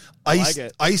like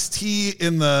iced tea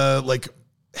in the like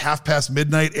half past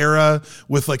midnight era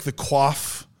with like the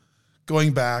coif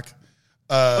going back.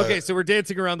 Okay, so we're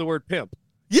dancing around the word pimp.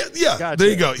 Yeah, Gotcha. There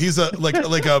you go. He's a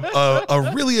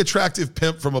really attractive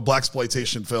pimp from a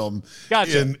blaxploitation film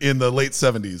in the late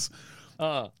 70s.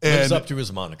 Lives up to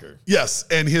his moniker. Yes,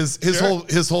 and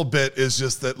his whole bit is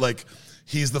just that like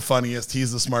he's the funniest,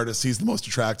 he's the smartest, he's the most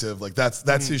attractive. Like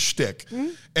that's his shtick,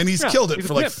 and he's killed it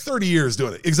for like 30 years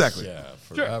doing it. Exactly. Yeah,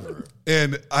 forever. Sure.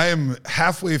 And I am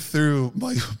halfway through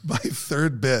my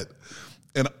third bit,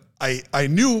 and I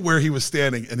knew where he was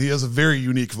standing, and he has a very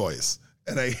unique voice,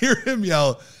 and I hear him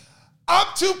yell, "I'm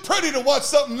too pretty to watch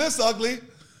something this ugly,"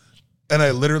 and I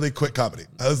literally quit comedy.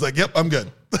 I was like, "Yep, I'm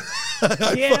good."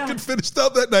 I fucking finished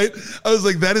out that night. I was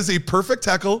like, that is a perfect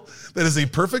tackle. That is a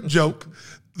perfect joke.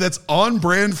 That's on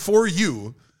brand for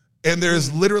you. And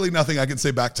there's literally nothing I can say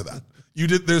back to that.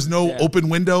 There's no open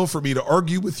window for me to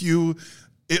argue with you.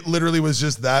 It literally was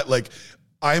just that. Like,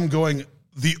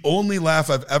 the only laugh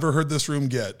I've ever heard this room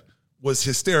get was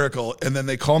hysterical. And then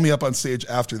they call me up on stage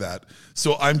after that.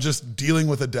 So I'm just dealing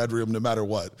with a dead room no matter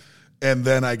what. And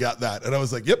then I got that. And I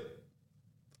was like, yep.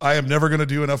 I am never going to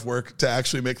do enough work to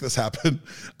actually make this happen.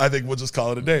 I think we'll just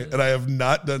call it a day. And I have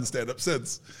not done stand-up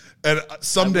since. And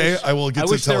someday I will get to tell him.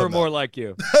 I wish there were more like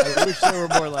you. I wish there were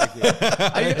more like you.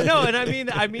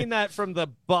 I mean that from the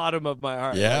bottom of my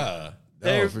heart. Yeah.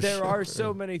 There are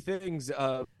so many things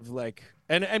of like,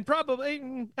 and probably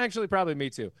me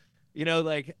too. You know,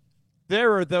 like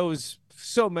there are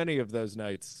so many of those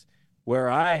nights where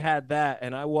I had that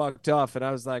and I walked off and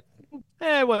I was like,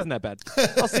 it wasn't that bad.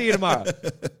 I'll see you tomorrow.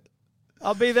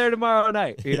 I'll be there tomorrow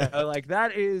night. You know, like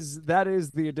that is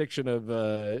the addiction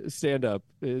of stand up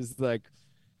is like,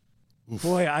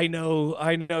 boy, I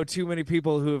know too many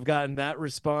people who have gotten that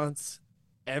response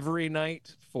every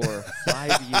night for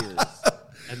 5 years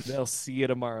and they'll see you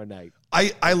tomorrow night.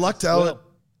 I lucked out. Well,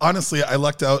 honestly, I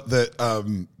lucked out that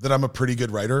I'm a pretty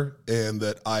good writer and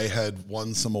that I had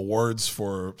won some awards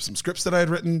for some scripts that I had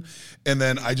written. And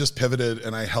then I just pivoted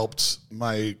and I helped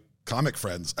my comic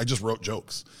friends. I just wrote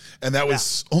jokes. And that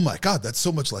was, oh my God, that's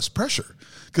so much less pressure.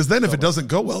 Because then if it doesn't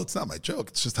go well, it's not my joke.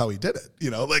 It's just how he did it. You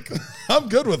know, like I'm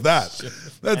good with that.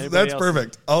 That's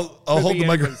perfect. I'll hold the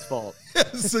microphone. Fault.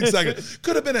 Yes, exactly.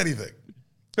 Could have been anything.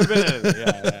 Could have been anything.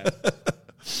 Yeah.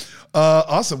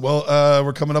 Awesome. Well,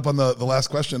 we're coming up on the last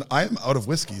question. I am out of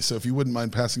whiskey, so if you wouldn't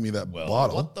mind passing me that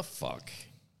bottle. What the fuck?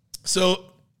 So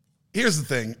here's the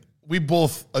thing. We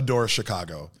both adore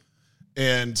Chicago.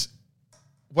 And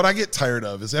what I get tired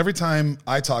of is every time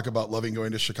I talk about loving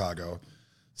going to Chicago,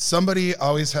 somebody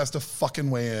always has to fucking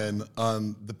weigh in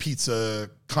on the pizza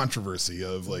controversy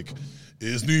of like,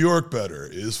 is New York better?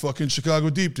 Is fucking Chicago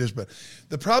deep dish better?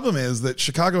 The problem is that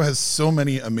Chicago has so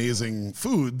many amazing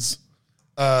foods.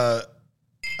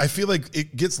 I feel like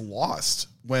it gets lost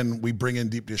when we bring in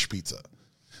deep dish pizza.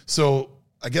 So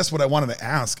I guess what I wanted to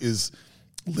ask is,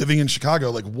 living in Chicago,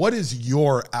 like what is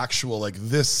your actual, like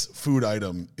this food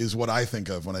item is what I think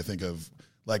of when I think of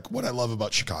like what I love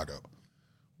about Chicago.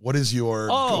 What is your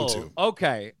go-to?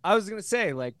 Okay. I was going to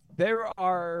say like there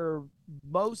are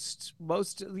most,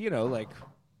 you know, like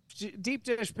deep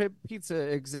dish pizza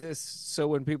exists. So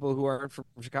when people who aren't from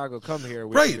Chicago come here,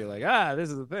 we can be like, this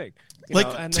is the thing. You like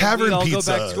know? And tavern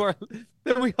pizza.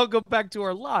 Then we all go back to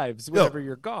our lives whenever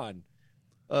you're gone.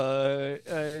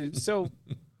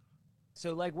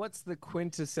 So like, what's the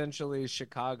quintessentially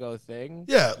Chicago thing?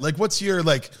 Yeah, like what's your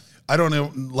like? I don't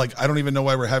know. Like I don't even know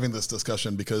why we're having this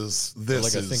discussion because this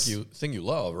like is a thing you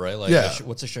love, right? Like,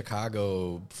 what's a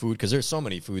Chicago food? Because there's so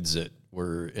many foods that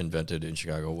were invented in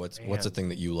Chicago. What's a thing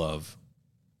that you love?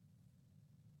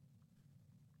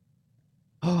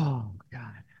 Oh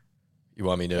God! You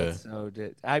want me to?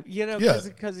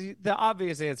 Because the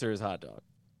obvious answer is hot dog.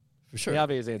 For sure. The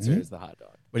obvious answer is the hot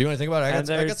dog. What do you want to think about it? I got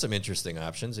there's- some interesting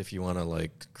options if you want to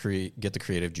like get the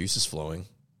creative juices flowing.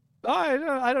 Oh,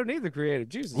 I don't need the creative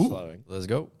juices flowing. Let's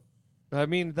go. I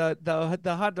mean, the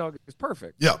hot dog is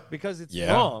perfect. Yeah. Because it's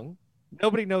Yeah. long.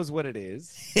 Nobody knows what it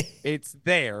is. It's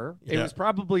there. It Yeah. was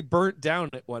probably burnt down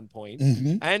at one point.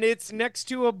 And it's next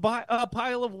to a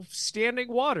pile of standing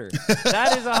water.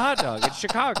 That is a hot dog. It's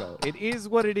Chicago. It is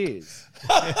what it is.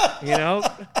 You know?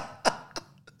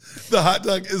 The hot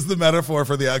dog is the metaphor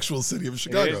for the actual city of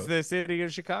Chicago. It's the city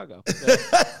of Chicago.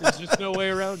 There's just no way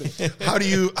around it. How do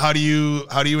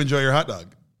you enjoy your hot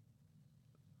dog?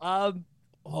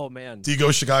 Oh man. Do you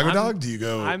go Chicago dog? Do you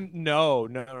go? No.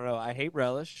 I hate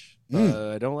relish.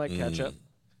 I don't like ketchup.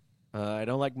 I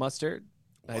don't like mustard.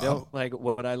 I don't like.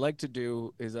 What I like to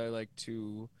do is I like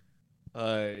to.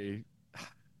 I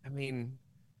mean,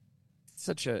 it's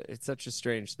such a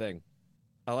strange thing.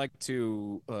 I like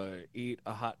to eat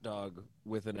a hot dog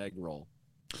with an egg roll.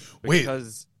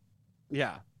 Because,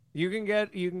 yeah, you can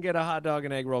get a hot dog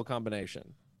and egg roll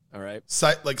combination. All right,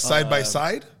 side by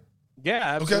side. Yeah,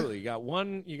 absolutely. Okay.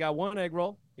 You got one egg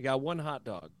roll. You got one hot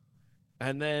dog,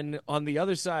 and then on the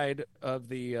other side of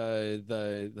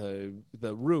the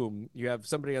room, you have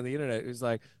somebody on the internet who's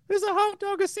like, "There's a hot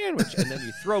dog, a sandwich," and then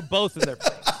you throw both in their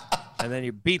face, and then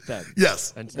you beat them.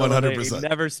 Yes, until 100%. They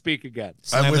never speak again.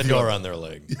 Slam the door on their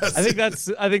leg. Yes.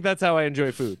 I think that's how I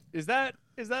enjoy food. Is that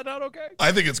not okay?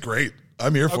 I think it's great.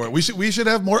 I'm here for it. We should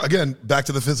have more. Again, back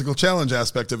to the physical challenge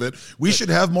aspect of it. We should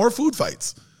have more food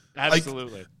fights.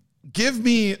 Absolutely. Like, give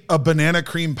me a banana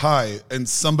cream pie in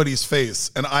somebody's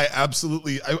face, and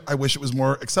I wish it was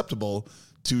more acceptable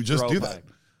to just do that.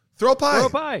 Throw a pie. Throw a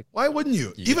pie. Why wouldn't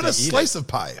you? Even a slice of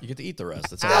pie. You get to eat the rest.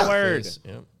 That's Coward.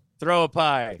 Yep. Throw a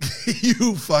pie.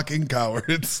 You fucking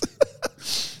cowards.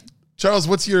 Charles,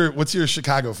 what's your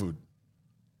Chicago food?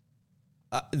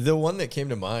 The one that came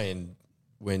to mind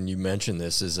when you mentioned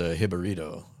this is a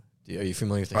jibarito. Are you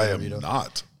familiar with the jibarito? I am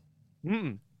not.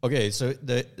 Okay, so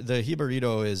the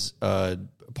jibarito is a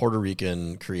Puerto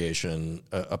Rican creation.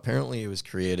 Apparently, it was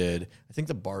created. I think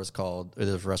the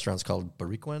restaurant's called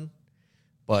Bariquen,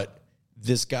 but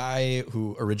this guy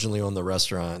who originally owned the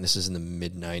restaurant, this is in the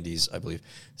mid '90s, I believe,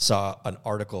 saw an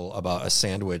article about a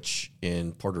sandwich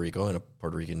in Puerto Rico in a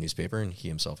Puerto Rican newspaper, and he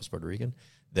himself is Puerto Rican.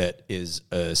 That is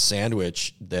a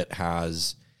sandwich that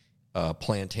has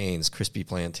crispy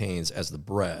plantains as the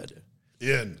bread.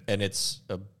 And it's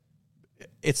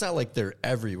not like they're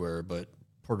everywhere, but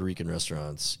Puerto Rican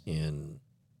restaurants in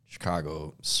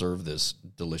Chicago serve this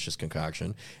delicious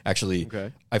concoction. Actually,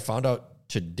 I found out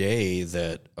today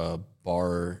that a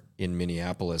bar in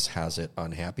Minneapolis has it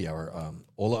on happy hour,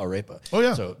 Ola Arepa. Oh,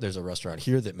 yeah. So there's a restaurant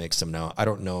here that makes them now. I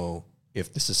don't know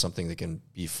if this is something that can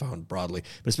be found broadly,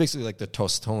 but it's basically like the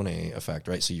tostone effect,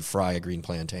 right? So you fry a green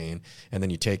plantain, and then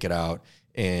you take it out,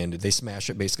 and they smash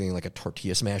it basically in like a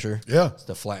tortilla smasher. Yeah.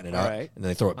 To flatten it out. And then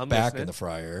they throw it back in the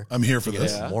fryer. I'm here for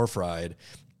this. More fried.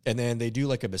 And then they do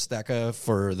like a bistecca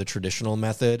for the traditional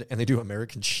method, and they do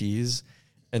American cheese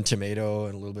and tomato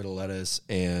and a little bit of lettuce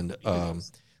and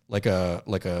like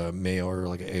a mayo or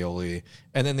like an aioli.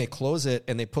 And then they close it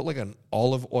and they put like an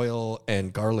olive oil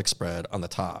and garlic spread on the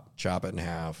top. Chop it in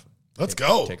half. Let's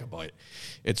go. Take a bite.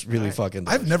 It's really fucking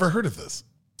delicious. I've never heard of this.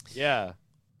 Yeah.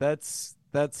 That's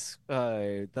an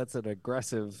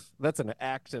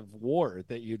act of war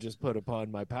that you just put upon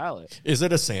my palate. Is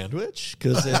it a sandwich?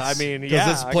 Because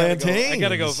it's plantain. I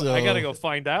gotta go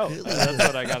find out. That's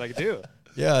what I gotta do.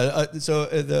 Yeah, so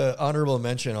the honorable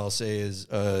mention I'll say is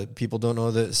people don't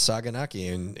know the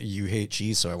Saganaki, and you hate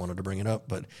cheese, so I wanted to bring it up.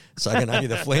 But Saganaki,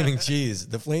 the flaming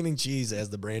cheese has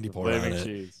the brandy poured on it.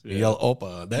 Cheese, You yell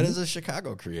Opa. That is a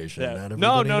Chicago creation. Yeah.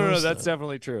 Not No. That's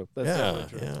definitely true. That's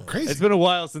definitely true. Yeah. Crazy. It's been a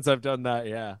while since I've done that.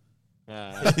 Yeah.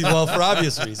 Well, for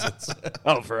obvious reasons.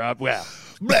 Throw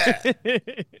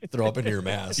up into your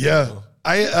mask. Yeah. You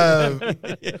know?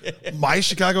 My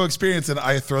Chicago experience, and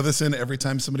I throw this in every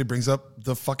time somebody brings up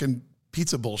the fucking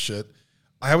pizza bullshit.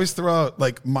 I always throw out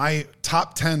like my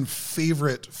top 10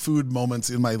 favorite food moments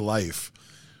in my life.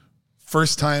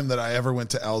 First time that I ever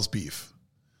went to Al's Beef,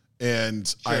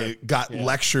 and I got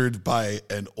lectured by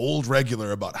an old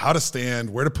regular about how to stand,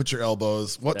 where to put your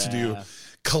elbows, what to do.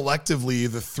 Collectively,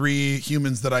 the three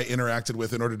humans that I interacted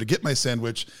with in order to get my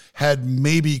sandwich had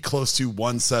maybe close to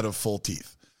one set of full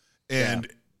teeth. And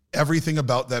everything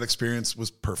about that experience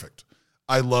was perfect.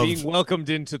 I loved being welcomed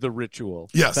into the ritual.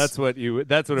 Yes. That's what it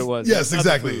was. Yes,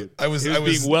 exactly. I was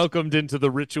being welcomed into the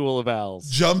ritual of Al's.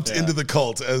 Jumped into the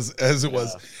cult as it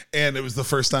was. And it was the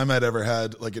first time I'd ever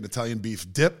had like an Italian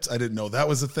beef dipped. I didn't know that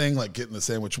was a thing, like getting the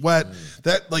sandwich wet.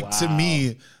 That to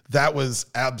me, that was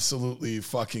absolutely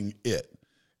fucking it.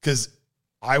 Because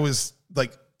I was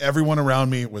like, everyone around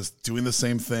me was doing the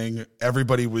same thing.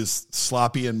 Everybody was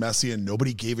sloppy and messy and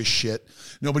nobody gave a shit.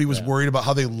 Nobody was worried about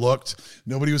how they looked.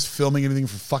 Nobody was filming anything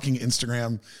for fucking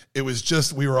Instagram. It was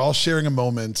just, we were all sharing a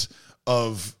moment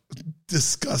of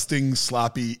disgusting,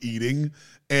 sloppy eating.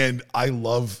 And I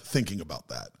love thinking about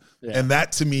that. Yeah. And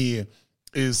that to me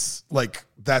is like,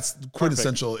 that's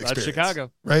quintessential experience. That's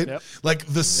Chicago. Right? Yep. Like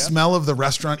the smell of the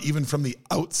restaurant, even from the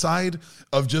outside,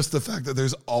 of just the fact that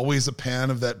there's always a pan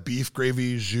of that beef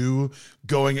gravy jus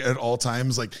going at all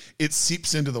times. Like it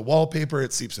seeps into the wallpaper,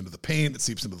 it seeps into the paint, it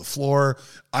seeps into the floor.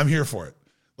 I'm here for it.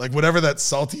 Like whatever that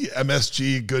salty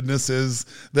MSG goodness is,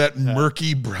 that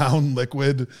murky brown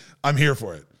liquid, I'm here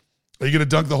for it. Are you going to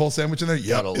dunk the whole sandwich in there?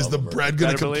 Yeah. Is the bread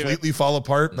going to completely fall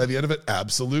apart by the end of it?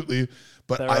 Absolutely.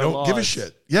 But I don't give a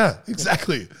shit. Yeah,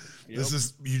 exactly. This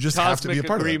is, you just have to be a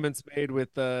part of it. Agreements made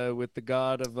with the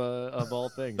God of all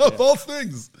things. Of all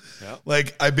things. Yeah.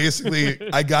 Like I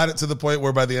got it to the point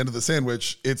where by the end of the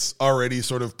sandwich, it's already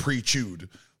sort of pre-chewed.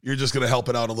 You're just going to help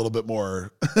it out a little bit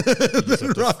more. You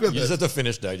just have to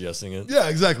finish digesting it. Yeah,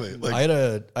 exactly. Like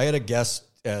I had a guess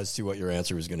as to what your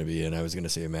answer was going to be, and I was going to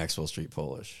say Maxwell Street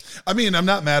Polish. I mean, I'm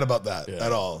not mad about that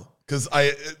at all. Because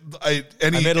I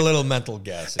made a little mental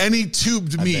guess. Any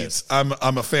tubed meat,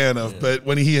 I'm a fan of, but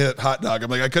when he hit hot dog,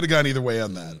 I'm like, I could have gone either way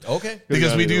on that. Okay,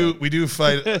 because we do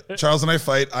fight. Charles and I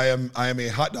fight. I am a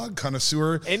hot dog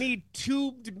connoisseur. Any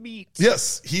tubed meat?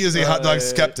 Yes, he is a hot dog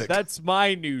skeptic. That's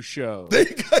my new show.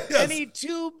 Yes. Any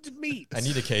tubed meat? I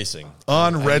need a casing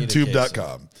on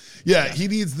redtube.com. Yeah, he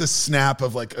needs the snap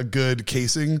of like a good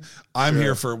casing. I'm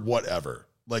here for whatever.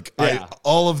 Like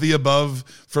all of the above,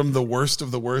 from the worst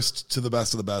of the worst to the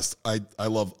best of the best. I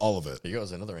love all of it. Here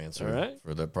goes another answer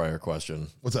for the prior question.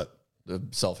 What's that? The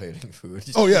self-hating food.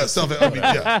 Oh yeah, self-hating. I mean,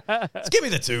 yeah. Just give me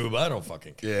the tube. I don't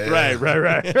fucking care. Yeah.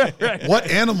 Right.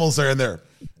 What animals are in there?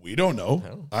 We don't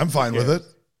know. I'm fine with it.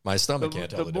 My stomach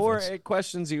can't tell the difference. The more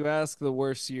questions you ask, the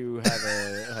worse you have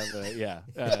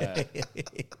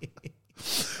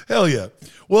Hell yeah.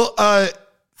 Well,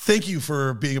 thank you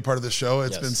for being a part of the show.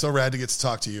 It's been so rad to get to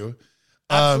talk to you.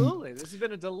 Absolutely. This has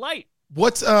been a delight.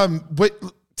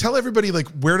 Tell everybody like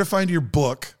where to find your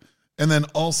book, and then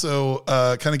also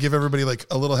kind of give everybody like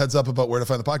a little heads up about where to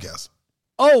find the podcast.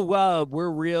 Oh,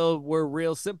 we're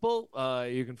real simple.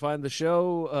 You can find the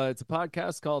show. It's a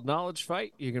podcast called Knowledge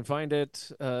Fight. You can find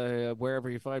it wherever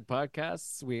you find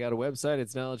podcasts. We got a website.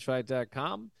 It's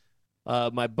knowledgefight.com.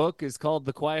 My book is called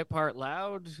The Quiet Part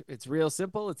Loud. It's real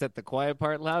simple. It's at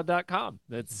thequietpartloud.com.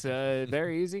 It's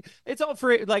very easy. It's all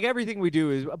free. Like everything we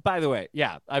do is, by the way,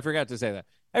 I forgot to say that.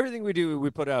 Everything we do, we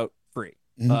put out free.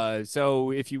 Mm-hmm. So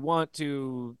if you want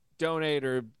to donate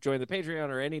or join the Patreon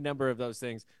or any number of those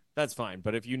things, that's fine.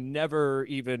 But if you never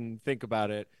even think about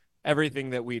it, everything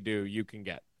that we do, you can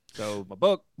get. So my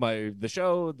book, the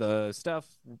show, the stuff,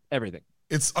 everything.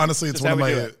 It's honestly, it's one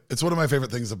of my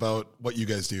favorite things about what you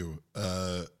guys do.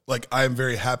 Like I am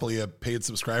very happily a paid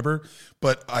subscriber,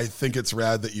 but I think it's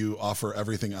rad that you offer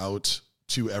everything out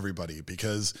to everybody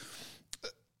because,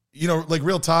 like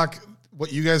real talk,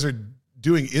 what you guys are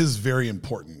doing is very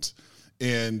important,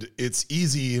 and it's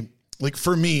easy. Like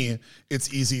for me,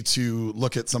 it's easy to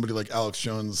look at somebody like Alex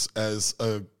Jones as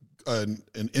an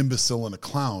imbecile and a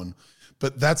clown.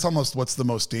 But that's almost what's the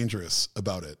most dangerous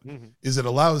about it, is it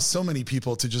allows so many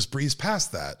people to just breeze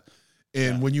past that.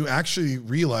 And when you actually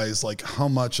realize like how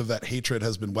much of that hatred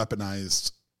has been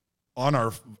weaponized on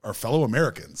our fellow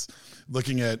Americans,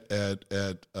 looking at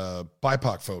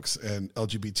BIPOC folks and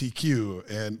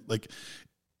LGBTQ, and like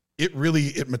it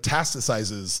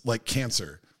metastasizes like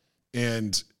cancer.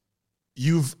 And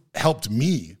you've helped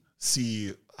me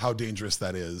see how dangerous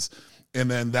that is. And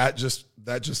then that just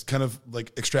kind of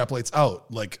like extrapolates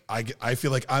out. Like I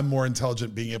feel like I'm more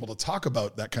intelligent being able to talk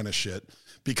about that kind of shit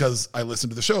because I listen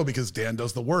to the show, because Dan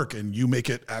does the work and you make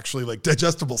it actually like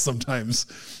digestible sometimes.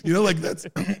 Like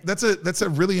that's a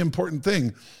really important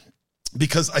thing,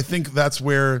 because I think that's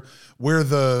where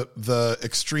the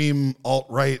extreme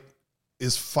alt-right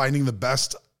is finding the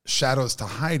best shadows to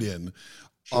hide in.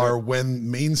 Sure. Are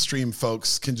when mainstream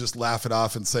folks can just laugh it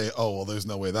off and say, oh, well, there's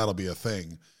no way that'll be a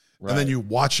thing. Right. And then you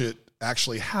watch it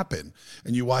actually happen,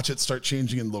 and you watch it start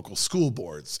changing in local school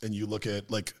boards, and you look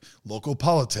at like local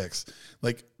politics.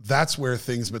 Like that's where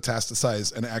things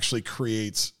metastasize and actually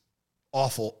creates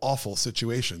awful, awful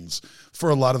situations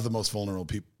for a lot of the most vulnerable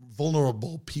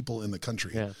people in the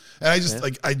country. Yeah. And I just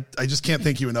I just can't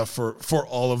thank you enough for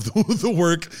all of the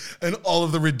work and all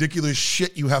of the ridiculous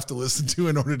shit you have to listen to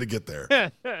in order to get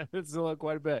there. It's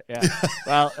quite a bit. Yeah.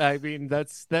 Well, I mean,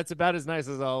 that's about as nice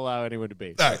as I'll allow anyone to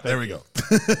be. All right, there we go.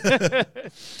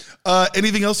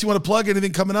 Anything else you want to plug?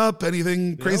 Anything coming up?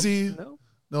 Anything crazy? No.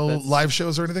 No live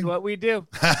shows or anything? What we do.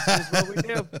 That's what we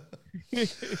do.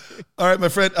 All right, my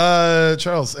friend.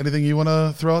 Charles, anything you want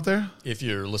to throw out there? If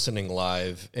you're listening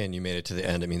live and you made it to the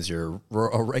end, it means you're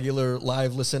a regular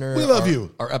live listener. We love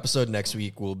you. Our episode next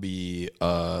week will be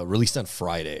released on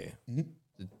Friday, a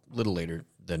little later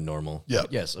than normal. Yeah.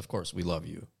 But yes, of course, we love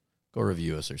you. Go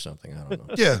review us or something. I don't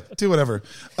know. Yeah, do whatever.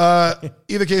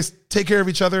 Either case, take care of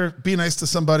each other. Be nice to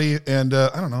somebody. And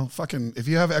I don't know, fucking, if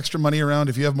you have extra money around,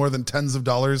 if you have more than tens of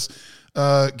dollars,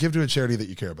 give to a charity that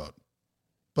you care about.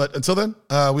 But until then,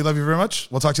 we love you very much.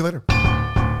 We'll talk to you later.